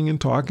chatting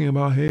and talking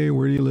about, hey,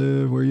 where do you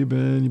live? Where you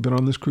been? You've been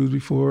on this cruise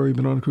before? You've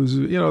been on a cruise?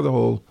 The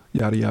whole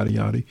yada, yada,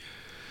 yada.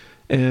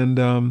 And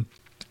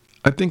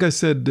I think I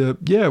said,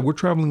 yeah, we're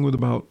traveling with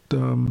about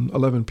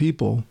 11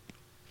 people.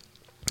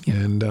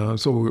 And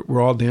so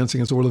we're all dancing,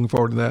 and so we're looking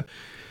forward to that.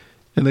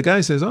 And the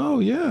guy says, oh,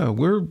 yeah,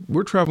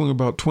 we're traveling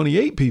about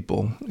 28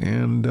 people.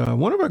 And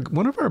one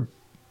of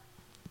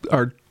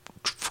our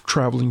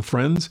traveling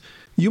friends,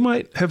 you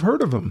might have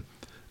heard of him.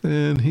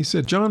 And he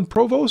said, John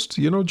Provost,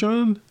 you know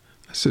John?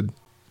 I said,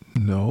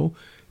 no.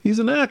 He's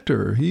an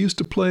actor. He used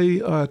to play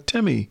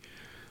Timmy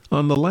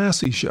on The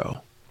Lassie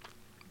Show.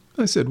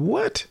 I said,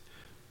 what?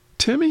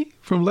 Timmy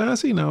from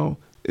Lassie? Now,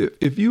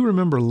 if you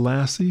remember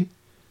Lassie,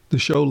 the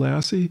show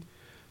Lassie,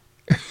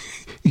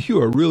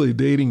 you are really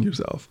dating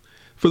yourself.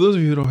 For those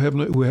of you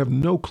who have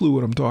no clue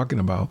what I'm talking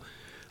about,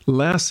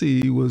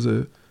 Lassie was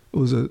a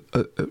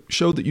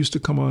show that used to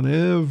come on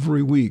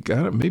every week.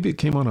 Maybe it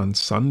came on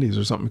Sundays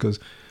or something, because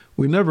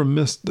we never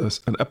missed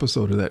an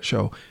episode of that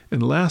show.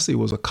 And Lassie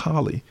was a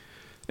collie,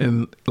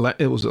 and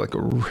it was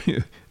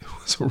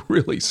a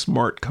really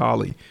smart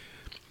collie.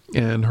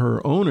 And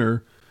her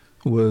owner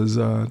was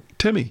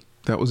Timmy.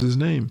 That was his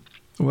name.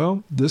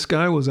 Well, this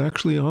guy was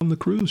actually on the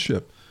cruise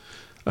ship.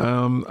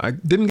 I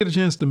didn't get a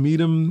chance to meet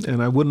him,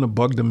 and I wouldn't have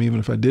bugged him even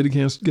if I did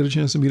get a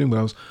chance to meet him, but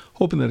I was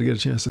hoping that I'd get a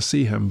chance to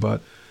see him.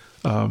 But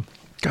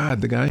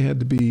God, the guy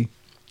he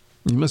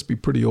must be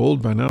pretty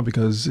old by now,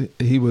 because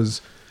he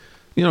was,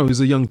 he was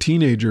a young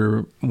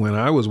teenager when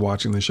I was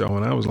watching the show,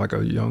 and I was like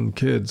a young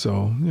kid.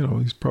 So,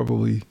 he's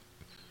probably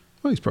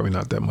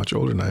not that much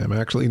older than I am,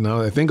 actually, now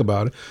that I think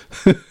about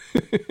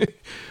it.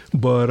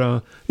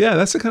 But yeah,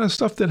 that's the kind of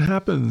stuff that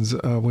happens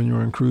when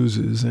you're on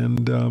cruises.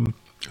 And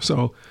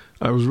so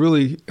I was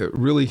really,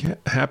 really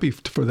happy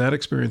for that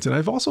experience. And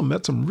I've also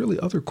met some really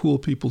other cool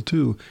people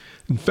too.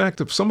 In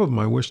fact, some of them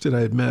I wish that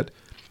I had met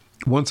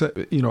once,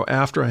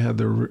 after I had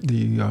the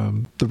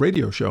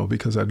radio show,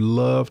 because I'd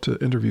love to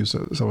interview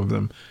some of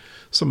them,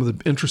 some of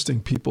the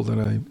interesting people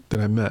that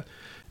I met.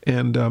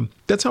 And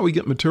that's how we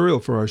get material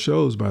for our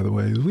shows, by the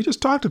way. We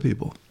just talk to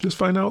people, just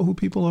find out who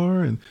people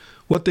are and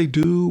what they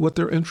do, what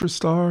their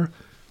interests are.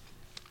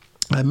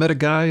 I met a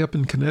guy up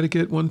in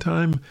Connecticut one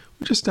time.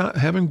 We just started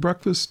having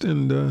breakfast,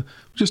 and we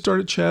just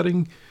started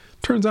chatting.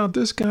 Turns out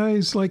this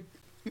guy's like,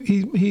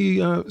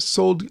 he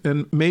sold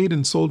and made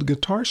and sold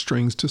guitar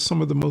strings to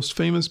some of the most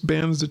famous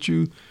bands that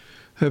you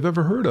have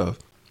ever heard of.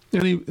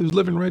 And he was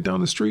living right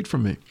down the street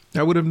from me.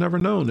 I would have never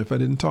known if I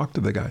didn't talk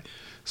to the guy.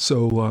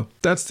 So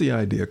that's the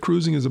idea.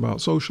 Cruising is about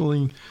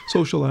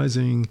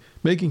socializing,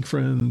 making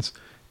friends,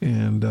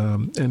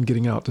 and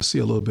getting out to see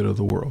a little bit of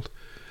the world.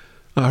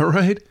 All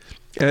right.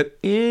 At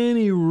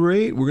any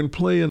rate, we're going to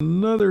play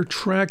another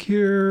track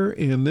here,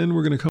 and then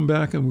we're going to come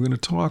back and we're going to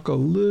talk a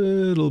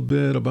little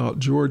bit about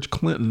George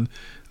Clinton.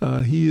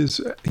 He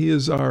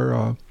is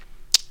our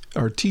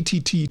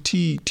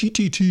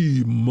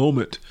TTT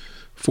moment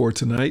for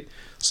tonight.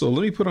 So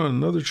let me put on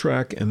another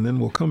track, and then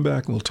we'll come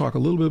back and we'll talk a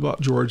little bit about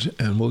George,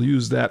 and we'll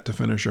use that to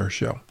finish our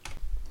show.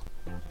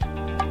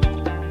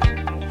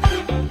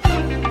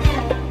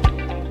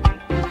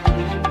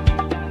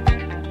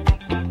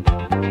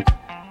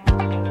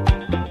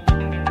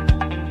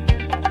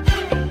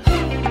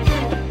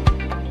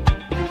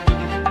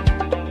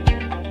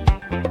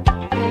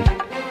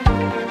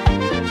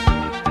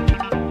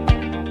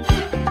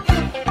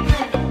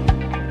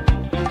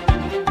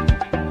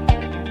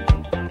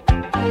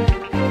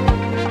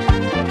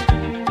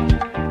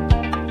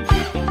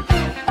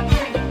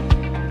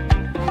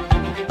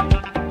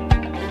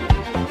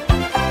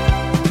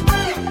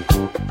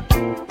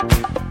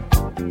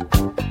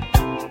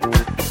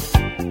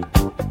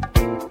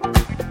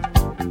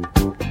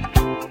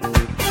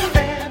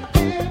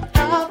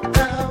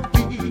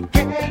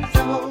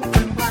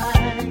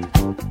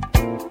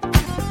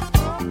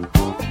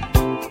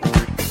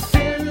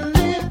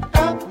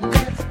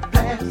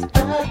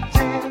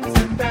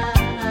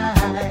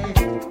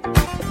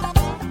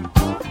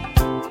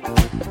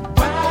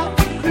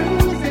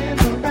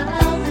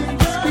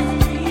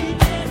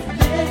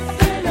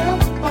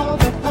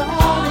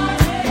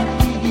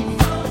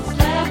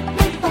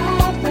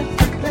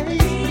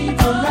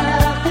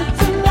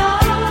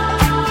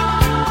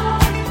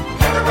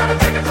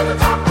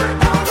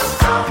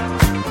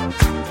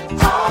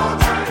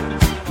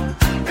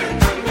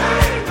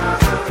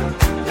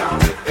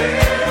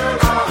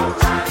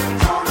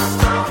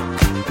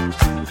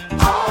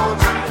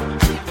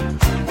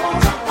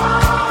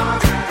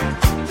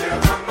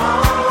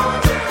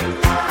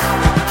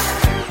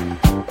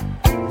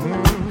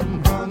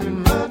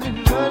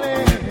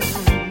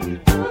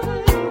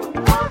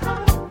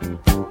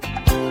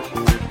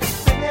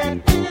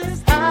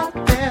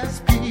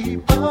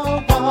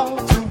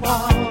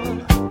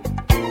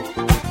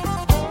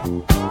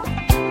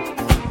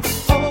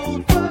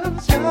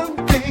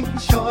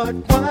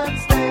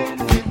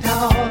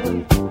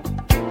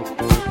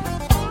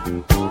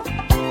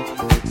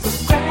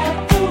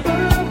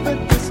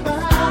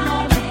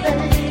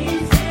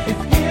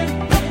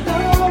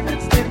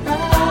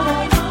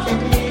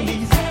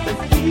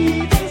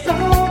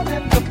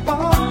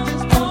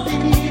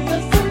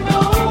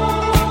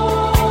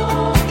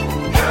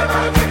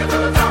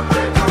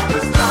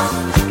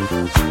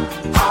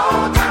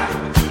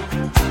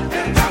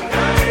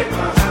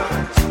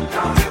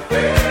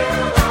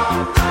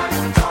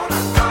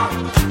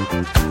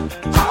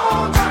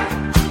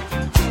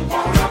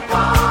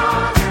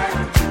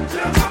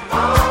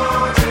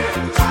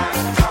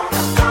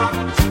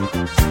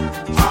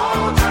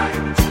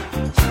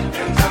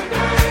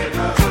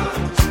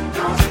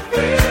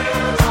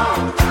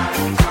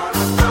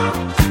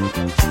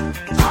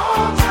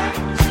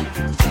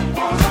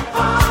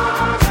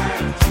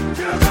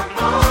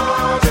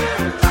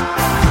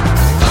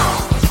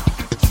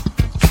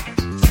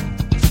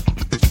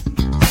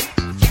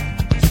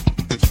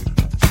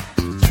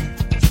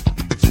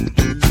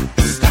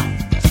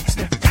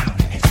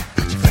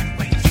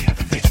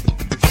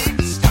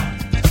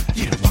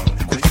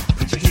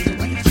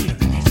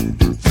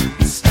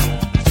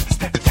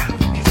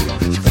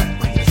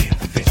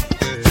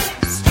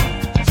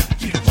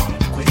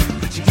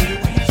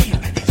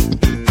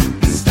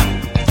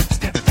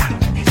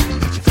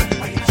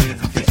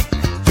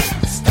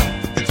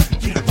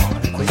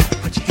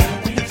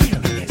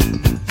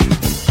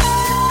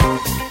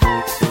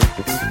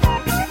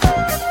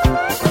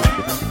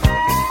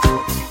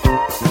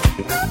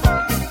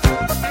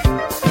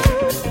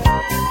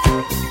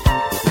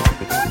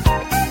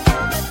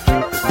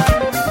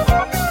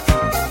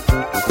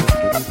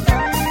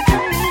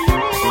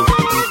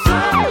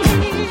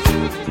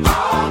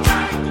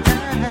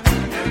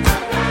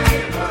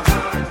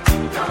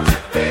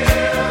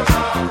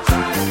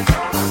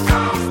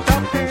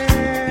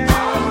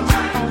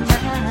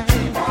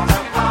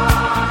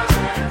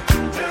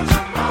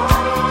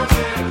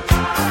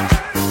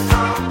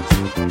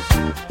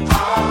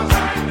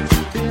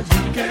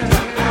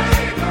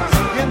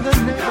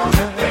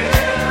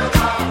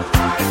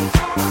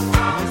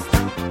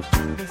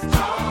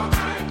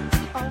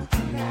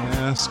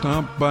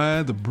 Stomped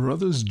by the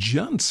Brothers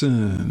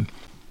Johnson.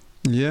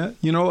 Yeah,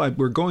 you know,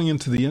 we're going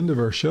into the end of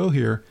our show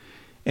here,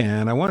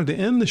 and I wanted to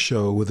end the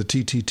show with a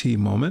TTT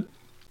moment.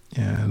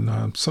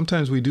 And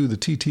sometimes we do the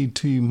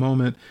TTT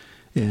moment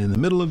in the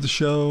middle of the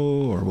show,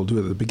 or we'll do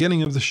it at the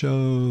beginning of the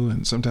show,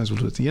 and sometimes we'll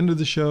do it at the end of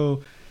the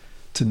show.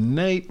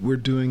 Tonight we're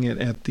doing it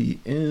at the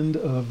end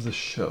of the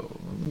show.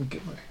 Let me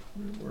get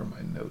where are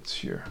my notes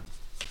here?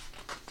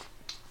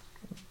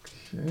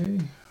 Okay,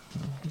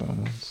 hold on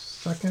 1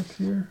 second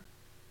here.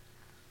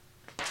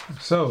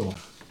 So,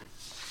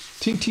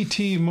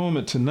 TTT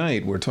moment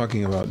tonight, we're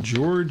talking about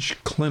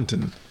George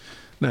Clinton.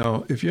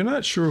 Now, if you're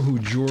not sure who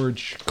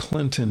George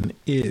Clinton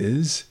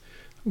is,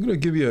 I'm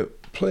going to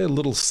play a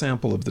little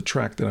sample of the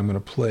track that I'm going to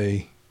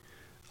play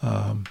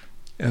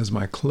as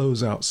my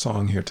closeout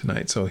song here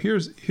tonight. So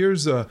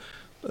here's a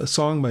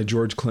song by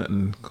George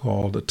Clinton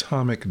called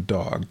Atomic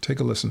Dog. Take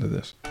a listen to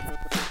this.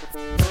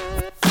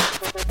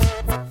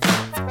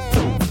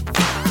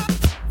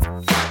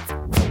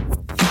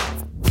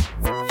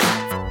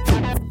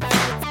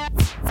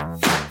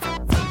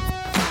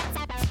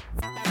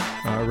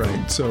 All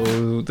right,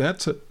 so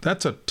that's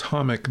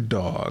Atomic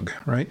Dog,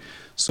 right?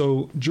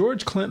 So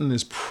George Clinton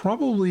is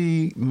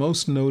probably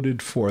most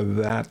noted for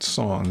that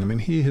song. I mean,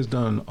 he has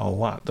done a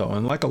lot, though,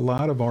 and like a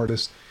lot of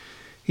artists,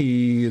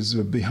 he is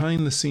a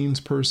behind-the-scenes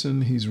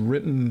person. He's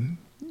written,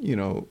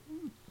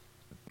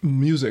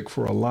 music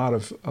for a lot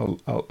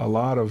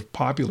of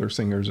popular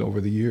singers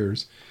over the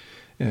years,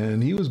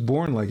 and he was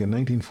born like in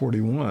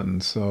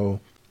 1941. So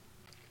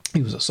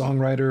he was a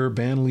songwriter,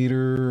 band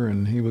leader,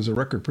 and he was a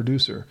record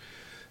producer.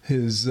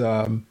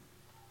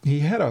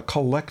 He had a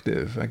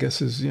collective, I guess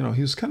he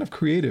was kind of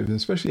creative,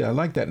 especially I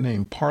like that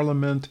name,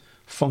 Parliament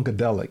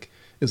Funkadelic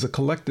is a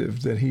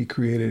collective that he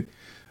created,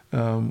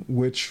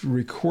 which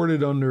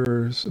recorded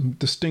under some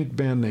distinct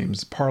band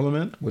names,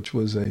 Parliament, which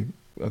was a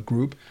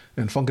group,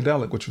 and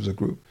Funkadelic, which was a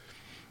group.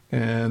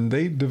 And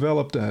they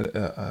developed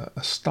a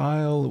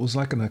style, it was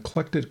like an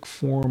eclectic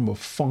form of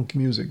funk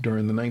music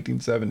during the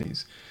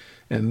 1970s.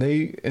 And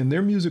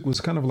their music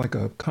was kind of like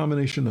a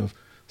combination of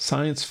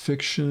science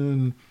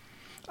fiction,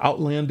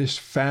 outlandish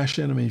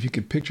fashion. I mean, if you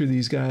could picture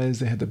these guys,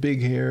 they had the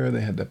big hair, they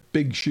had the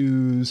big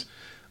shoes,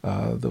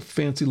 the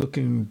fancy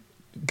looking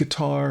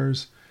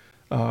guitars,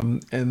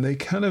 and they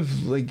kind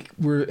of like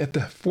were at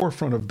the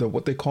forefront of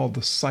what they called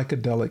the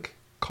psychedelic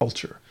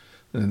culture.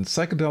 And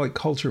psychedelic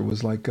culture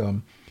was like,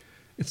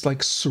 it's like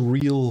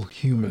surreal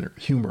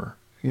humor.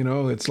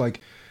 It's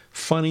like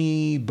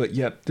funny, but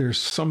yet there's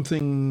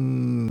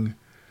something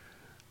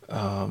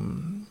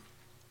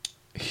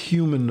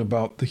human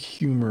about the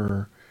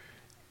humor,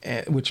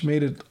 which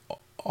made it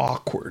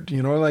awkward.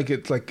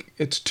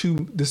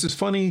 This is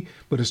funny,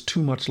 but it's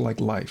too much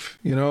like life.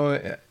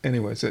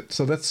 Anyways,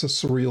 so that's a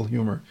surreal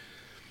humor.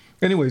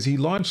 Anyways, he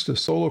launched a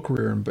solo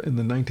career in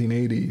the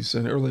 1980s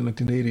and early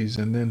 1980s,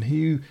 and then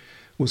he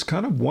was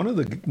kind of one of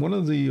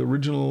the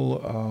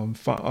original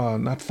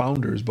not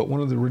founders, but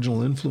one of the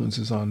original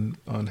influences on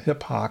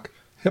hip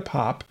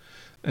hop,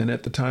 and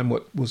at the time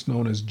what was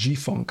known as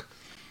G-Funk.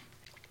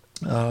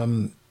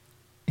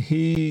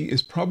 He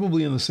is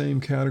probably in the same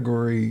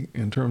category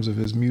in terms of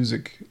his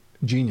music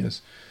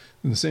genius,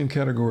 in the same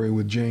category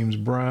with James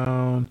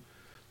Brown,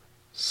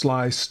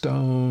 Sly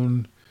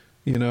Stone,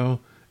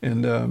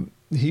 and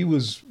he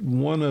was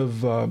one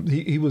of,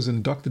 he was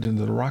inducted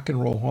into the Rock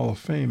and Roll Hall of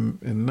Fame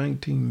in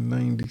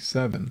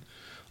 1997,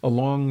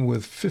 along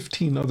with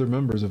 15 other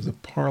members of the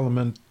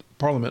Parliament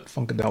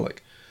Funkadelic.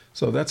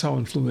 So that's how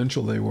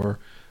influential they were.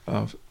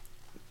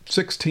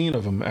 16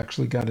 of them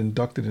actually got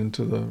inducted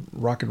into the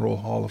Rock and Roll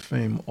Hall of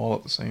Fame all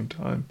at the same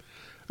time.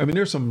 I mean,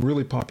 there's some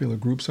really popular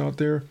groups out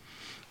there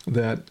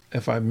that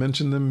if I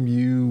mentioned them,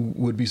 you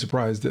would be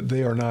surprised that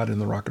they are not in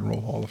the Rock and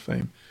Roll Hall of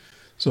Fame.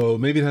 So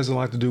maybe it has a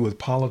lot to do with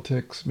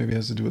politics. Maybe it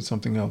has to do with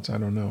something else. I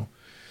don't know.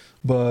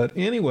 But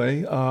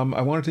anyway,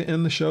 I wanted to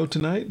end the show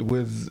tonight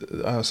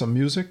with some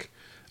music,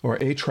 or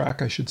a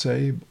track, I should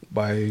say,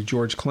 by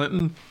George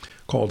Clinton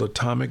called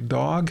Atomic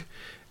Dog.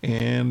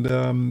 And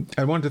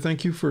I wanted to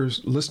thank you for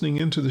listening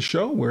into the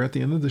show. We're at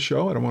the end of the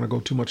show. I don't want to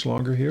go too much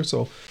longer here,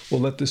 so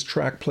we'll let this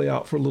track play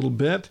out for a little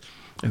bit,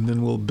 and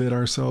then we'll bid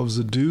ourselves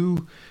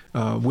adieu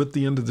with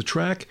the end of the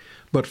track.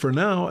 But for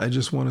now, I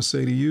just want to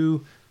say to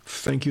you,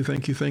 thank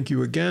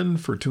you again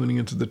for tuning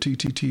into the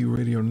TTT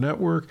Radio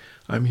Network.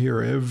 I'm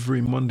here every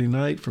Monday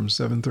night from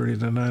 7:30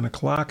 to 9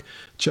 o'clock.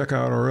 Check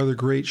out our other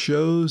great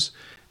shows.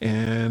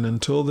 And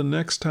until the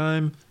next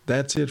time,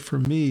 that's it for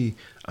me.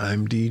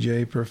 I'm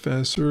DJ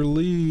Professor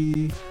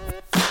Lee.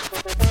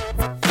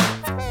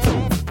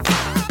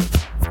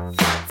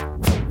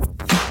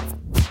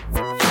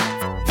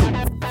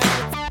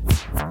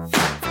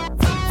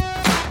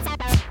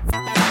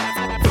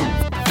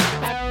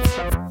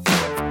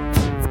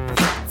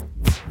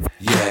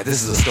 Yeah,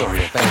 this is a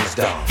story of famous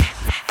dog.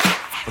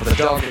 For the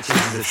dog that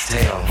chases its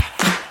tail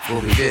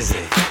will be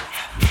busy.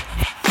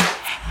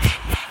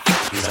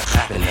 These are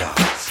clapping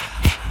dogs,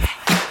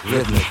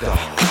 rhythmic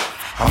dogs,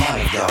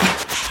 harmonic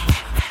dogs,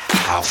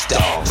 house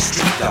dogs,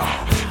 street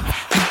dogs,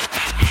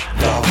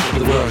 dogs of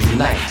the world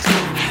unite,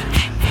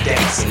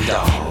 dancing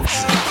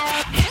dogs.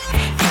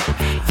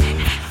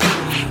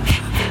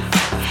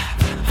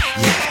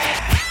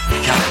 Yeah,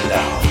 counting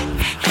dog,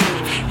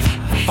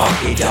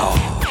 funky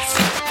dogs,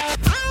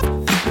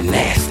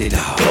 nasty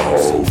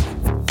dogs.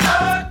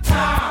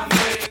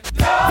 Atomic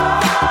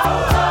dog.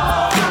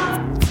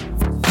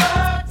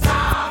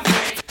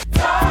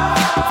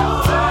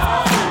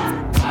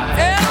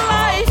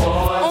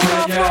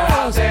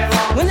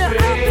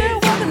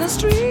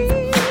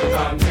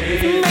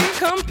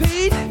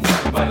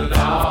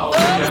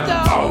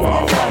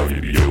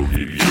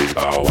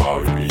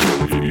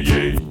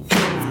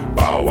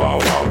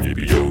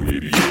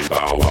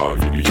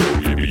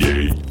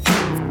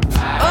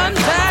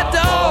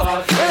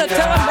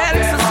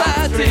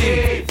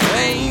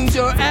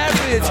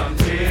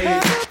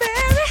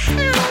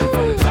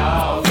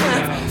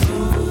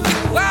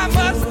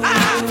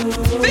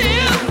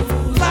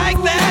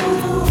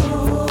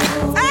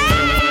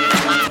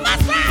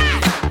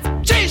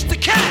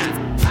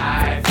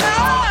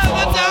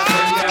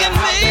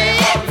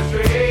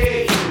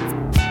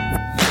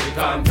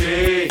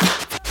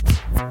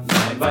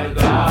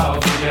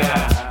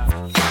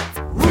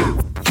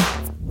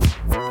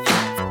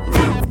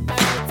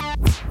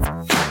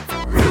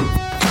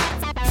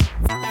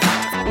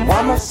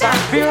 Why must I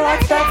feel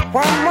like that?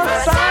 Why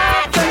must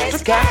I chase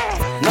the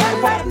cat?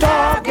 Nothing but the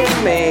dog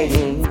in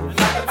me.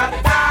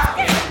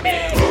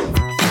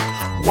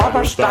 Why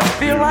must I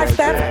feel like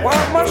that?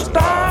 Why must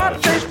I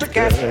chase the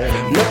cat?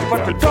 Nothing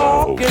but the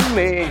dog in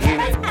me.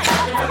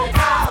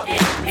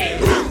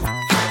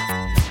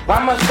 Why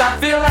must I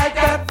feel like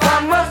that?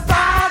 Why must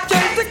I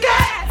chase the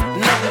cat?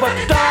 Nothing but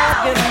the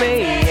dog in me.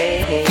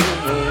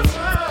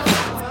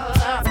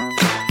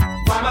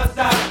 Why must I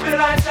feel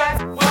like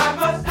that? Why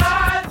must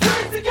I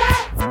chase the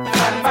cat?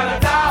 Nothing but the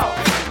dog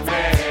in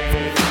me.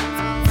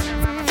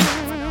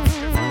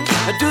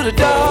 Do the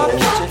dog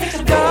catch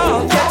it,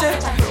 dog catch it.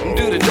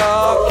 Do the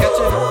dog catch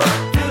it.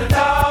 Do the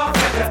dog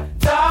catch it,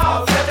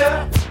 dog catch it.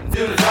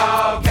 Do the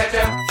dog catch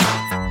it.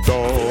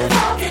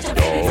 Dog catch it,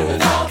 baby, do the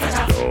dog catch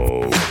it.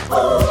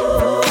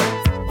 Ooh,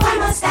 why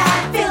must I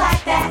feel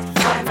like that?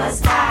 Why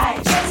must I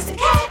chase the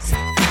cat?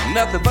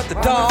 Nothing but the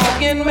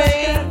dog in me.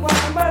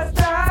 Why must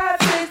I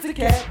chase the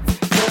cat?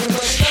 Nothing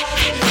but the dog in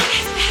me.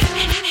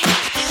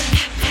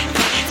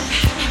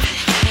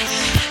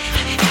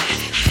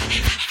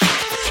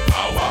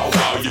 Wow, wow,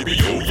 wow, yippee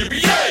yo,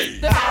 yippee yay!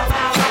 Wow,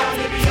 wow, wow,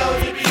 yippee yo,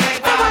 yippee yay.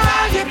 Wow,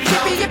 wow, yippee,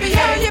 yippee, yippee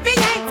yo, yippee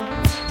yay.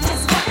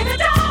 Just walking the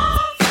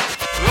dog.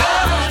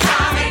 Oh,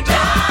 Tommy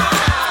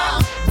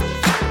dog.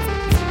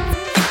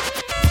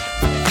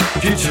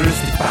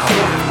 Futuristic bow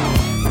wow.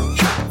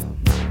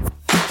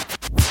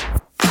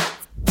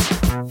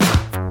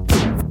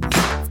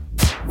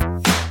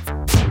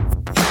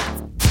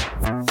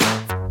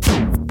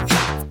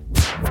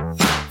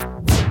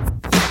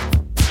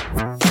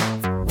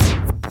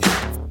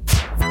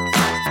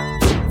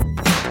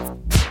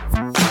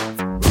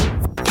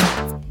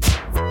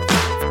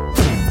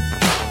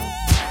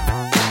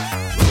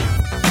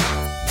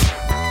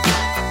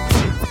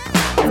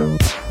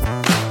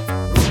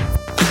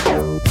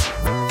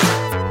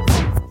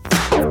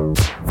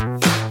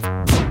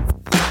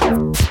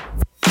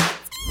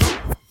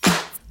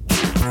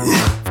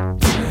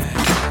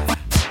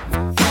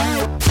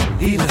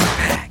 He